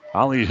here.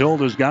 Holly Hill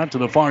has got it to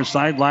the far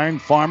sideline.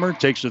 Farmer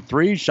takes a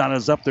three. Shot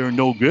is up there,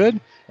 no good.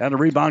 And the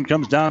rebound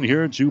comes down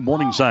here to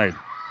Morningside.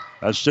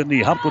 As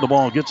Sydney Hupp with the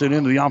ball gets it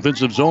into the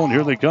offensive zone.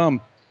 Here they come.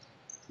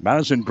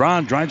 Madison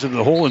Braun drives into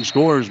the hole and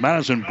scores.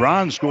 Madison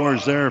Braun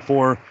scores there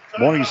for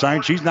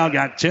Morningside. She's now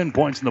got 10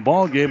 points in the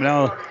ball game.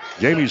 Now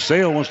Jamie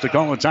Sale wants to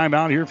call a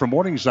timeout here for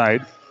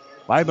Morningside.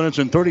 5 minutes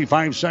and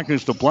 35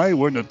 seconds to play.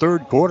 We're in the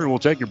third quarter. We'll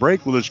take a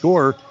break with a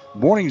score.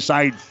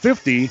 Morningside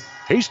 50,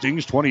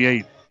 Hastings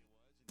 28.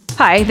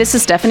 Hi, this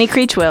is Stephanie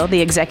Creechwell,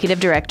 the Executive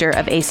Director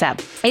of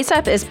ASAP.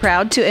 ASAP is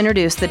proud to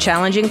introduce the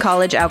Challenging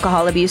College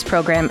Alcohol Abuse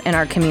program in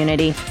our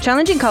community.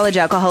 Challenging College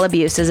Alcohol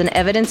Abuse is an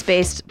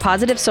evidence-based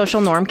positive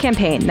social norm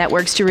campaign that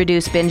works to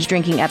reduce binge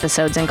drinking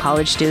episodes in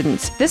college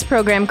students. This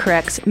program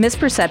corrects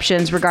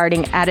misperceptions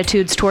regarding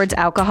attitudes towards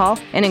alcohol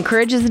and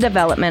encourages the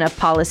development of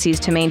policies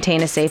to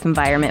maintain a safe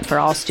environment for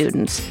all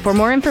students. For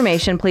more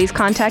information, please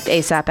contact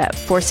ASAP at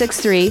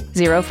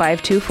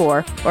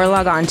 463-0524 or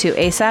log on to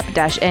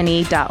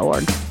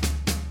asap-ne.org.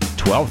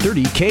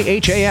 1230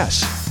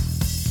 KHAS.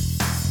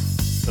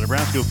 The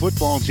Nebraska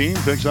football team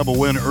picks up a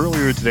win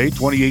earlier today,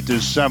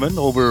 28-7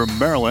 over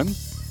Maryland.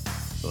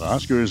 The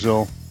Huskers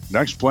will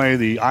next play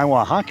the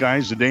Iowa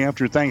Hawkeyes the day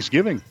after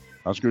Thanksgiving.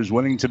 Huskers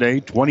winning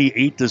today,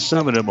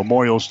 28-7 at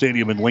Memorial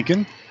Stadium in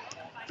Lincoln.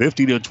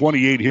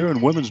 50-28 here in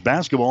women's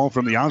basketball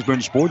from the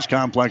Osborne Sports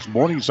Complex.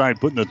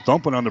 Morningside putting a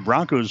thumping on the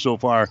Broncos so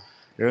far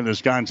here in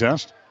this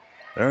contest.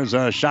 There's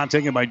a shot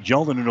taken by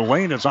Jeldon in the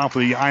lane. It's off of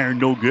the iron,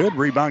 no good.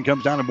 Rebound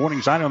comes down to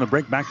Morningside on the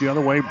break, back the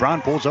other way.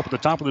 Braun pulls up at the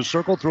top of the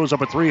circle, throws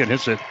up a three and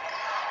hits it.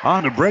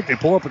 On the break, they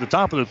pull up at the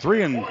top of the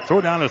three and throw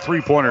down a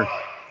three-pointer.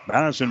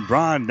 Madison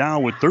Braun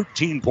now with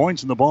 13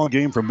 points in the ball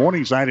game for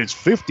Morningside. It's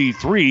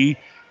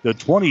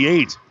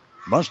 53-28.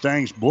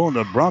 Mustangs blowing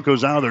the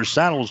Broncos out of their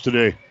saddles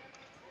today.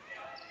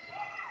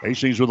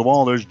 Hastings with the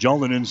ball. There's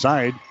Jeldon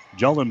inside.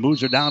 Jeldon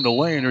moves it down the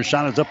lane. Her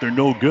shot is up there,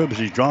 no good, but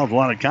she draws a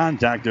lot of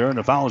contact there, and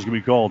a foul is going to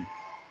be called.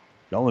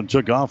 Jeldon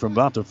took off from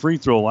about the free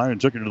throw line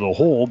and took it to the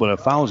hole, but a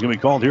foul is going to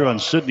be called here on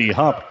Sydney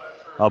Hupp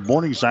of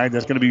Morningside.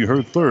 That's going to be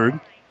her third.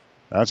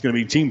 That's going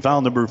to be team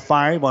foul number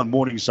 5 on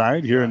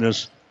Morningside here in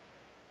this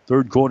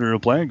third quarter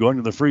of play. Going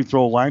to the free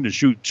throw line to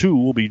shoot 2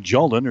 will be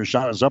Jeldon. Her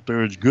shot is up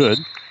there. It's good.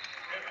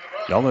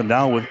 Jeldon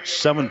now with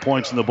 7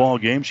 points in the ball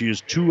game. She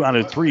is 2 out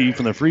of 3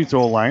 from the free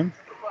throw line.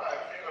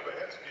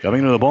 Coming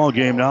into the ball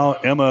game now,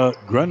 Emma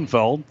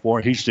Grenfeld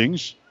for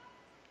Hastings.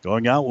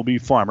 Going out will be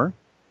Farmer.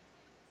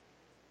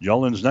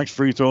 Jeldon's next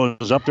free throw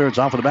is up there. It's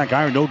off of the back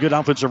iron. No good.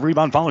 Offensive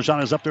rebound. Follow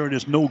shot is up there. It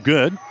is no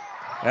good.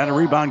 And a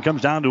rebound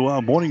comes down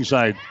to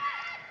Morningside.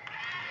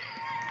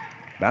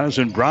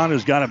 Madison Braun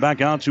has got it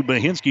back out to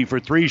Bahinski for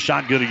 3.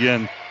 Shot good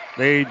again.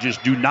 They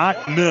just do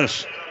not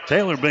miss.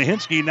 Taylor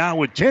Bahinski now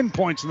with 10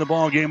 points in the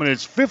ball game, and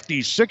it's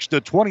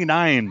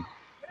 56-29.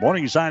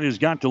 Morningside has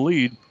got the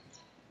lead.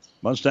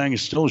 Mustang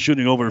is still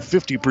shooting over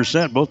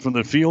 50%, both from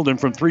the field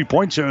and from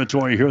three-point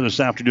territory here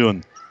this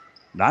afternoon.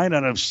 9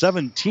 out of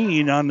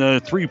 17 on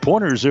the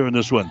three-pointers here in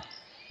this one.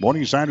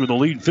 Morningside with the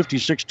lead,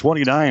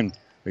 56-29.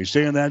 They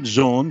stay in that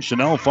zone.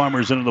 Chanel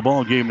Farmer's into the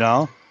ball game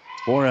now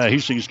for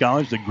Hastings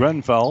College. The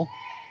Grenfell.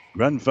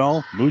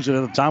 Grenfell moves it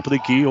at the top of the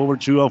key over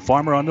to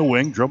Farmer on the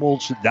wing.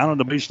 Dribbles down on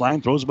the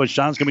baseline. Throws up a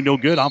shot. It's going to be no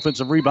good.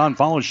 Offensive rebound.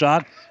 Follow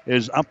shot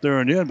is up there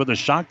and in. But the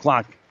shot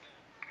clock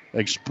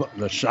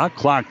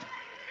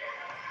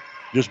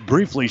just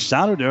briefly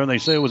sounded there. And they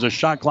say it was a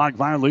shot clock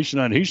violation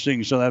on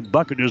Hastings. So that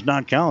bucket does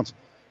not count.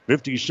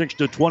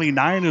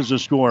 56-29 is the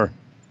score.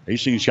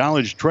 Hastings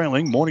College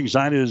trailing.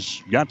 Morningside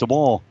has got the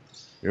ball.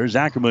 Here's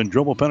Ackerman.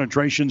 Dribble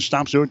penetration.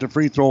 Stops her at the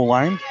free throw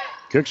line.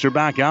 Kicks her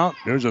back out.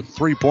 There's a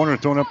three-pointer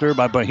thrown up there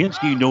by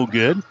Bahinski. No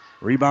good.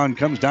 Rebound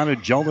comes down to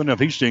Jeldon of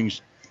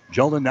Hastings.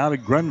 Jeldon now to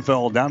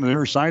Grenfell down to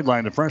their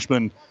sideline. The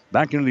freshman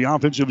back into the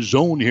offensive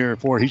zone here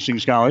for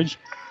Hastings College.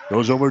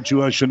 Goes over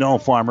to Chanel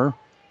Farmer.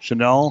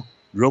 Chanel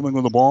dribbling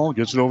with the ball.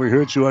 Gets it over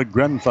here to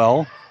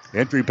Grenfell.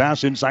 Entry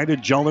pass inside to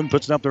Jeldon.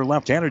 Puts it up there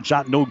left-handed.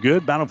 Shot no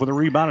good. Battle for the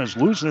rebound is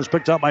loose and is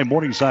picked up by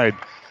Morningside.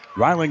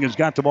 Reiling has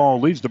got the ball.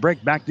 Leads the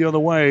break back the other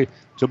way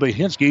to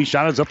Bahinski.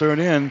 Shot is up there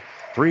and in.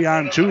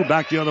 3-on-2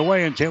 back the other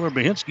way, and Taylor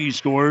Bahinski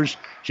scores.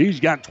 She's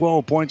got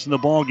 12 points in the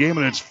ball game,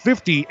 and it's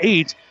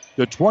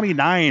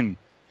 58-29.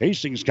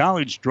 Hastings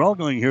College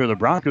struggling here. The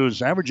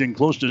Broncos averaging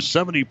close to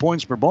 70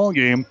 points per ball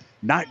game.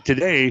 Not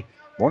today.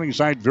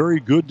 Morningside very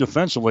good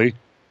defensively.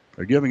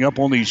 They're giving up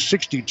only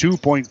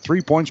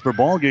 62.3 points per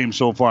ball game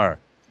so far.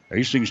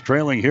 Hastings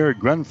trailing here at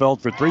Grenfell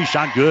for three.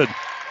 Shot good.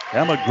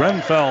 Emma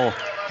Grenfell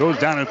goes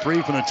down a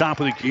three from the top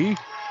of the key.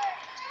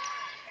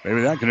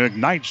 Maybe that can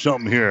ignite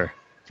something here.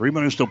 3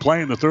 minutes to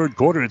play in the third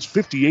quarter. It's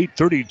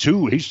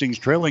 58-32. Hastings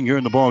trailing here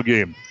in the ball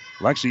game.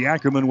 Lexi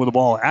Ackerman with the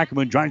ball.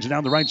 Ackerman drives it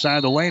down the right side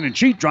of the lane, and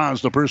she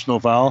draws the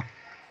personal foul.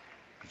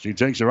 She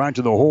takes it right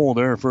to the hole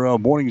there for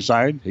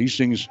Morningside.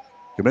 Hastings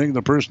committing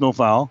the personal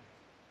foul.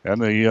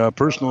 And the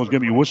personal is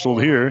going to be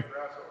whistled here.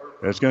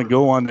 It's going to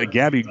go on to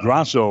Gabby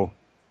Grasso.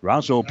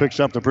 Grasso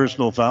picks up the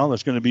personal foul.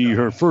 That's going to be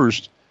her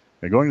first.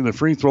 And going to the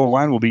free throw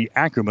line will be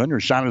Ackerman. Her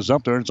shot is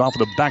up there. It's off of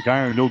the back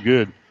iron. No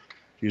good.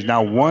 She's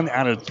now 1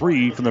 out of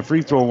 3 from the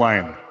free throw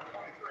line.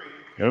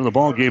 Into the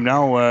ball game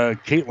now,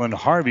 Caitlin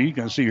Harvey. You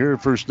can see her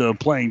first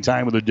playing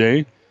time of the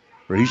day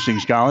for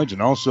Hastings College.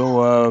 And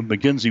also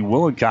Mackenzie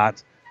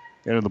Willicott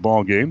into the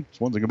ball game. It's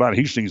one thing about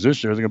Hastings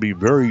this year. They're going to be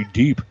very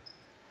deep.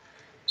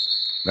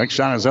 Next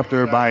shot is up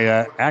there by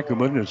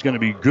Ackerman. It's going to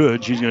be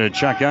good. She's going to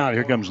check out.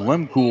 Here comes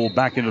Lemkool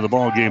back into the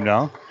ball game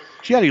now.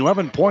 She had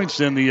 11 points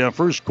in the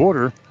first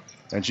quarter,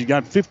 and she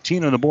got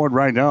 15 on the board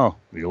right now.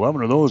 The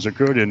 11 of those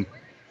occurred in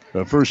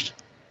the first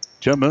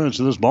 10 minutes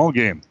of this ball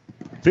game.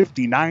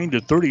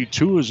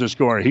 59-32 is the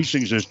score.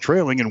 Hastings is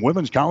trailing in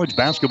women's college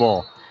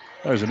basketball.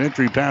 There's an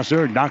entry pass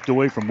there, knocked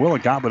away from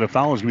Willicott, but a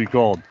foul is going to be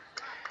called.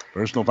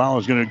 Personal foul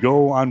is going to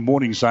go on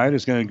Morningside.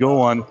 It's going to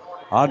go on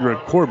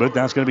Audra Corbett.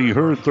 That's going to be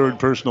her third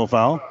personal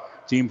foul.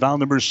 Team foul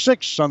number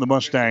 6 on the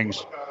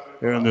Mustangs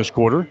here in this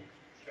quarter.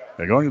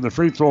 They're going to the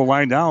free throw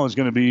line now. Is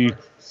going to be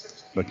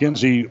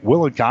Mackenzie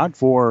Willicott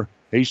for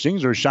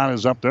Hastings. Her shot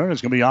is up there.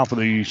 It's going to be off of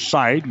the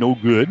side. No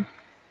good.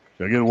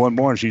 She'll get one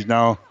more. She's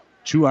now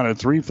 2 out of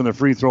 3 from the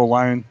free throw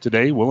line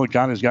today.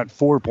 Willicott has got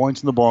 4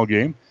 points in the ball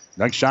game.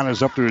 Next shot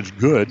is up there. It's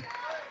good.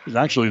 She's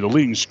actually the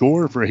leading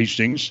scorer for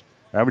Hastings,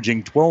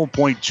 averaging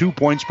 12.2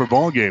 points per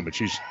ball game. But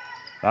she's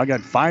now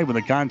got 5 in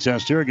the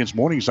contest here against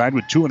Morningside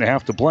with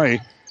 2.5 to play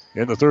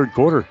in the third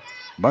quarter.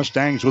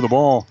 Mustangs with the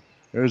ball.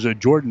 There's a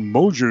Jordan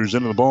Mosers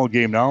into the ball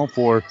game now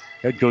for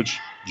head coach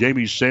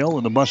Jamie Sale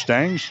and the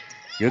Mustangs.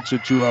 Gets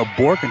it to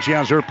Bork, and she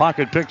has her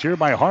pocket picked here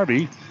by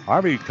Harvey.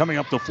 Harvey coming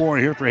up the floor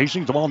here for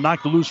Hastings. The ball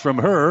knocked loose from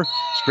her.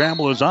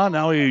 Scramble is on.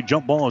 Now a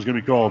jump ball is going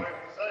to be called.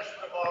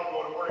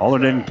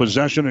 Alternating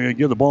possession. They're going to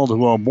give the ball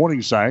to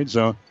Morningside.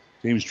 So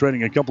team's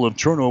trading a couple of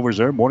turnovers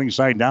there.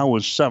 Morningside now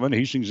with 7.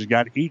 Hastings has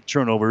got 8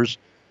 turnovers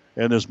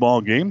in this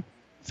ball game.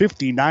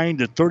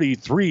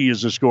 59-33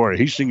 is the score.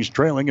 Hastings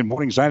trailing, and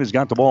Morningside has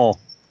got the ball.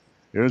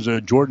 Here's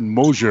a Jordan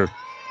Mosier.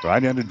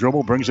 Right-handed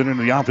dribble, brings it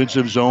into the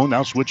offensive zone.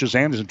 Now switches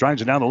hands and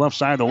drives it down the left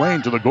side of the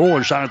lane to the goal.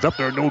 Her shot is up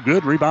there, no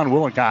good. Rebound,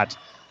 Willicott.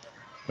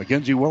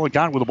 Mackenzie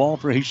Willicott with the ball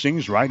for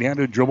Hastings.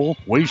 Right-handed dribble,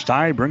 waist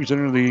high, brings it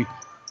into the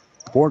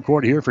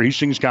forecourt here for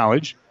Hastings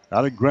College.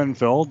 Out of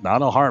Grenfell, now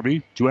to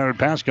Harvey. 200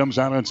 pass comes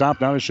out on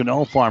top, now to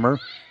Chanel Farmer.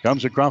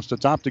 Comes across the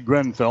top to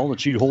Grenfell, and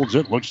she holds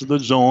it, looks at the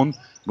zone.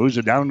 Moves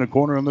it down in the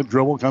corner on the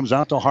dribble, comes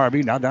out to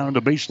Harvey. Now down to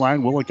the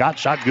baseline, Willicott,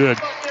 shot good.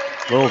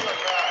 Little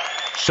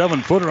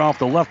 7-footer off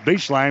the left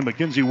baseline.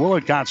 Mackenzie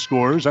Willicott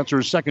scores. That's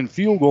her second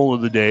field goal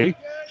of the day.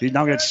 She's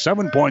now got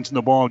 7 points in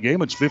the ball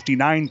game. It's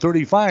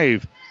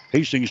 59-35.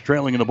 Hastings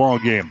trailing in the ball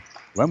game.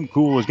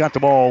 Lemkool has got the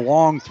ball,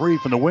 long 3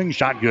 from the wing,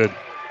 shot good.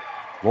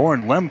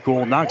 Lauren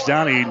Lemkool knocks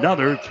down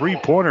another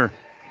 3-pointer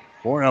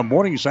for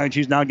Morningside.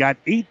 She's now got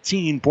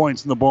 18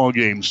 points in the ball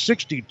game.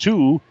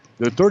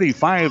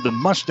 62-35. The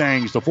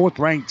Mustangs, the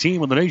 4th-ranked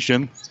team in the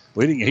nation,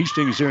 leading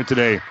Hastings here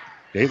today.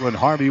 Caitlin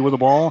Harvey with the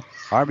ball.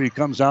 Harvey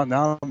comes out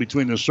now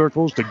between the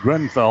circles to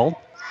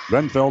Grenfell.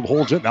 Grenfell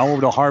holds it. Now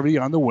over to Harvey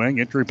on the wing.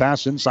 Entry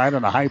pass inside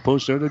on the high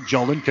post there to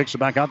Jolden. Kicks it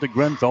back out to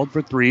Grenfell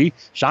for three.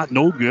 Shot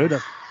no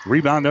good.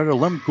 Rebound there to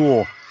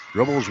Lemcool.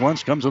 Dribbles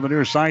once, comes to the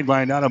near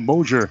sideline. Now to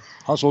Mosier.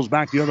 Hustles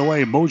back the other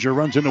way. Mosier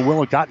runs into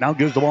Willicott. Now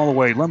gives the ball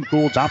away.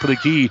 Lemcool, top of the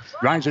key.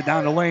 Drives it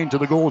down the lane to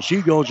the goal.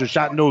 She goes. A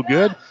shot no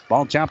good.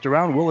 Ball tapped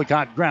around.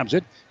 Willicott grabs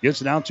it.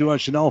 Gets it out to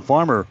Chanel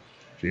Farmer.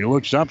 She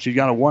looks up. She's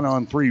got a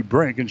 1-on-3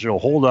 break, and she'll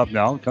hold up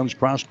now. Comes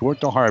cross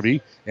court to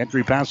Harvey.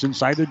 Entry pass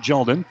inside to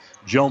Jolden.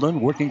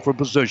 Jolden working for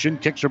position.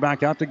 Kicks her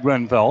back out to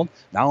Grenfell.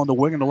 Now on the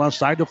wing on the left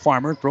side to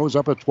Farmer. Throws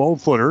up a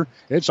 12-footer.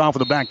 It's off of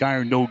the back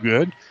iron. No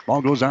good.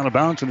 Ball goes out of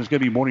bounds, and it's going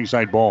to be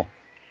Morningside ball.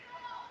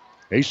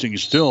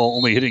 Hastings still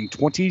only hitting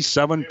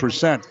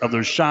 27% of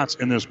their shots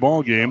in this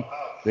ball game.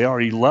 They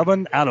are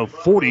 11 out of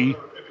 40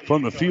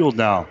 from the field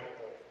now.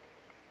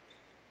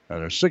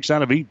 And they're 6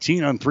 out of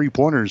 18 on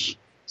three-pointers.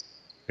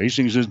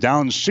 Hastings is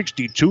down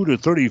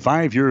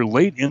 62-35 here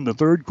late in the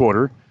third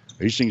quarter.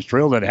 Hastings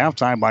trailed at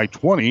halftime by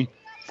 20,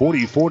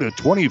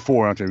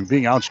 44-24 after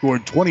being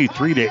outscored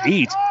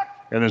 23-8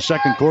 in the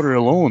second quarter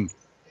alone.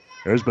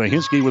 There's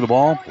Bahinski with the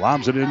ball,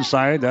 lobs it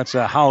inside. That's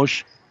a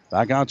Hausch.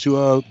 Back out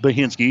to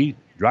Bahinski.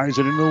 Drives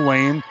it into the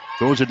lane,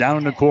 throws it down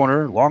in the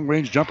corner.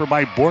 Long-range jumper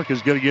by Bork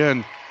is good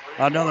again.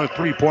 Another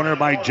three-pointer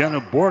by Jenna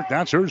Bork.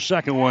 That's her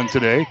second one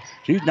today.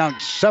 She's now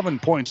 7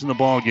 points in the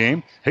ball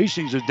game.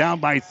 Hastings is down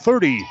by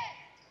 30.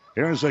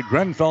 Here's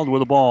Grenfell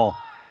with the ball.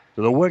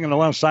 To the wing on the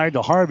left side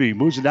to Harvey.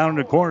 Moves it down in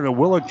the corner to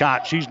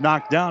Willicott. She's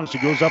knocked down. She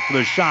goes up for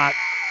the shot.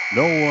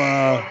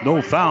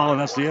 No foul,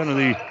 and that's the end of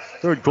the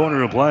third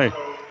quarter of play.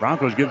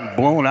 Broncos getting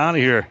blown out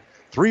of here.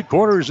 3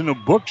 quarters in the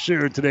books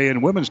here today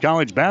in women's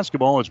college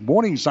basketball. It's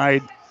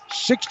Morningside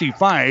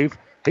 65,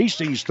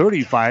 Hastings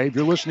 35.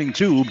 You're listening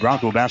to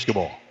Bronco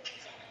Basketball.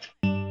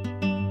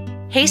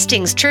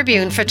 Hastings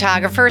Tribune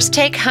photographers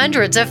take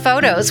hundreds of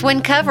photos when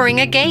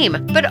covering a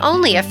game, but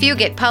only a few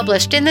get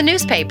published in the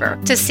newspaper.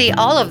 To see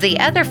all of the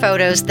other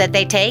photos that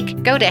they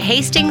take, go to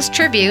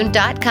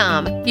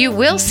hastingstribune.com. You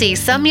will see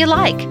some you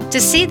like. To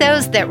see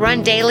those that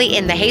run daily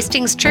in the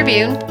Hastings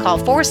Tribune, call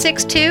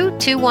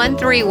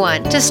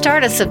 462-2131 to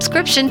start a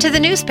subscription to the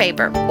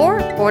newspaper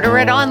or order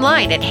it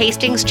online at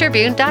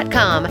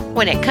hastingstribune.com.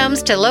 When it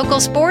comes to local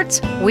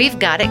sports, we've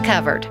got it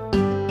covered.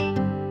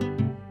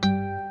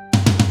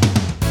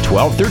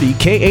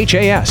 1230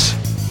 KHAS.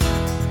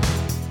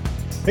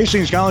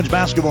 Hastings College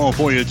basketball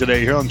for you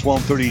today here on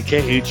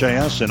 1230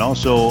 KHAS and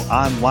also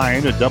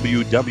online at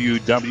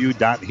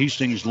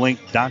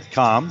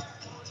www.hastingslink.com.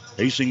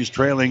 Hastings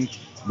trailing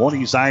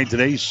Morningside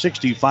today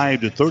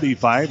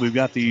 65-35. We've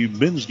got the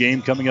men's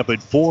game coming up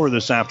at 4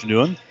 this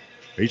afternoon.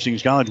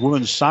 Hastings College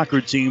women's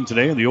soccer team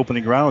today in the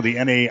opening round of the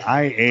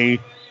NAIA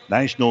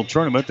National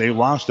Tournament. They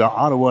lost to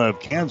Ottawa of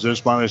Kansas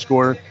by a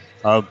score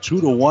of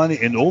 2-1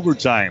 in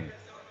overtime.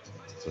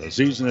 So the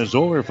season is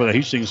over for the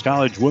Hastings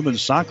College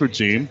women's soccer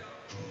team.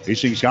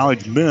 Hastings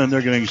College men,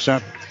 they're getting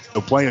set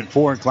to play at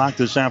 4 o'clock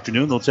this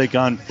afternoon. They'll take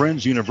on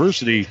Friends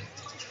University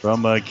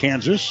from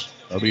Kansas.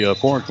 That'll be a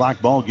 4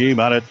 o'clock ball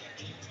game out at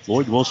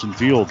Lloyd Wilson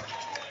Field.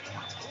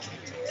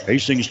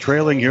 Hastings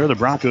trailing here. The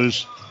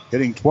Broncos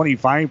hitting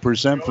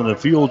 25% from the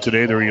field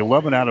today. They're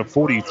 11 out of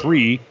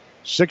 43,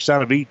 6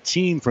 out of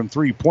 18 from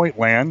three-point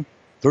land,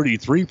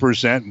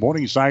 33%.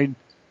 Morningside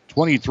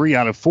 23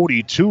 out of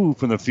 42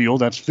 from the field.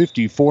 That's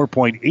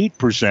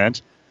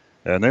 54.8%.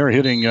 And they're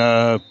hitting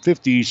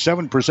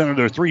 57% of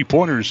their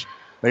three-pointers.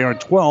 They are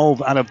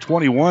 12 out of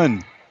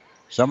 21.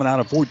 7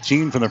 out of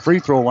 14 from the free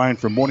throw line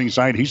for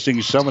Morningside.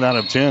 Hastings 7 out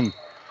of 10.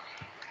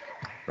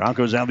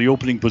 Broncos have the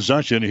opening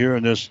possession here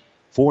in this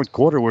fourth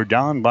quarter. We're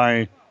down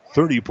by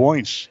 30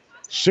 points.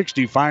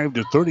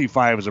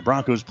 65-35 as the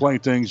Broncos play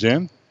things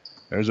in.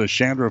 There's a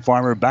Chandra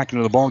Farmer back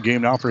into the ball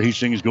game now for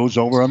Hastings. Goes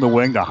over on the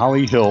wing to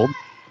Holly Hill.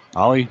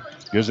 Holly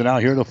gives it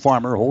out here to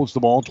Farmer. Holds the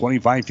ball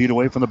 25 feet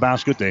away from the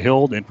basket to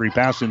Hill. Entry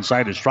pass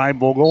inside to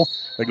Streibvogel.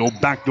 They go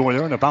back door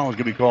there, and the foul is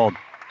going to be called.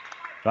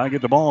 Trying to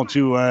get the ball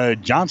to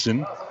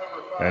Johnson.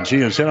 And she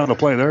is hit on the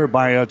play there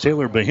by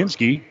Taylor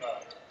Bahinski.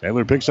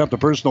 Taylor picks up the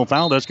personal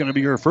foul. That's going to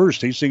be her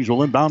first. Hastings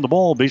will inbound the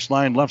ball.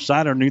 Baseline left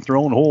side underneath their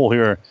own hole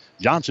here.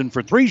 Johnson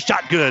for three.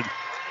 Shot good.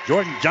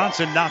 Jordan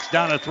Johnson knocks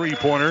down a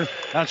three-pointer.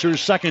 That's her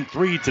second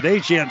three today.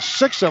 She had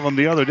 6 of them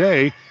the other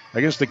day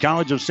against the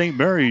College of St.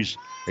 Mary's.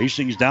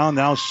 Hastings down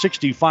now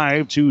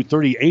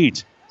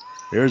 65-38.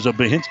 Here's a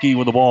Bahinski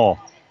with the ball.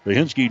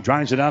 Bahinski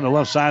drives it down the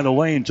left side of the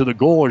lane to the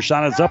goal. Her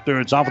shot is up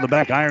there. It's off of the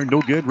back iron.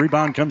 No good.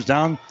 Rebound comes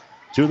down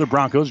to the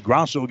Broncos.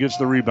 Grosso gets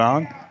the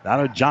rebound. Out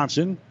of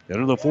Johnson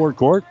into the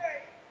forecourt.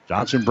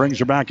 Johnson brings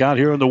her back out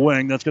here in the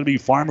wing. That's going to be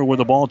Farmer with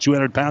the ball.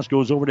 200 pass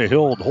goes over to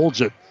Hill.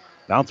 Holds it.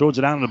 Now throws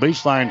it down to the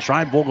baseline.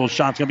 Streibvogel's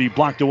shot's going to be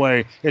blocked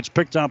away. It's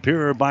picked up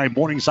here by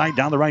Morningside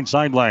down the right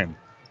sideline.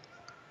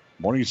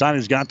 Morningside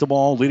has got the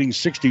ball, leading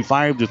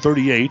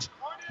 65-38.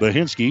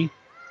 Bahinski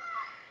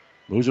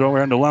moves it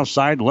over on the left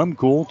side.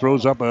 Lemcool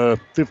throws up a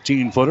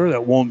 15-footer.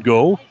 That won't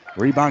go.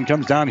 Rebound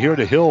comes down here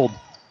to Hill.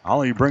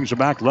 Holly brings her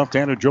back.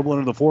 Left-handed dribble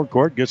into the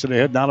forecourt. Gets it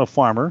ahead now to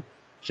Farmer.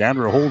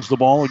 Chandra holds the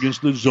ball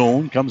against the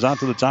zone. Comes out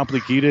to the top of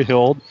the key to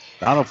Hild.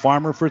 Down to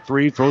Farmer for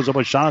three. Throws up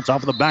a shot. It's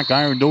off of the back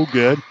iron. No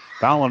good.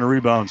 Foul on the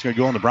rebound. It's going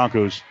to go on the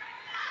Broncos.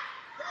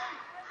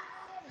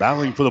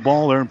 Battling for the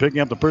ball there and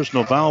picking up the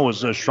personal foul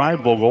was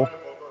Schreibvogel.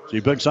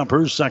 She picks up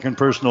her second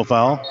personal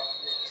foul.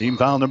 Team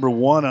foul number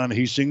 1 on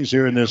Hastings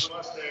here in this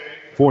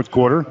fourth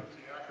quarter.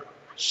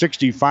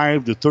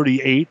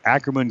 65-38.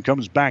 Ackerman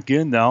comes back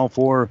in now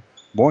for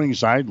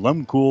Morningside.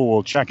 Lemkool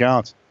will check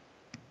out.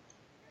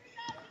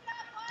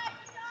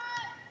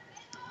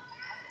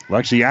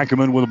 Lexi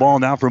Ackerman with the ball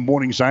now from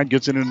Morningside.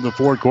 Gets it into the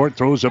forecourt.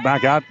 Throws it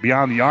back out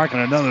beyond the arc.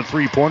 And another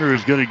three-pointer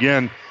is good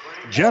again.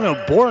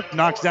 Jenna Bork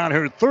knocks down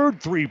her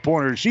third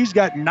three-pointer. She's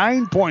got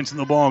 9 points in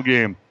the ball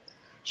game.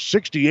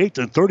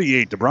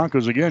 68-38. The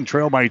Broncos again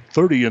trail by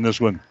 30 in this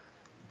one.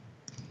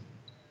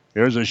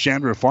 There's a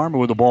Chandra Farmer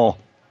with the ball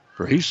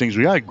for Hastings.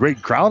 We got a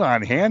great crowd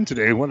on hand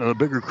today. One of the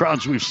bigger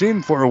crowds we've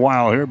seen for a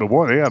while here. But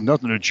boy, they have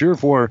nothing to cheer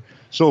for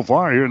so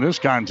far here in this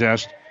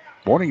contest.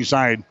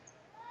 Morningside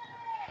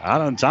out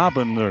on top,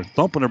 and they're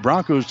thumping the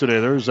Broncos today.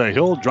 There's a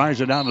Hill,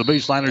 drives it down to the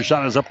baseline. Her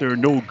shot is up there,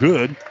 no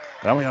good.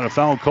 Now we had a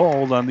foul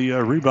called on the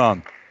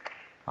rebound.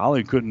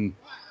 Holly couldn't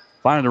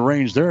find the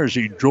range there as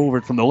she drove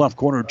it from the left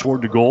corner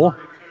toward the goal.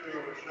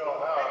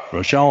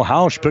 Rochelle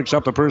Hausch picks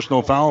up the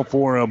personal foul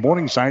for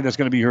Morningside. That's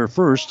going to be her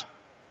first.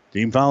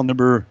 Team foul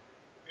number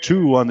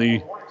 2 on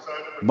the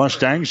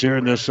Mustangs here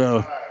in this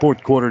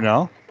fourth quarter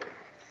now.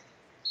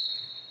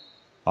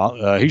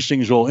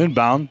 Hastings will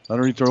inbound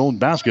underneath their own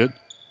basket.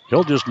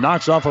 Hill just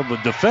knocks off of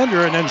a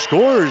defender and then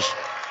scores.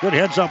 Good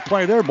heads-up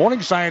play there.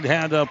 Morningside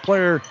had a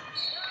player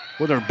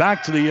with her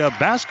back to the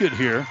basket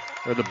here,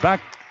 or the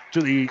back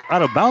to the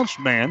out-of-bounds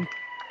man,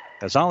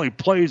 as Holly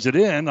plays it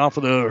in off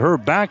of her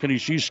back,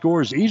 and she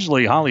scores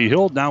easily. Holly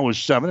Hill now with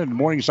 7, and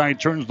Morningside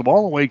turns the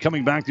ball away,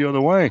 coming back the other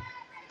way.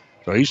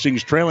 So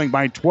Hastings trailing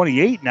by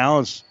 28 now.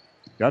 Has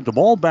got the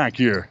ball back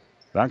here.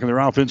 Back in their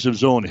offensive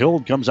zone.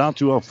 Hill comes out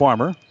to a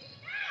Farmer.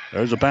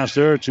 There's a pass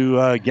there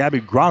to Gabby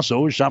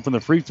Grosso. Shot from the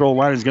free throw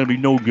line is going to be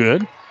no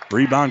good.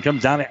 Rebound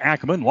comes down to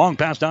Ackerman. Long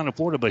pass down the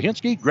floor to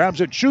Bahinski.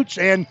 Grabs it, shoots,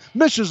 and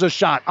misses a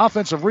shot.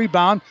 Offensive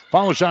rebound.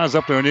 Follow shot is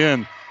up there and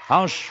in.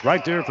 House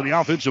right there for the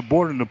offensive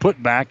board and the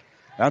putback.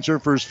 That's her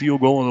first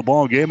field goal in the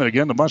ball game. And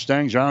again, the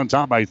Mustangs are on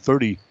top by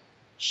 30.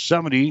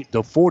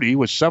 70-40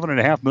 with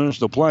 7.5 minutes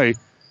to play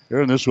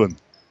here in this one.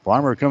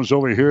 Farmer comes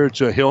over here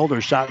to Hill.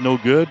 Their shot no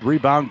good.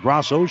 Rebound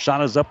Grosso.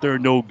 Shot is up there,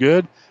 no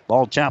good.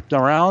 Ball tapped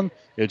around.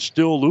 It's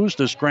still loose.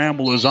 The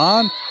scramble is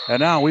on.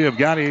 And now we have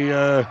got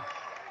a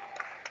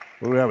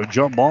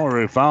jump ball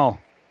or a foul.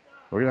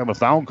 We're going to have a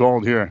foul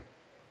called here.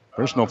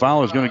 Personal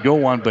foul is going to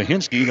go on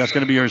Bahinski. That's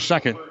going to be her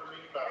second.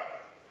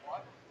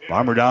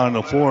 Farmer down on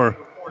the floor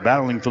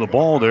battling for the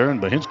ball there,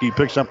 and Bahinski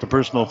picks up the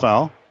personal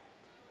foul.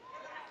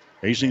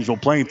 Hastings will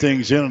play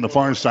things in on the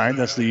far side.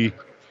 That's the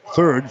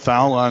third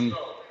foul on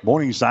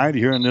Morningside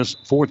here in this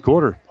fourth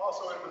quarter.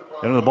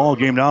 Into the ball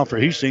game now for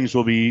Hastings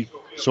will be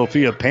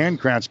Sophia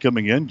Pankratz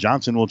coming in.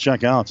 Johnson will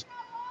check out.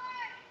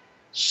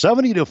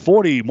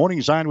 70-40,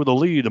 Morningside with the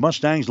lead. The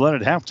Mustangs led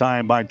at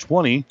halftime by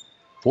 20,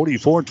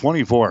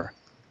 44-24.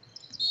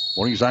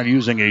 Morningside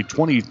using a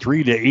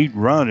 23-8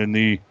 run in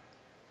the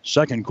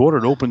second quarter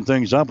to open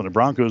things up, and the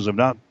Broncos have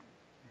not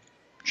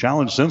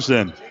challenged since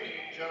then.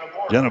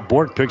 Jenna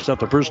Bork picks up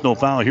the personal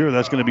foul here.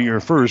 That's going to be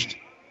her first.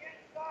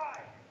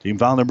 Team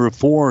foul number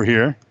 4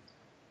 here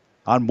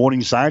on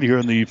Morningside here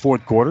in the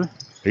fourth quarter.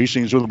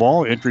 Hastings with the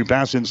ball. Entry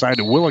pass inside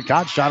to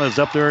Willicott. Shot is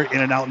up there,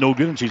 in and out, no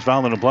good, and she's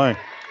fouling the play.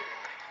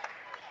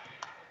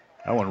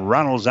 That one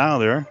rattles out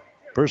of there.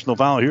 Personal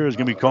foul here is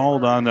going to be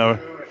called on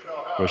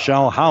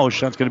Rochelle Hausch.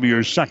 That's going to be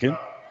her second.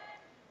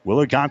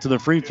 Willicott to the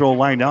free throw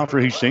line now for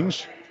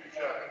Hastings.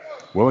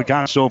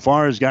 Willicott so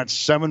far has got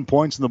 7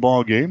 points in the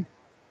ball game.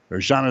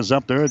 Her shot is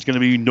up there. It's going to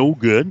be no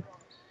good.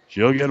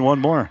 She'll get one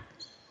more.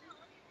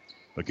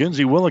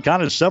 Mackenzie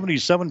Willicott is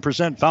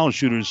 77% foul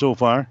shooter so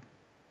far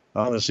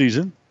on the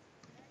season.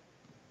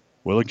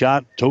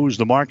 Willicott toes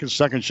the mark. His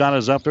second shot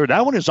is up there.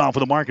 That one is off of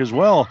the mark as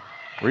well.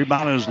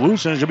 Rebound is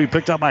loose and it's going to be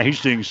picked up by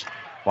Hastings.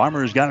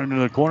 Farmer has got it into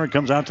the corner.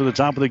 Comes out to the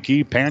top of the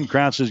key.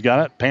 Pankratz has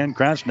got it.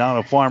 Pankratz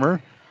now to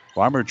Farmer.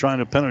 Farmer trying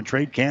to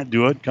penetrate. Can't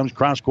do it. Comes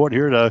cross court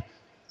here to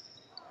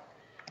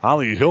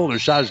Holly Hill. Her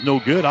shot is no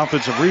good.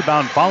 Offensive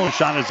rebound. Follow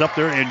shot is up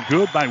there and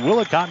good by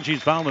Willicott, and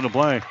she's fouling the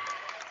play.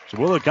 So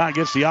Willicott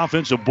gets the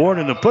offensive board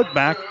and the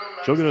putback.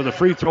 She'll go to the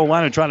free throw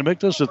line and try to make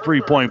this a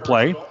three-point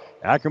play.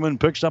 Ackerman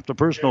picks up the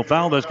personal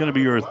foul. That's going to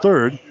be her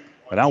third.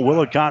 But now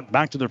Willicott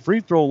back to the free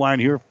throw line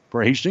here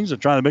for Hastings to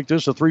try to make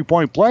this a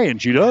three-point play,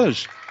 and she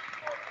does.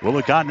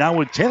 Willicott now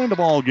with 10 in the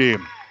ball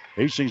game.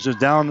 Hastings is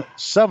down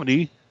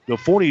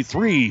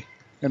 70-43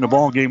 in the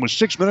ball game with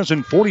 6 minutes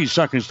and 40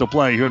 seconds to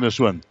play here in this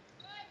one.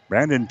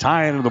 Brandon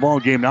Ty into the ball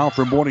game now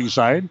for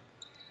Morningside.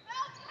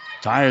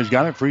 Ty has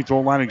got it. Free throw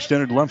line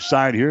extended left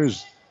side here.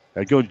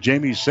 That goes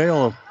Jamie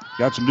Sale.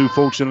 Got some new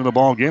folks into the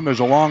ball game. There's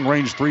a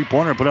long-range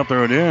three-pointer put up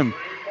there and in.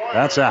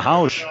 That's a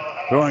Hausch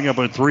throwing up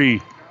a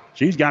three.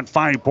 She's got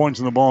 5 points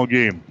in the ball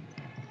game.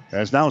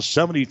 And it's now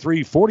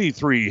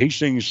 73-43.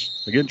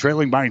 Hastings again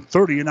trailing by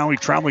 30, and now a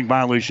traveling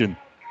violation.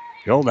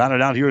 Held on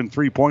it out here in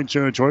three-point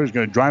territory. Is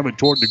going to drive it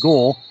toward the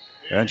goal.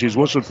 And she's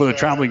whistled for the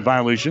traveling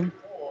violation.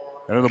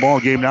 End of the ball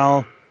game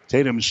now.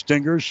 Tatum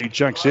Stinger, she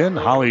checks in.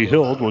 Holly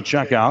Hild will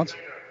check out.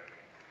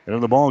 End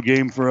of the ball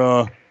game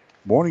for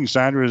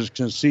Morningside is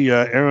going to see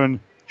Aaron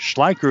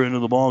Schleicher into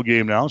the ball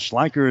game now.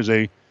 Schleicher is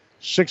a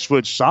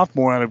 6-foot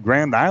sophomore out of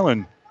Grand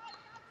Island.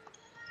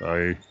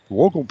 A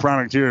local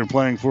product here and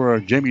playing for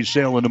Jamie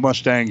Sale and the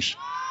Mustangs.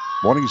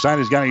 Morningside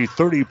has got a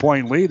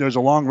 30-point lead. There's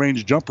a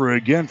long-range jumper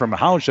again from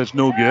Hausch. That's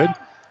no good.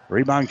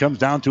 Rebound comes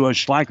down to a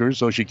Schleicher,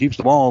 so she keeps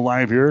the ball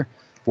alive here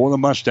for the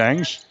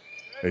Mustangs.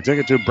 They take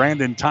it to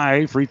Brandon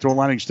Ty. Free throw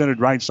line extended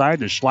right side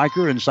to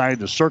Schleicher inside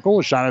the circle.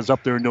 A shot is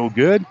up there, no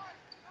good.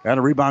 And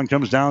a rebound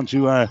comes down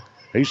to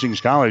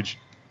Hastings College.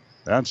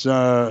 That's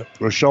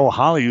Rochelle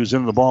Holly who's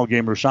into the ball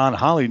game. Rashawn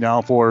Holly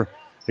now for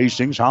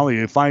Hastings.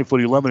 Holly, a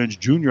 5'11"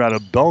 junior out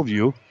of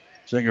Bellevue.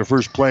 Saying her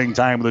first playing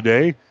time of the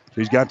day.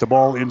 She's got the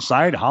ball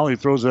inside. Holly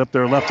throws it up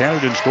there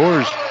left-handed and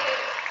scores.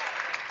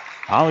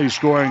 Holly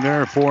scoring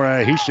there for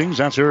Hastings.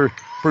 That's her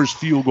first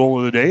field goal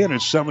of the day, and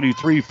it's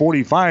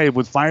 73-45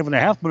 with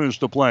 5.5 minutes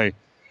to play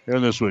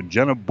in this one.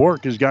 Jenna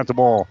Bork has got the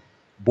ball.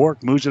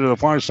 Bork moves it to the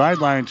far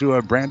sideline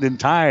to Brandon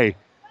Ty.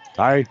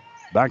 Ty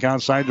back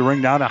outside the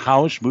ring now to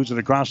Hausch. Moves it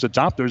across the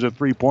top. There's a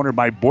three-pointer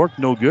by Bork.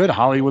 No good.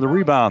 Holly with a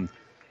rebound.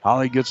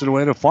 Holly gets it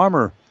away to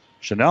Farmer.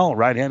 Chanel,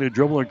 right-handed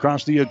dribble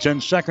across the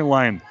 10-second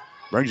line.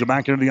 Brings it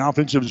back into the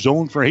offensive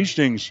zone for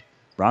Hastings.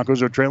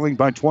 Broncos are trailing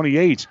by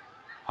 28.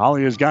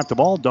 Holly has got the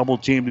ball,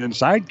 double-teamed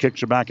inside,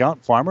 kicks it back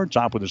out. Farmer,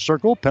 top of the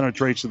circle,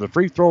 penetrates to the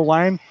free-throw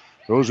line,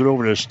 throws it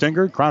over to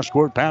Stinger.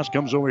 Cross-court pass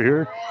comes over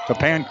here to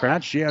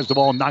Pankratz. She has the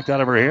ball knocked out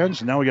of her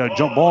hands, and now we got a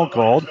jump ball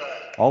called.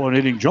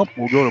 Alternating jump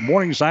will go to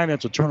Morningside.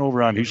 That's a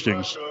turnover on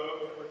Hastings.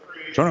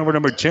 Turnover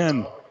number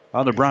 10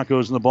 on the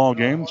Broncos in the ball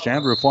game.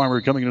 Chandra Farmer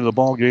coming into the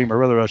ball game, or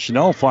rather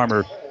Chanel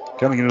Farmer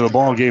coming into the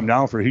ball game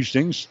now for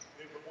Hastings.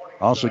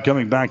 Also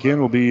coming back in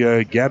will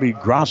be Gabby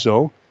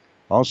Grasso.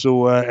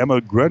 Also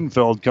Emma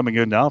Gredenfeld coming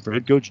in now for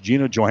head coach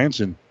Gina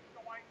Johansson.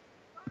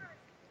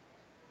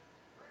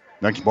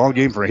 Next ball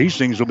game for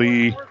Hastings will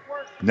be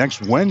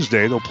next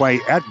Wednesday. They'll play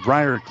at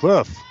Briar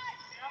Cliff.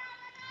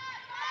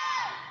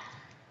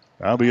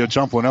 That'll be a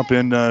tough one up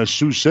in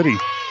Sioux City.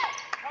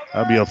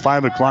 That'll be a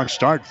 5 o'clock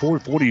start,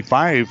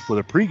 4:45 for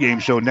the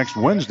pregame show next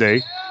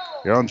Wednesday.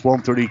 Here on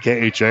 1230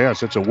 KHAS.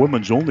 That's a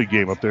women's only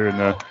game up there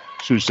in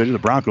Sioux City. The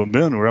Bronco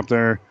men were up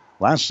there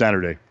last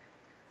Saturday.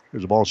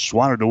 There's a ball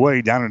swatted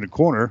away down in the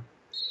corner.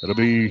 It'll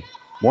be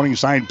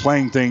Morningside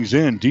playing things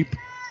in deep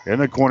in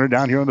the corner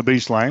down here on the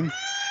baseline.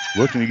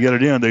 Looking to get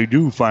it in. They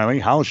do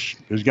finally. Hausch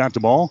has got the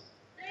ball.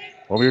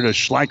 Over here to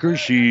Schleicher.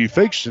 She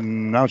fakes,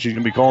 and now she's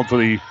going to be called for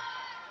the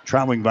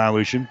traveling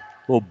violation.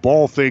 A little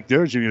ball fake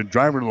there. She's going to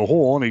drive her to the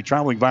hole, and a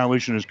traveling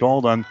violation is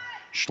called on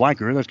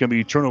Schleicher. That's going to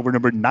be turnover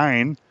number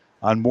 9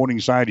 on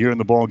Morningside here in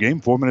the ball game.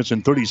 4 minutes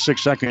and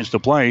 36 seconds to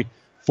play.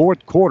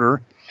 Fourth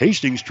quarter.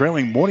 Hastings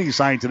trailing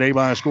Morningside today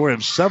by a score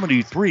of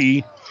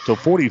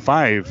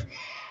 73-45.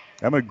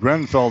 Emma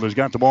Grenfeld has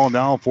got the ball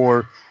now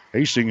for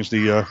Hastings,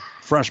 the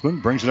freshman.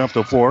 Brings it up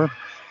the floor.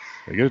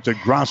 They get it to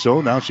Grasso.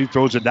 Now she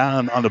throws it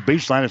down on the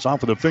baseline. It's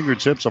off of the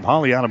fingertips of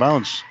Holly out of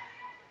bounds.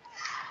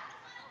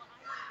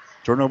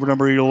 Turnover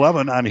number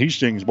 11 on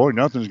Hastings. Boy,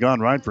 nothing's gone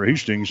right for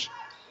Hastings.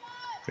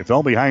 They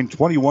fell behind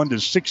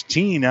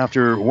 21-16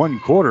 after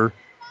one quarter.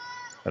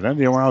 And then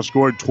they were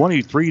outscored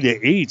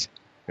 23-8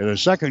 in the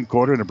second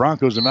quarter. And the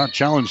Broncos have not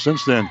challenged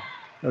since then.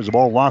 There's a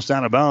ball lost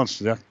out of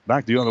bounds.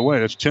 Back the other way.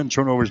 That's 10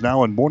 turnovers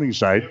now on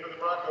Morningside.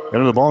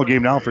 End of the ball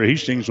game now for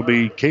Hastings will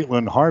be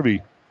Caitlin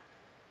Harvey.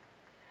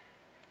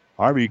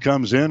 Harvey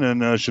comes in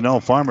and Chanel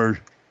Farmer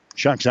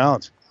checks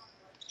out.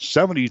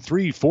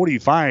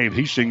 73-45.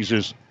 Hastings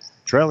is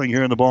trailing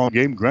here in the ball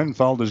game.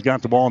 Grenfeld has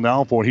got the ball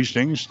now for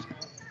Hastings.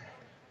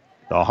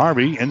 To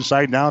Harvey,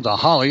 inside now to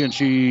Holly, and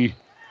she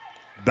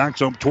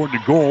backs up toward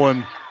the goal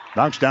and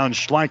knocks down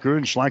Schleicher,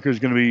 and Schleicher is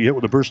going to be hit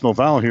with a personal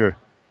foul here.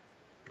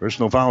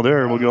 Personal foul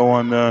there will go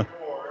on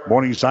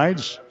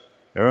Morningside's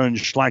Erin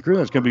Schleicher.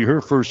 That's going to be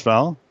her first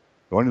foul.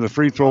 Going to the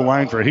free throw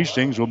line for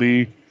Hastings will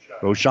be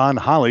Roshan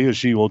Holly, as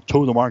she will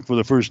toe the mark for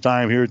the first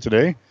time here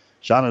today.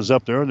 Shot is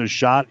up there, and the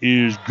shot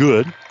is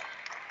good.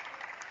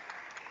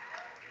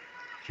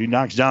 She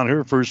knocks down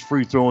her first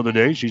free throw of the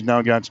day. She's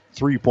now got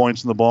 3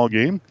 points in the ball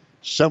game.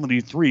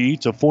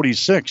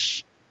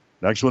 73-46.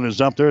 Next one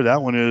is up there.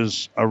 That one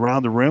is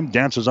around the rim.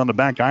 Dances on the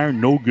back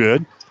iron. No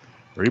good.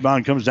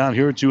 Rebound comes down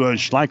here to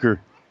Schleicher.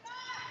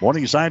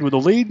 Morningside with the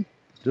lead.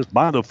 Just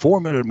by the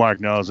 4-minute mark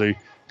now as they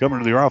come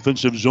into their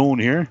offensive zone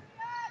here.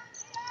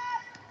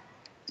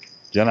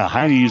 Jenna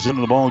Heine's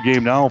into the ball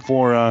game now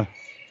for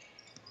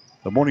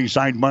the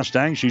Morningside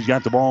Mustangs. She's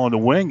got the ball on the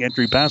wing.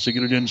 Entry pass to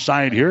get it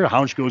inside here.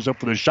 Hausch goes up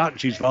for the shot,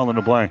 and she's fouling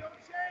the play.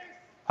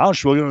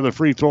 Hausch will go to the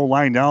free throw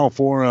line now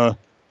for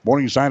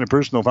Morningside. A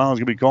personal foul is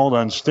going to be called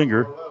on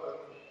Stinger.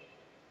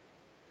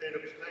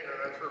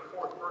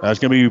 That's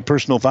going to be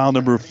personal foul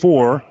number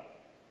 4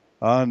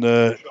 on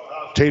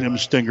Tatum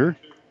Stinger.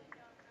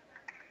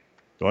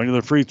 Going to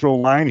the free throw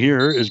line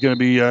here is going to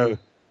be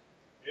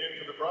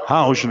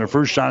Hausch, and her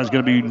first shot is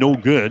going to be no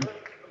good.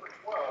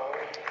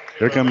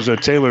 Here comes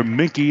Taylor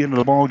Minke into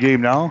the ball game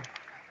now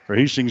for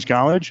Hastings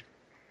College.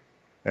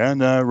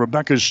 And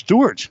Rebecca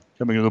Stewart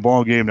coming into the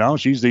ball game now.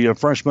 She's the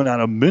freshman out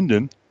of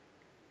Minden.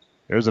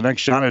 There's the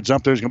next shot. It's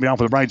up there. It's going to be off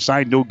the right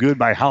side. No good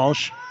by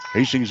Hausch.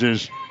 Hastings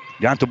has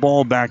got the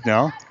ball back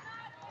now.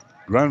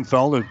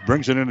 Grunfeld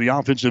brings it into the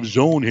offensive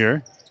zone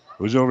here.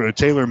 Goes over to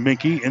Taylor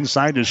Minke.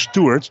 Inside to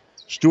Stewart.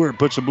 Stewart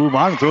puts a move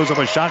on and throws up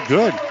a shot.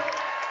 Good.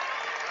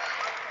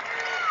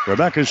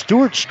 Rebecca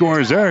Stewart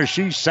scores there.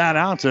 She sat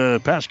out the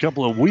past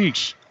couple of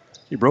weeks.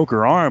 She broke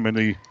her arm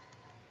or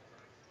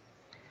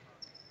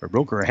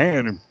broke her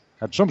hand and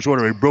had some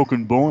sort of a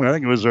broken bone. I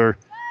think it was her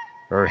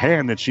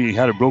hand that she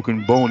had a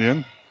broken bone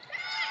in.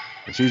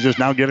 And she's just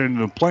now getting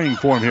into the playing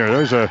form here.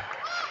 There's a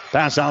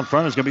pass out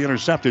front. It's going to be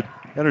intercepted.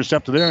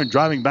 Intercepted there, and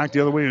driving back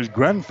the other way is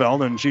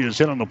Grenfell, and she is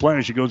hit on the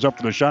play. She goes up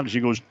to the shot, and she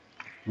goes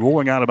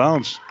rolling out of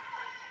bounds.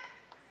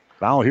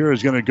 Foul here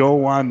is going to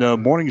go on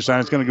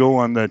Morningside. It's going to go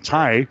on the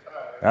tie.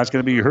 That's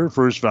going to be her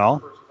first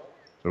foul.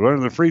 So going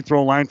to the free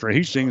throw line for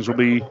Hastings will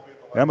be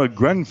Emma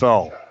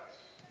Grenfell.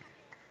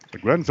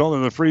 Grenfell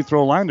in the free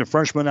throw line, the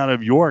freshman out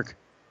of York.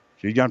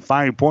 She's got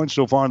 5 points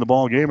so far in the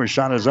ball game. Her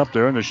shot is up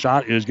there, and the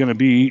shot is going to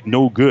be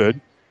no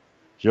good.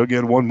 She'll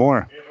get one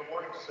more.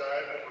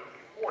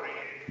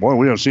 Boy,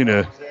 we have seen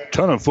a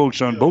ton of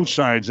folks on both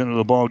sides into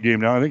the ball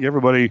game now. I think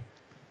everybody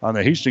on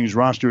the Hastings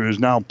roster is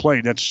now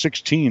played. That's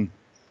 16.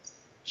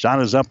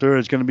 Shot is up there.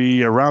 It's going to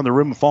be around the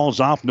rim. Falls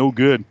off. No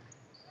good.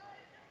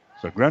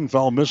 So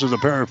Grenfell misses a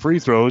pair of free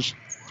throws.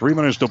 3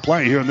 minutes to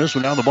play here in this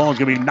one. Now the ball is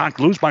going to be knocked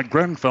loose by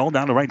Grenfell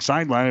down the right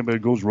sideline, but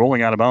it goes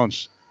rolling out of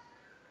bounds.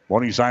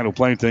 Morningside will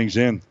play things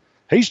in.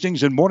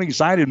 Hastings and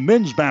Morningside in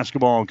men's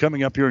basketball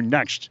coming up here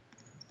next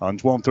on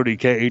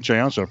 1230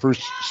 KHAS. Our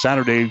first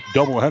Saturday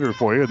doubleheader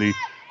for you, the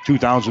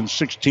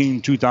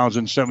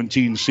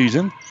 2016-2017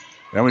 season.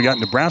 Then we got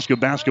Nebraska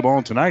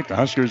basketball tonight. The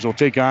Huskers will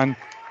take on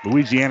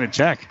Louisiana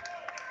Tech.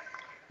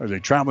 There's a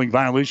traveling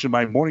violation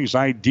by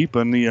Morningside deep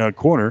in the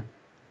corner.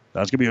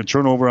 That's going to be a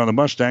turnover on the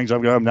Mustangs.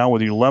 I've got them now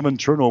with 11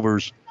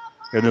 turnovers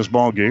in this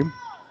ball game.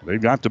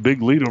 They've got the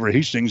big lead over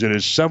Hastings. It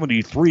is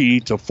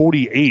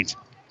 73-48.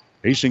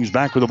 Hastings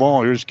back with the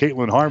ball. Here's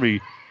Caitlin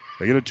Harvey.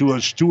 They get it to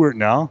a Stewart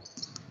now.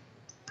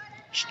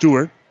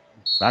 Stewart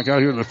back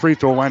out here to the free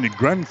throw line to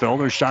Grenfell.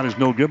 Their shot is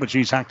no good, but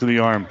she's hacked to the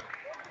arm.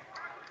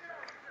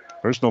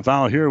 Personal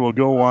foul here will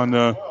go on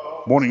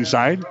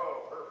Morningside.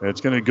 It's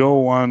going to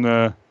go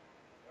on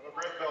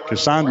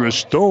Cassandra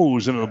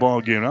Stowe's into the ball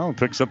game now.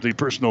 Picks up the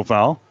personal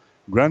foul.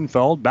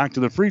 Grenfell back to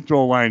the free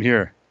throw line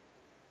here.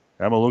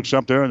 Emma looks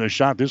up there, and the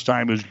shot this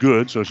time is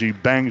good, so she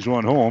bangs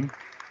one home.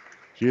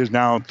 She is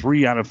now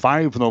 3 out of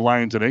 5 from the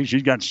line today.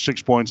 She's got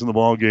 6 points in the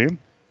ball game.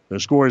 The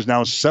score is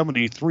now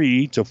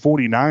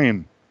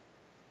 73-49.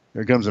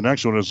 Here comes the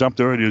next one. It's up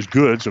there. It is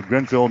good. So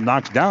Grenfell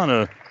knocks down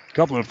a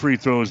couple of free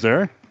throws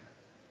there.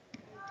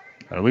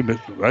 At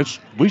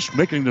least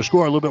making the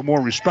score a little bit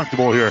more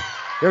respectable here.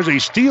 There's a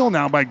steal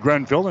now by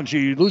Grenfell, and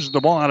she loses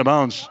the ball out of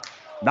bounds.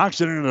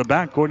 Knocks it into the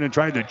backcourt and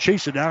tried to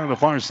chase it down on the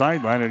far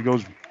sideline. It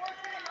goes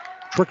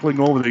trickling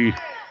over the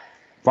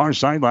far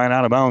sideline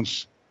out of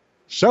bounds.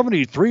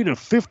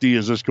 73-50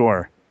 is the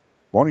score.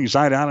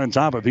 Morningside out on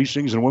top of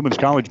Hastings and women's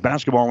college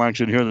basketball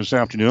action here this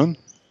afternoon.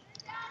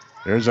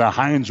 There's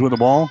Hines with the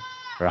ball.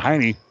 Or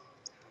Heine.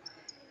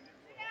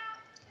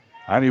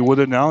 Heine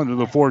with it now into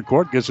the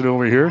forecourt. Gets it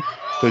over here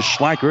to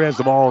Schleicher. Has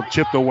the ball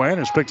chipped away,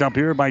 and it's picked up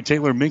here by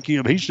Taylor Minke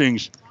of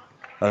Hastings.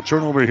 A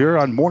turnover here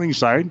on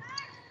Morningside.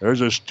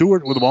 There's a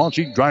Stewart with the ball.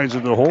 She drives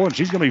into the hole, and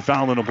she's going to be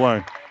fouled in the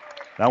play.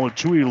 Now with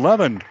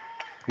 2:11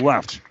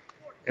 left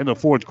in the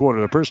fourth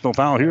quarter. The personal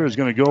foul here is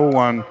going to go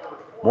on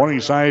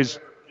Morningside's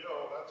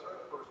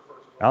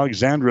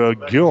Alexandra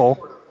Gill.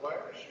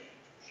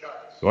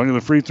 Going to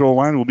the free throw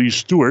line will be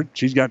Stewart.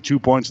 She's got 2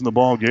 points in the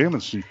ball game,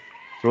 and she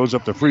throws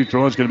up the free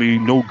throw. It's going to be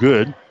no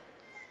good.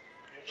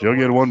 She'll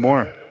get one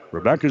more.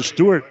 Rebecca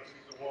Stewart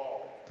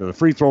to the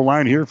free throw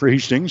line here for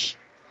Hastings.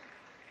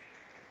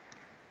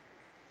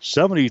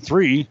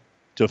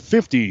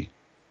 73-50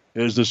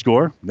 is the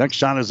score. Next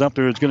shot is up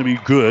there. It's going to be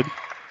good.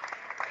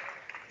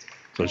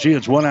 So she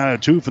hits 1 out of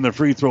 2 from the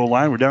free throw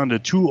line. We're down to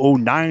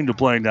 2:09 to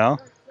play now.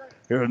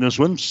 Here in this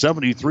one,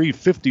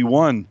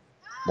 73-51.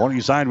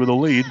 Morningside with a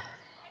lead.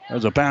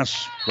 There's a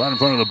pass right in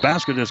front of the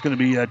basket that's going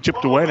to be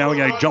chipped away. Now we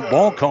got a jump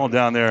ball called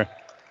down there.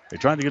 They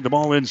tried to get the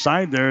ball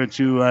inside there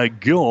to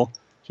Gill.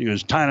 She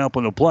was tied up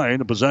on the play.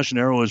 The possession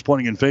arrow is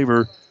pointing in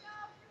favor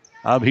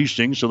of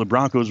Hastings, so the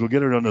Broncos will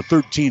get it on the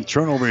 13th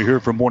turnover here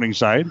from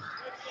Morningside.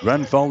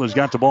 Grenfell has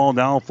got the ball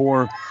now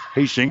for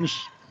Hastings.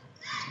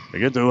 They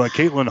get to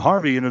Caitlin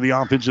Harvey into the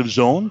offensive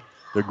zone.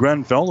 The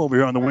Grenfell over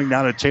here on the wing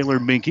now to Taylor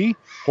Minke.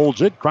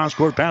 Holds it.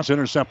 Cross-court pass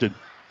intercepted.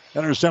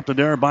 Intercepted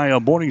there by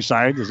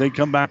Morningside as they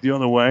come back the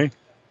other way.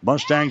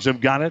 Mustangs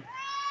have got it.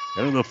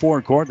 Into the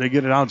forecourt. They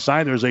get it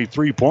outside. There's a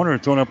three-pointer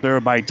thrown up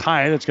there by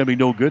Ty. That's going to be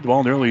no good. The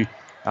ball nearly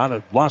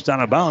lost out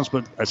of bounds,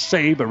 but a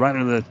save, but right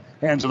into the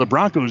hands of the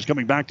Broncos.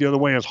 Coming back the other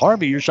way as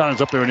Harvey. Your shot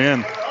is up there and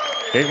in.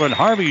 Caitlin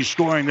Harvey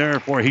scoring there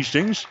for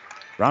Hastings.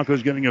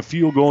 Broncos getting a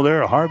field goal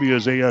there. Harvey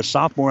is a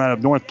sophomore out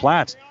of North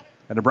Platte.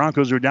 And the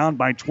Broncos are down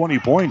by 20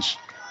 points,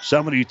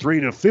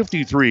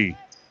 73-53.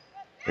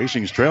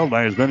 Hastings trailed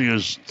by as many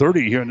as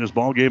 30 here in this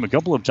ball game a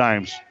couple of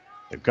times.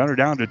 They've cut her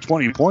down to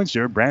 20 points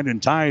here. Brandon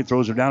Tye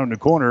throws her down in the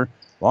corner.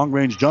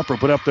 Long-range jumper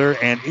put up there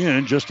and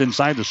in just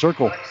inside the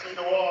circle.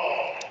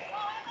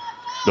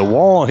 The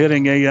Wall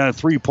hitting a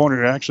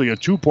three-pointer, actually a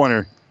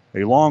two-pointer.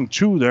 A long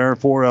two there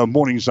for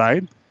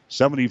Morningside.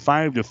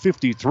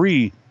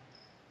 75-53.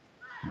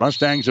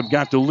 Mustangs have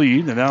got the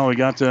lead, and now we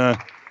got a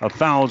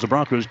foul as the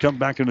Broncos come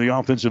back into the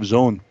offensive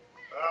zone.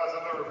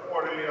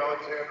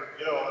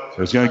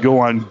 So it's going to go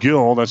on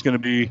Gill. That's going to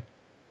be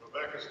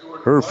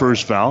her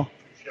first foul.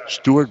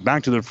 Stewart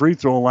back to the free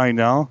throw line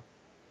now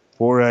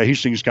for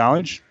Hastings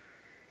College.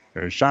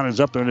 Her shot is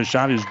up there, and the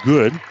shot is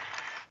good.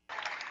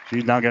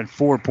 She's now got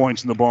 4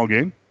 points in the ball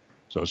game.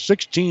 So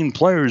 16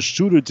 players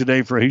suited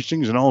today for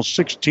Hastings, and all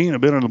 16 have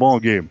been in the ball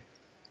game.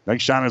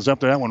 Next shot is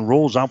up there. That one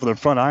rolls off with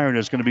the front iron.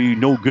 It's going to be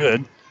no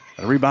good.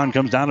 The rebound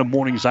comes down to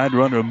Morningside.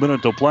 We're under a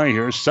minute to play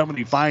here.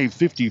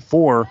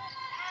 75-54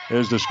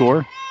 is the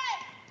score.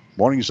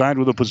 Morningside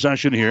with a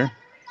possession here.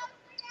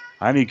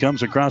 Heine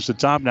comes across the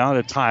top now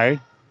to Tye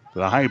to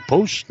the high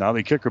post. Now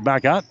they kick her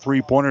back out.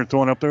 Three-pointer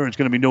thrown up there. It's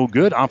going to be no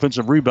good.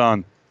 Offensive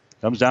rebound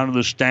comes down to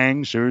the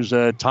Stangs. Here's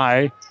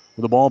Tye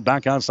with the ball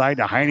back outside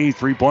to Heine.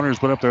 Three-pointers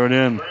put up there and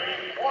in.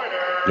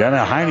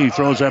 Jana Heine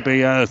throws up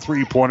a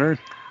three-pointer.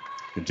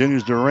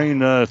 Continues to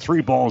rain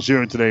three balls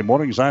here today.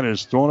 Morningside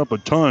has thrown up a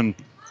ton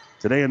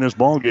today in this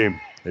ball game.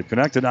 They've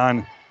connected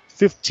on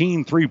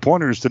 15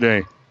 three-pointers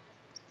today.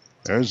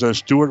 There's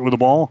Stewart with the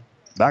ball.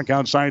 Back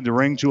outside the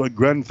ring to a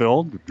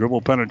Grenfell.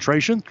 Dribble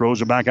penetration.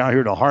 Throws it back out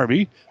here to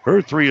Harvey.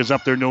 Her three is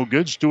up there, no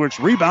good. Stewart's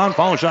rebound.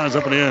 Foul shot is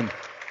up and in.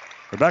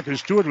 Rebecca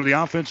Stewart with the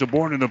offensive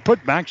board and the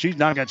putback. She's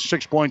now got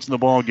 6 points in the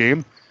ball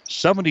game.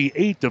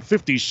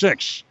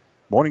 78-56.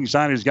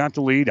 Morningside has got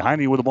the lead.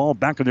 Heine with the ball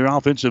back in their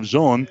offensive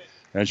zone.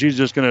 And she's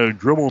just going to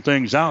dribble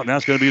things out, and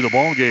that's going to be the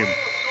ball game.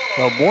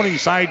 The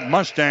Morningside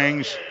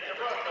Mustangs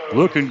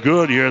looking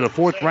good here. The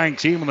fourth-ranked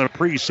team in the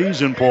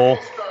preseason poll.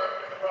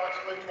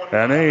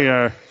 And they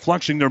are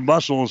flexing their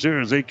muscles here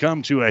as they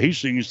come to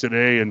Hastings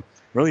today and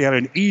really had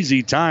an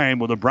easy time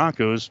with the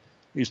Broncos.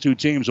 These two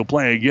teams will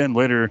play again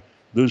later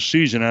this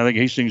season. I think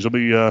Hastings will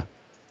be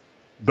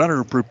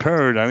better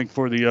prepared, I think,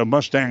 for the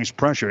Mustangs'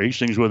 pressure.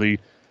 Hastings with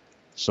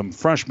some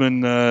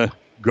freshman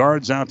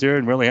guards out there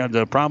and really had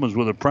problems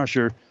with the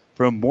pressure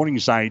from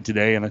Morningside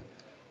today. And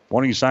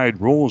Morningside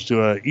rolls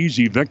to an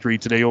easy victory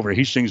today over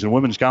Hastings in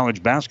women's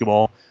college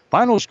basketball.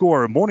 Final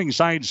score,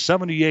 Morningside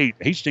 78,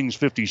 Hastings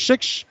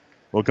 56.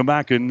 We'll come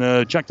back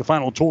and check the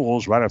final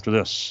totals right after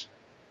this.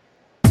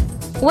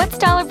 What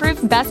style of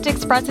roof best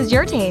expresses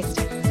your taste?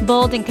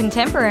 Bold and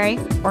contemporary,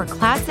 or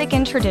classic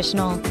and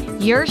traditional?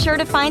 You're sure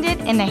to find it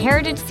in the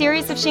Heritage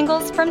Series of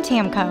shingles from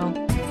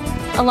Tamco.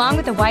 Along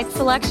with a wide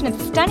selection of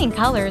stunning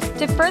colors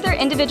to further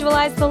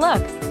individualize the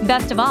look.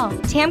 Best of all,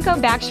 Tamco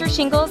backs your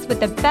shingles with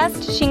the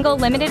best shingle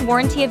limited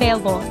warranty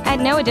available at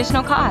no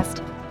additional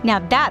cost. Now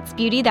that's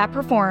beauty that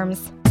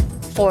performs.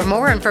 For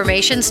more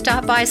information,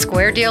 stop by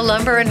Square Deal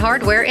Lumber and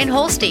Hardware in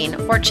Holstein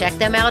or check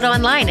them out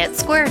online at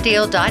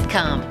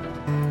squaredeal.com.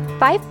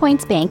 5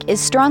 Points Bank is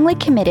strongly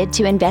committed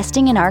to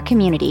investing in our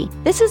community.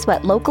 This is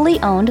what locally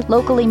owned,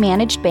 locally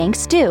managed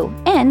banks do,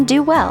 and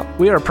do well.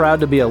 We are proud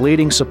to be a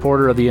leading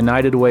supporter of the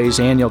United Way's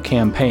annual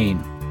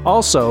campaign.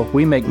 Also,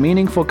 we make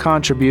meaningful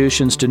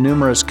contributions to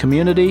numerous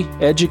community,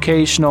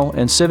 educational,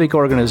 and civic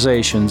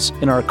organizations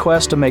in our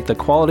quest to make the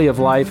quality of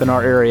life in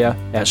our area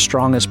as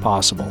strong as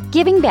possible.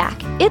 Giving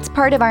back. It's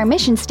part of our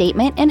mission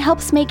statement and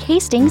helps make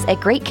Hastings a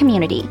great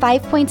community.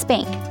 5 Points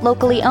Bank.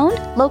 Locally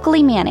owned,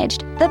 locally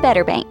managed. The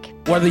better bank.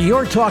 Whether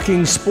you're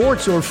talking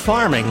sports or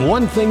farming,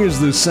 one thing is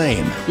the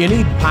same. You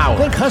need power.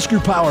 Think Husker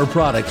Power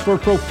products for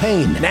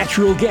propane,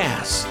 natural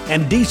gas,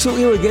 and diesel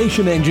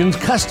irrigation engines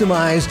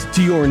customized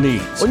to your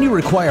needs. When you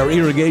require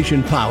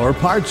irrigation power,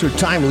 parts, or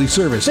timely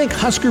service, think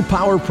Husker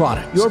Power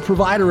products, your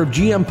provider of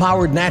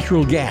GM-powered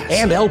natural gas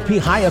and LP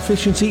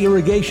high-efficiency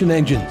irrigation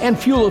engines and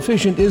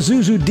fuel-efficient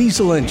Isuzu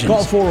diesel engines.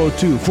 Call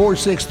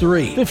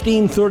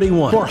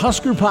 402-463-1531 for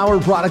Husker Power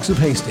products of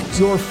Hastings,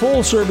 your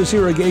full-service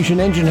irrigation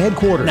engine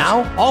headquarters.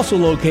 Now, also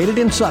located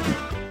in Sutton.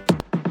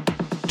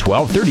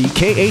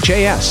 1230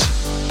 KHAS.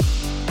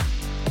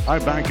 All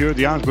right, back here at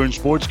the Osborne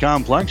Sports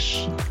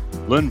Complex.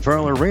 Lynn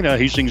Farrell Arena,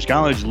 Hastings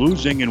College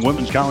losing in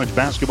women's college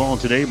basketball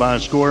today by a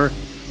score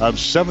of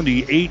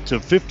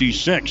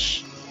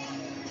 78-56.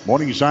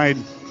 Morningside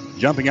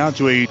jumping out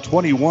to a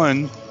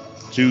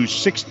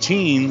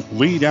 21-16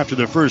 lead after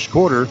the first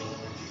quarter.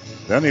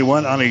 Then they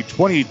went on a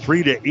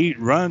 23-8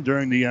 run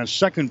during the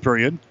second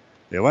period.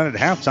 They went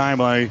at halftime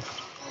by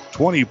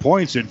 20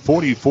 points at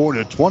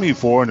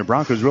 44-24, and the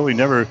Broncos really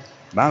never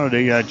mounted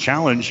a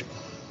challenge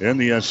in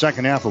the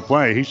second half of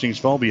play. Hastings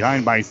fell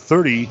behind by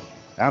 30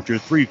 after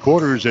three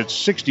quarters at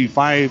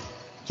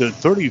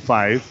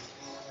 65-35,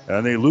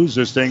 and they lose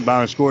this thing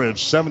by a score of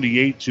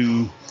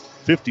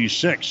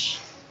 78-56.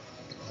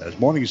 as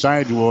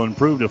Morningside will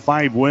improve to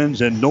 5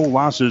 wins and no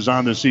losses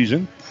on the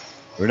season.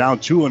 They're now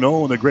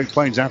 2-0 in the Great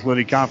Plains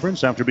Athletic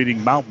Conference after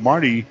beating Mount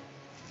Marty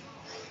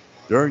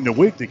during the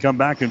week. They come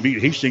back and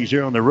beat Hastings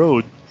here on the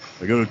road.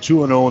 They go to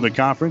 2-0 in the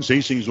conference.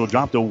 Hastings will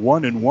drop to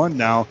 1-1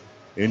 now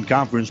in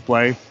conference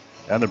play,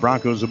 and the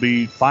Broncos will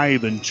be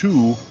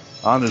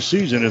 5-2 on the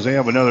season as they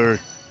have another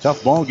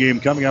tough ball game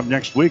coming up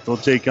next week. They'll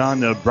take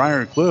on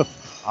Briar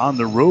Cliff on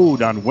the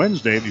road on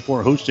Wednesday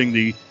before hosting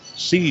the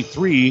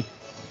C3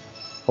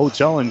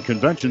 Hotel and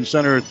Convention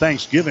Center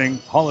Thanksgiving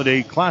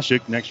Holiday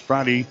Classic next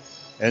Friday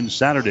and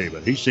Saturday.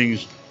 But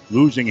Hastings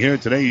losing here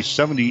today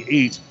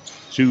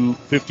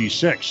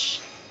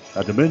 78-56.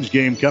 The men's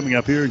game coming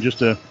up here in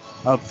just a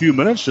few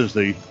minutes as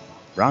the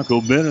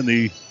Bronco men and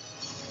the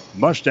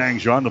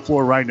Mustangs are on the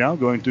floor right now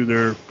going through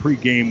their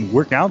pregame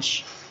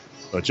workouts.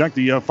 Check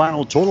the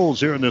final totals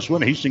here in this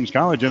one. Hastings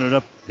College ended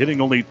up hitting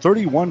only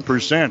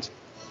 31%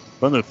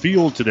 from the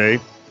field today.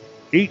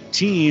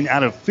 18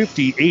 out of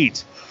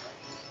 58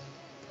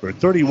 for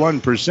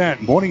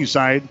 31%.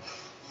 Morningside,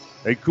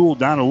 they cooled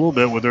down a little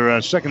bit with their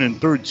second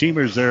and third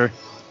teamers there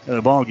in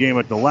the ball game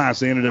at the last.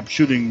 They ended up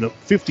shooting the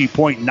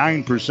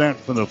 50.9%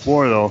 from the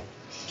floor, though.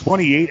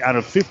 28 out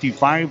of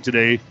 55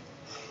 today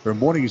for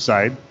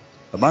Morningside.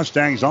 The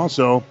Mustangs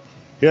also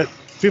hit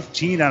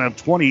 15 out of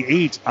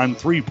 28 on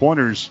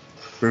three-pointers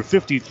for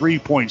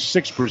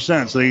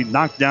 53.6%. So they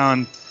knocked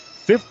down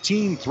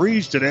 15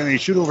 threes today, and they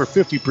shoot over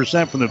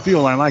 50% from the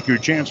field. I like your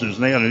chances,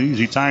 and they had an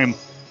easy time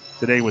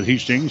today with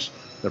Hastings.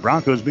 The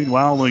Broncos,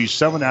 meanwhile, only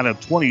 7 out of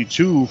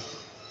 22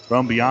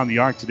 from beyond the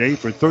arc today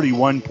for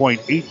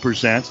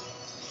 31.8%.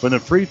 From the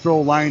free throw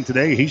line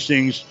today,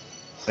 Hastings,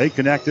 they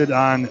connected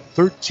on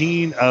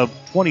 13 of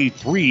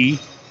 23.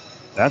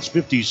 That's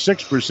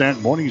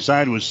 56%.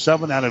 Morningside was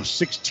 7 out of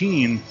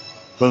 16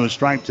 from the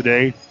stripe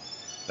today.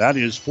 That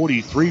is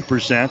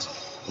 43%.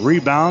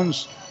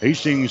 Rebounds,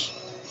 Hastings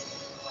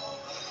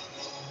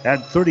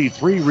had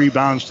 33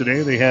 rebounds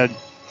today. They had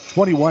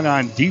 21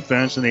 on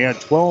defense, and they had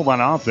 12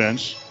 on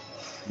offense.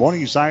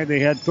 Morningside, they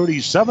had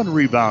 37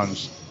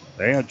 rebounds.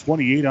 They had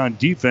 28 on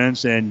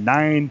defense and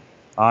 9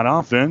 on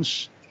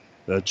offense.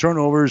 The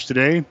turnovers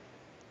today,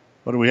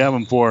 what do we have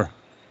them for?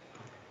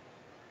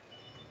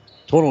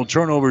 Total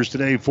turnovers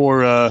today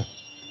for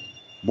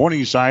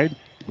Morningside,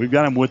 we've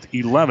got them with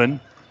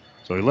 11.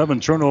 So 11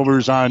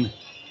 turnovers on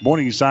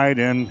Morningside,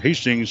 and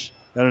Hastings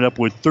ended up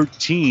with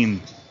 13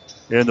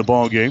 in the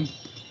ball game.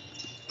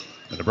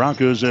 And the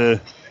Broncos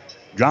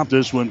dropped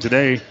this one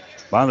today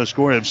by the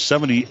score of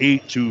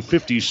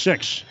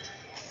 78-56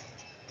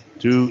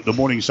 to the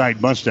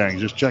Morningside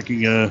Mustangs. Just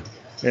checking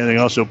anything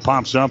also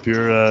pops up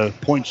here.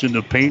 Points in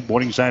the paint.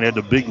 Morningside had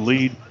the big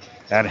lead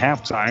at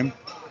halftime.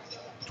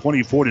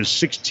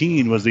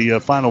 24-16 was the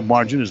final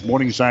margin as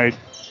Morningside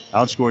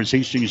outscores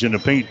Hastings in the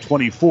paint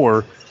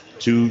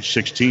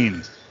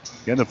 24-16.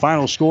 And the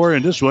final score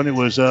in this one, it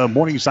was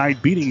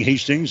Morningside beating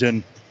Hastings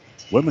in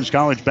women's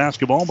college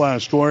basketball by a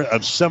score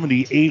of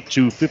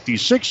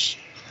 78-56.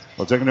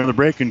 We'll take another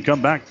break and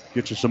come back,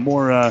 get you some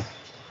more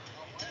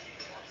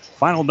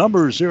final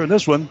numbers here in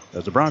this one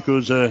as the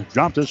Broncos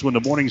drop this one to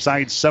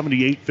Morningside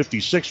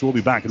 78-56. We'll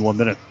be back in 1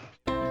 minute.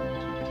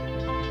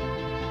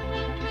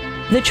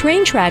 The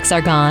train tracks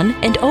are gone,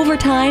 and over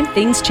time,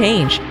 things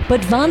change.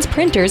 But Vaughn's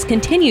Printers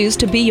continues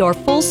to be your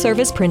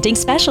full-service printing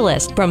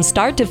specialist. From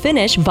start to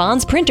finish,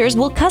 Vaughn's Printers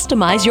will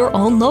customize your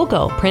own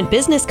logo, print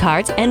business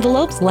cards,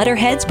 envelopes,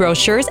 letterheads,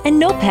 brochures, and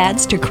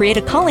notepads to create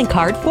a calling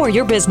card for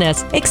your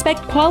business.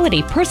 Expect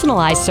quality,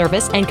 personalized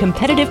service and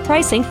competitive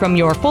pricing from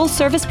your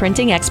full-service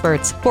printing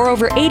experts. For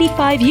over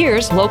 85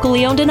 years,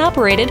 locally owned and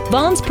operated,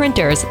 Vaughn's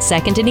Printers,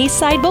 2nd and East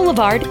Side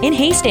Boulevard in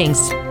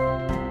Hastings.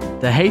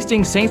 The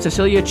Hastings St.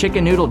 Cecilia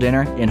Chicken Noodle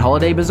Dinner in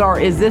Holiday Bazaar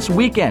is this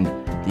weekend.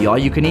 The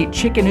all-you-can-eat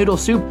chicken noodle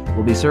soup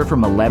will be served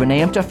from 11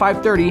 a.m. to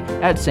 5:30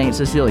 at St.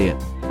 Cecilia.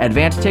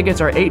 Advance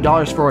tickets are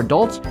 $8 for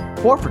adults,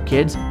 $4 for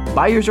kids.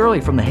 Buy yours early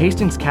from the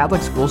Hastings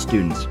Catholic School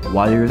students.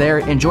 While you're there,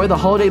 enjoy the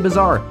Holiday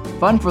Bazaar,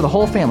 fun for the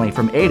whole family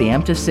from 8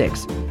 a.m. to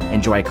 6.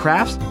 Enjoy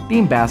crafts,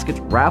 bean baskets,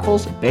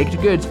 raffles,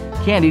 baked goods,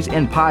 candies,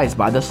 and pies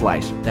by the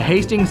slice. The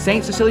Hastings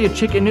St. Cecilia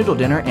Chicken Noodle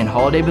Dinner in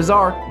Holiday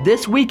Bazaar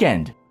this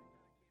weekend.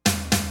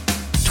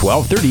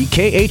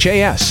 1230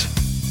 KHAS.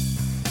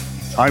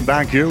 I'm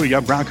back here. We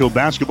got Bronco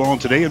basketball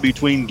today in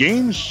between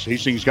games.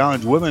 Hastings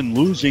College women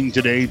losing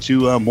today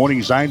to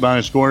Morningside by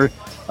a score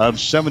of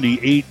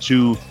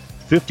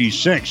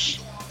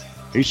 78-56.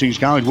 Hastings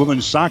College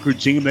women's soccer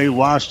team, they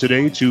lost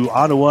today to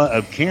Ottawa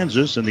of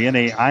Kansas in the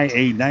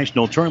NAIA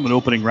National Tournament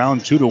opening round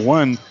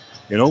 2-1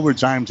 in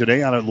overtime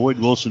today out at Lloyd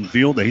Wilson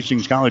Field. The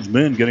Hastings College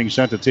men getting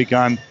set to take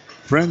on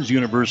Friends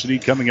University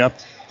coming up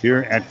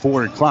here at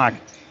 4 o'clock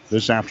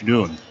this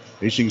afternoon.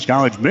 Hastings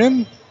College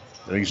men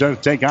getting set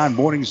to take on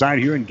Morningside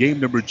here in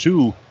game number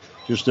 2,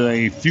 just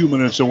a few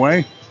minutes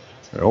away.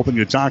 We're hoping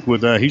to talk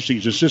with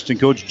Hastings assistant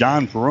coach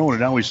John Perrone,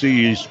 and now we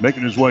see he's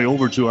making his way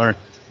over to our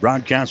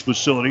broadcast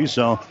facility,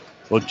 so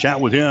we'll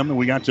chat with him. And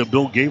we got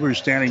Bill Gavers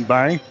standing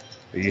by,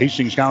 the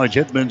Hastings College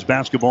head men's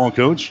basketball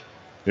coach.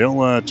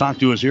 He'll talk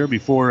to us here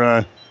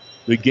before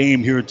the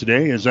game here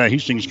today as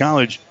Hastings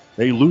College,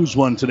 they lose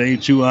one today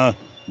to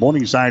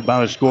Morningside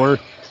by a score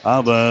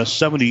of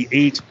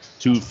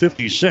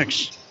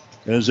 78-56.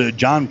 As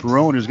John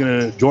Perrone is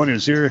going to join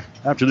us here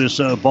after this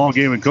ball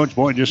game. And Coach,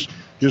 boy, just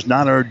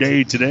not our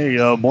day today.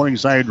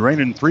 Morningside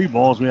raining 3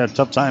 balls. We had a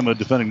tough time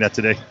defending that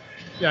today.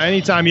 Yeah,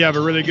 anytime you have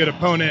a really good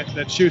opponent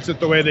that shoots it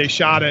the way they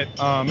shot it,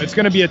 it's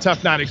going to be a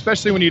tough night,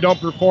 especially when you don't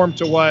perform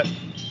to what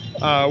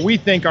we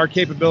think our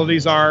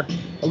capabilities are.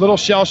 A little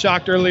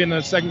shell-shocked early in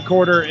the second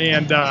quarter,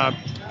 and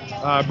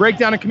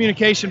breakdown in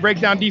communication,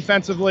 breakdown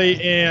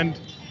defensively, and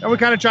we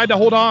kind of tried to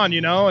hold on,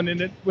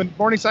 and when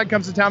Morningside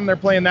comes to town and they're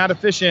playing that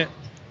efficient,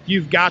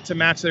 you've got to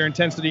match their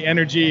intensity,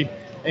 energy,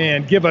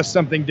 and give us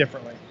something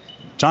differently.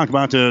 Talk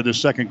about the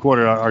second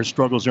quarter, our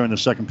struggles there in the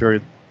second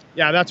period.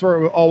 Yeah, that's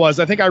where it all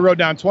was. I think I wrote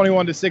down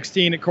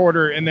 21-16 at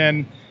quarter, and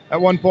then at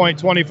one point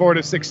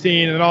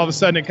 24-16, and then all of a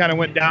sudden it kind of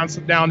went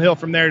downhill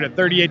from there to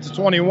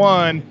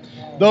 38-21.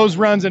 Those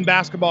runs in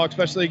basketball,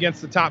 especially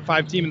against the top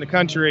 5 team in the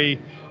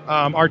country,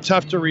 are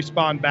tough to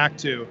respond back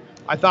to.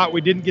 I thought we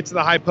didn't get to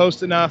the high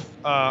post enough.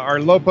 Our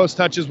low post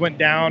touches went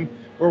down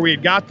where we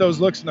had got those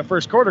looks in the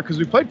first quarter because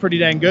we played pretty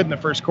dang good in the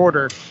first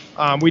quarter.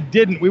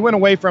 We went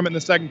away from it in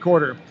the second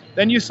quarter.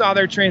 Then you saw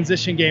their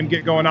transition game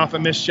get going off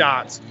of missed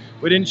shots.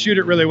 We didn't shoot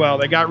it really well.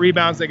 They got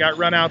rebounds, they got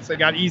runouts, they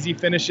got easy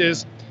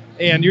finishes,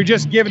 and you're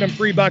just giving them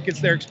free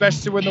buckets there,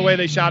 especially with the way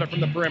they shot it from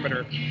the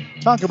perimeter.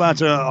 Talk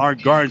about our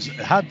guards.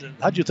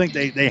 How'd you think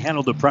they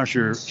handled the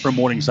pressure from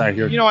Morningside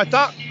here?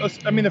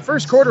 The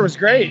first quarter was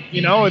great.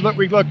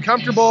 We looked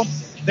comfortable.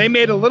 They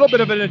made a little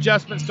bit of an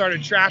adjustment,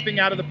 started trapping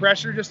out of the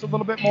pressure just a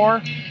little bit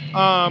more.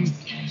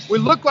 We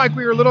looked like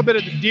we were a little bit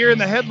of the deer in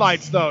the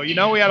headlights, though. We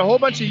had a whole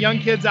bunch of young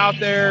kids out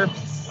there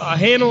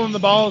handling the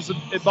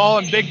ball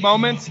in big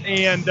moments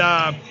and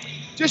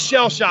just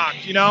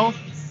shell-shocked,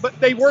 But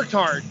they worked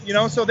hard,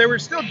 so they were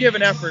still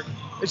giving effort.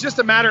 It's just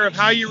a matter of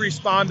how you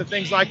respond to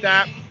things like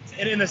that.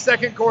 And in the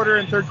second quarter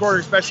and third quarter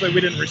especially, we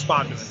didn't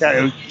respond to it.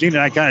 Yeah, Gene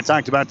and I kind of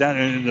talked about that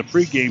in the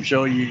pregame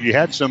show. You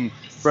had some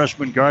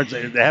freshman guards.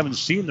 They haven't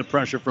seen the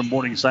pressure from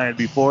Morningside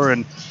before,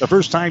 and the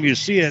first time you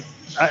see it,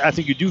 I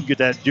think you do get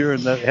that deer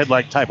in the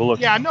headlight type of look.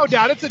 Yeah, no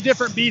doubt. It's a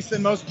different beast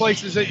than most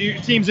places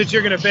teams that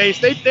you're going to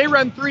face. They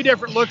run 3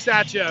 different looks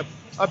at you: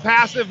 a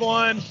passive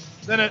one,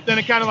 then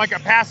a kind of like a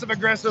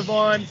passive-aggressive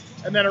one,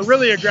 and then a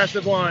really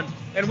aggressive one.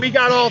 And we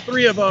got all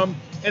 3 of them,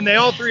 and they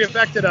all 3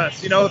 affected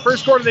us. The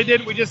first quarter they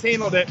didn't. We just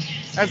handled it.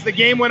 As the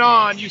game went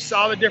on, you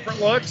saw the different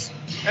looks,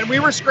 and we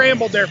were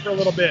scrambled there for a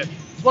little bit.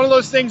 It's one of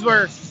those things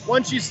where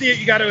once you see it,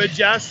 you got to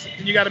adjust,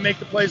 and you got to make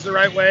the plays the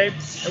right way,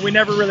 and we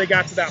never really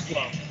got to that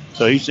flow.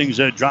 So Hastings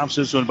drops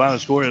this one by a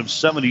score of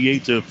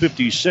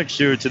 78-56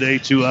 here today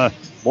to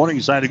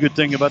Morningside. A good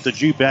thing about the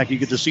GPAC, you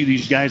get to see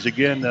these guys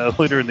again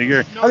later in the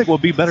year. I think we'll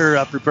be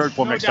better prepared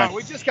for them next time.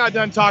 We just got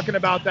done talking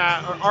about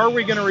that. Are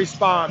we going to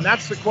respond?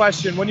 That's the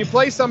question. When you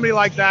play somebody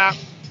like that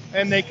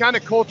and they kind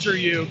of culture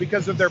you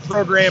because of their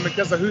program,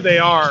 because of who they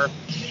are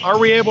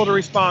we able to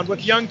respond?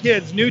 With young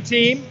kids, new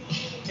team,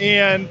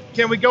 and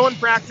can we go in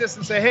practice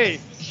and say,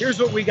 hey, here's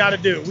what we got to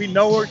do. We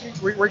know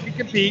we can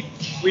compete.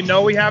 We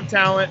know we have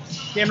talent.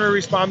 Can we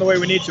respond the way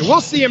we need to?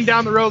 We'll see them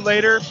down the road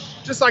later,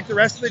 just like the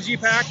rest of the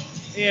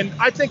GPAC. And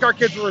I think our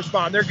kids will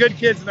respond. They're good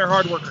kids and they're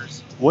hard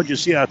workers. What did you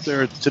see out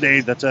there today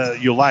that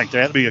you liked?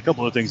 There had to be a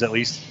couple of things at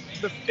least.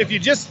 If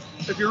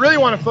you really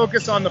want to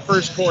focus on the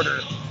first quarter,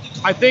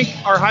 I think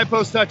our high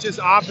post touches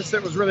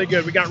opposite was really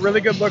good. We got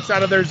really good looks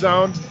out of their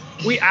zone.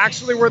 We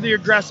actually were the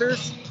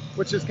aggressors,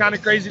 which is kind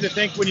of crazy to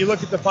think when you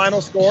look at the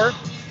final score.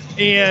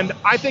 And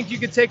I think you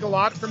could take a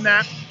lot from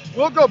that.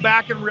 We'll go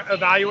back and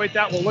evaluate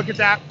that. We'll look at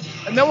that.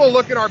 And then we'll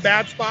look at our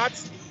bad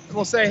spots and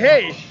we'll say,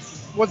 hey,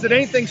 was it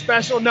anything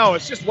special? No,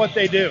 it's just what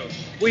they do.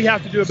 We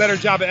have to do a better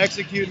job of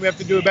executing. We have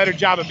to do a better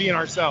job of being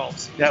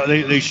ourselves. Yeah,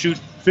 they shoot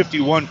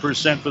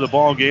 51% for the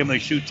ball game. They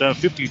shoot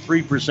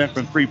 53%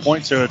 from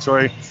three-point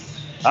territory.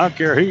 I don't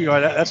care who you are.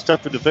 That's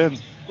tough to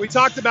defend. We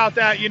talked about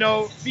that,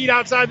 feet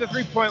outside the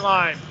three-point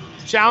line,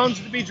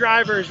 challenge to be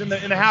drivers in the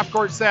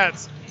half-court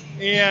sets.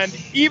 And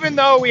even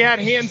though we had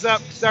hands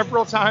up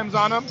several times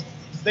on them,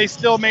 they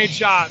still made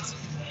shots.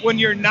 When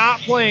you're not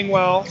playing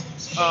well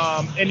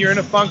and you're in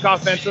a funk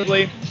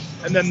offensively,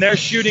 and then they're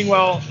shooting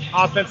well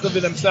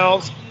offensively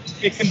themselves,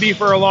 it can be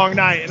for a long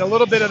night. And a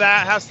little bit of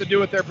that has to do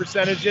with their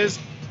percentages.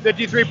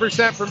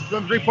 53%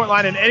 from three-point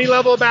line in any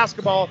level of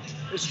basketball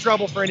is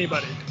trouble for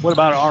anybody. What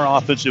about our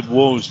offensive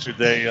woes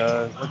today?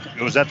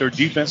 Was that their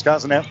defense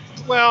causing that?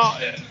 Well,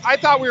 I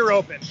thought we were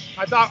open.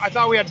 I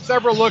thought we had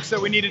several looks that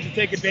we needed to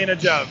take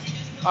advantage of.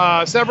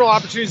 Several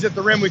opportunities at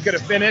the rim we could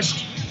have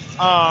finished.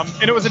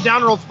 And it was a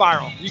downward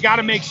spiral. You got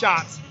to make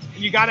shots.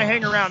 And you got to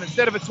hang around.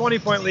 Instead of a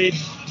 20-point lead,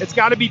 it's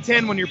got to be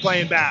 10 when you're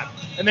playing bad.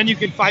 And then you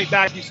can fight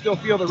back. You still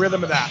feel the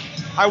rhythm of that.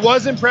 I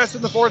was impressed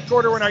in the fourth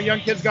quarter when our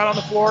young kids got on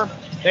the floor.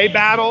 They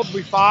battled.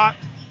 We fought.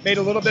 Made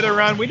a little bit of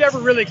run. We never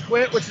really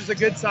quit, which is a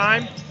good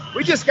sign.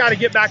 we just got to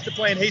get back to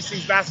playing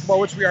Hastings basketball,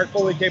 which we are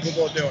fully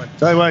capable of doing.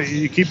 Tell you what,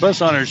 you keep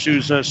us on our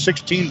shoes.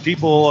 16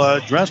 people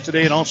dressed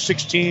today, and all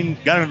 16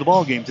 got into the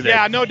ball game today.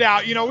 Yeah, no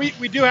doubt.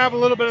 We do have a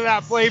little bit of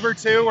that flavor,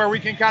 too, where we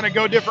can kind of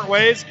go different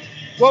ways.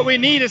 What we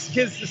need is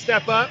kids to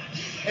step up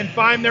and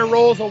find their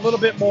roles a little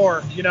bit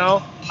more,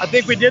 I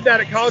think we did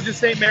that at College of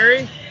St.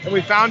 Mary, and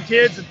we found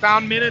kids and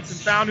found minutes and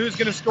found who's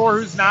going to score,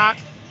 who's not,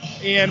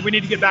 and we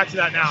need to get back to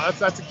that now.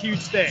 That's a huge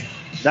thing.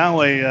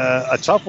 Now a tough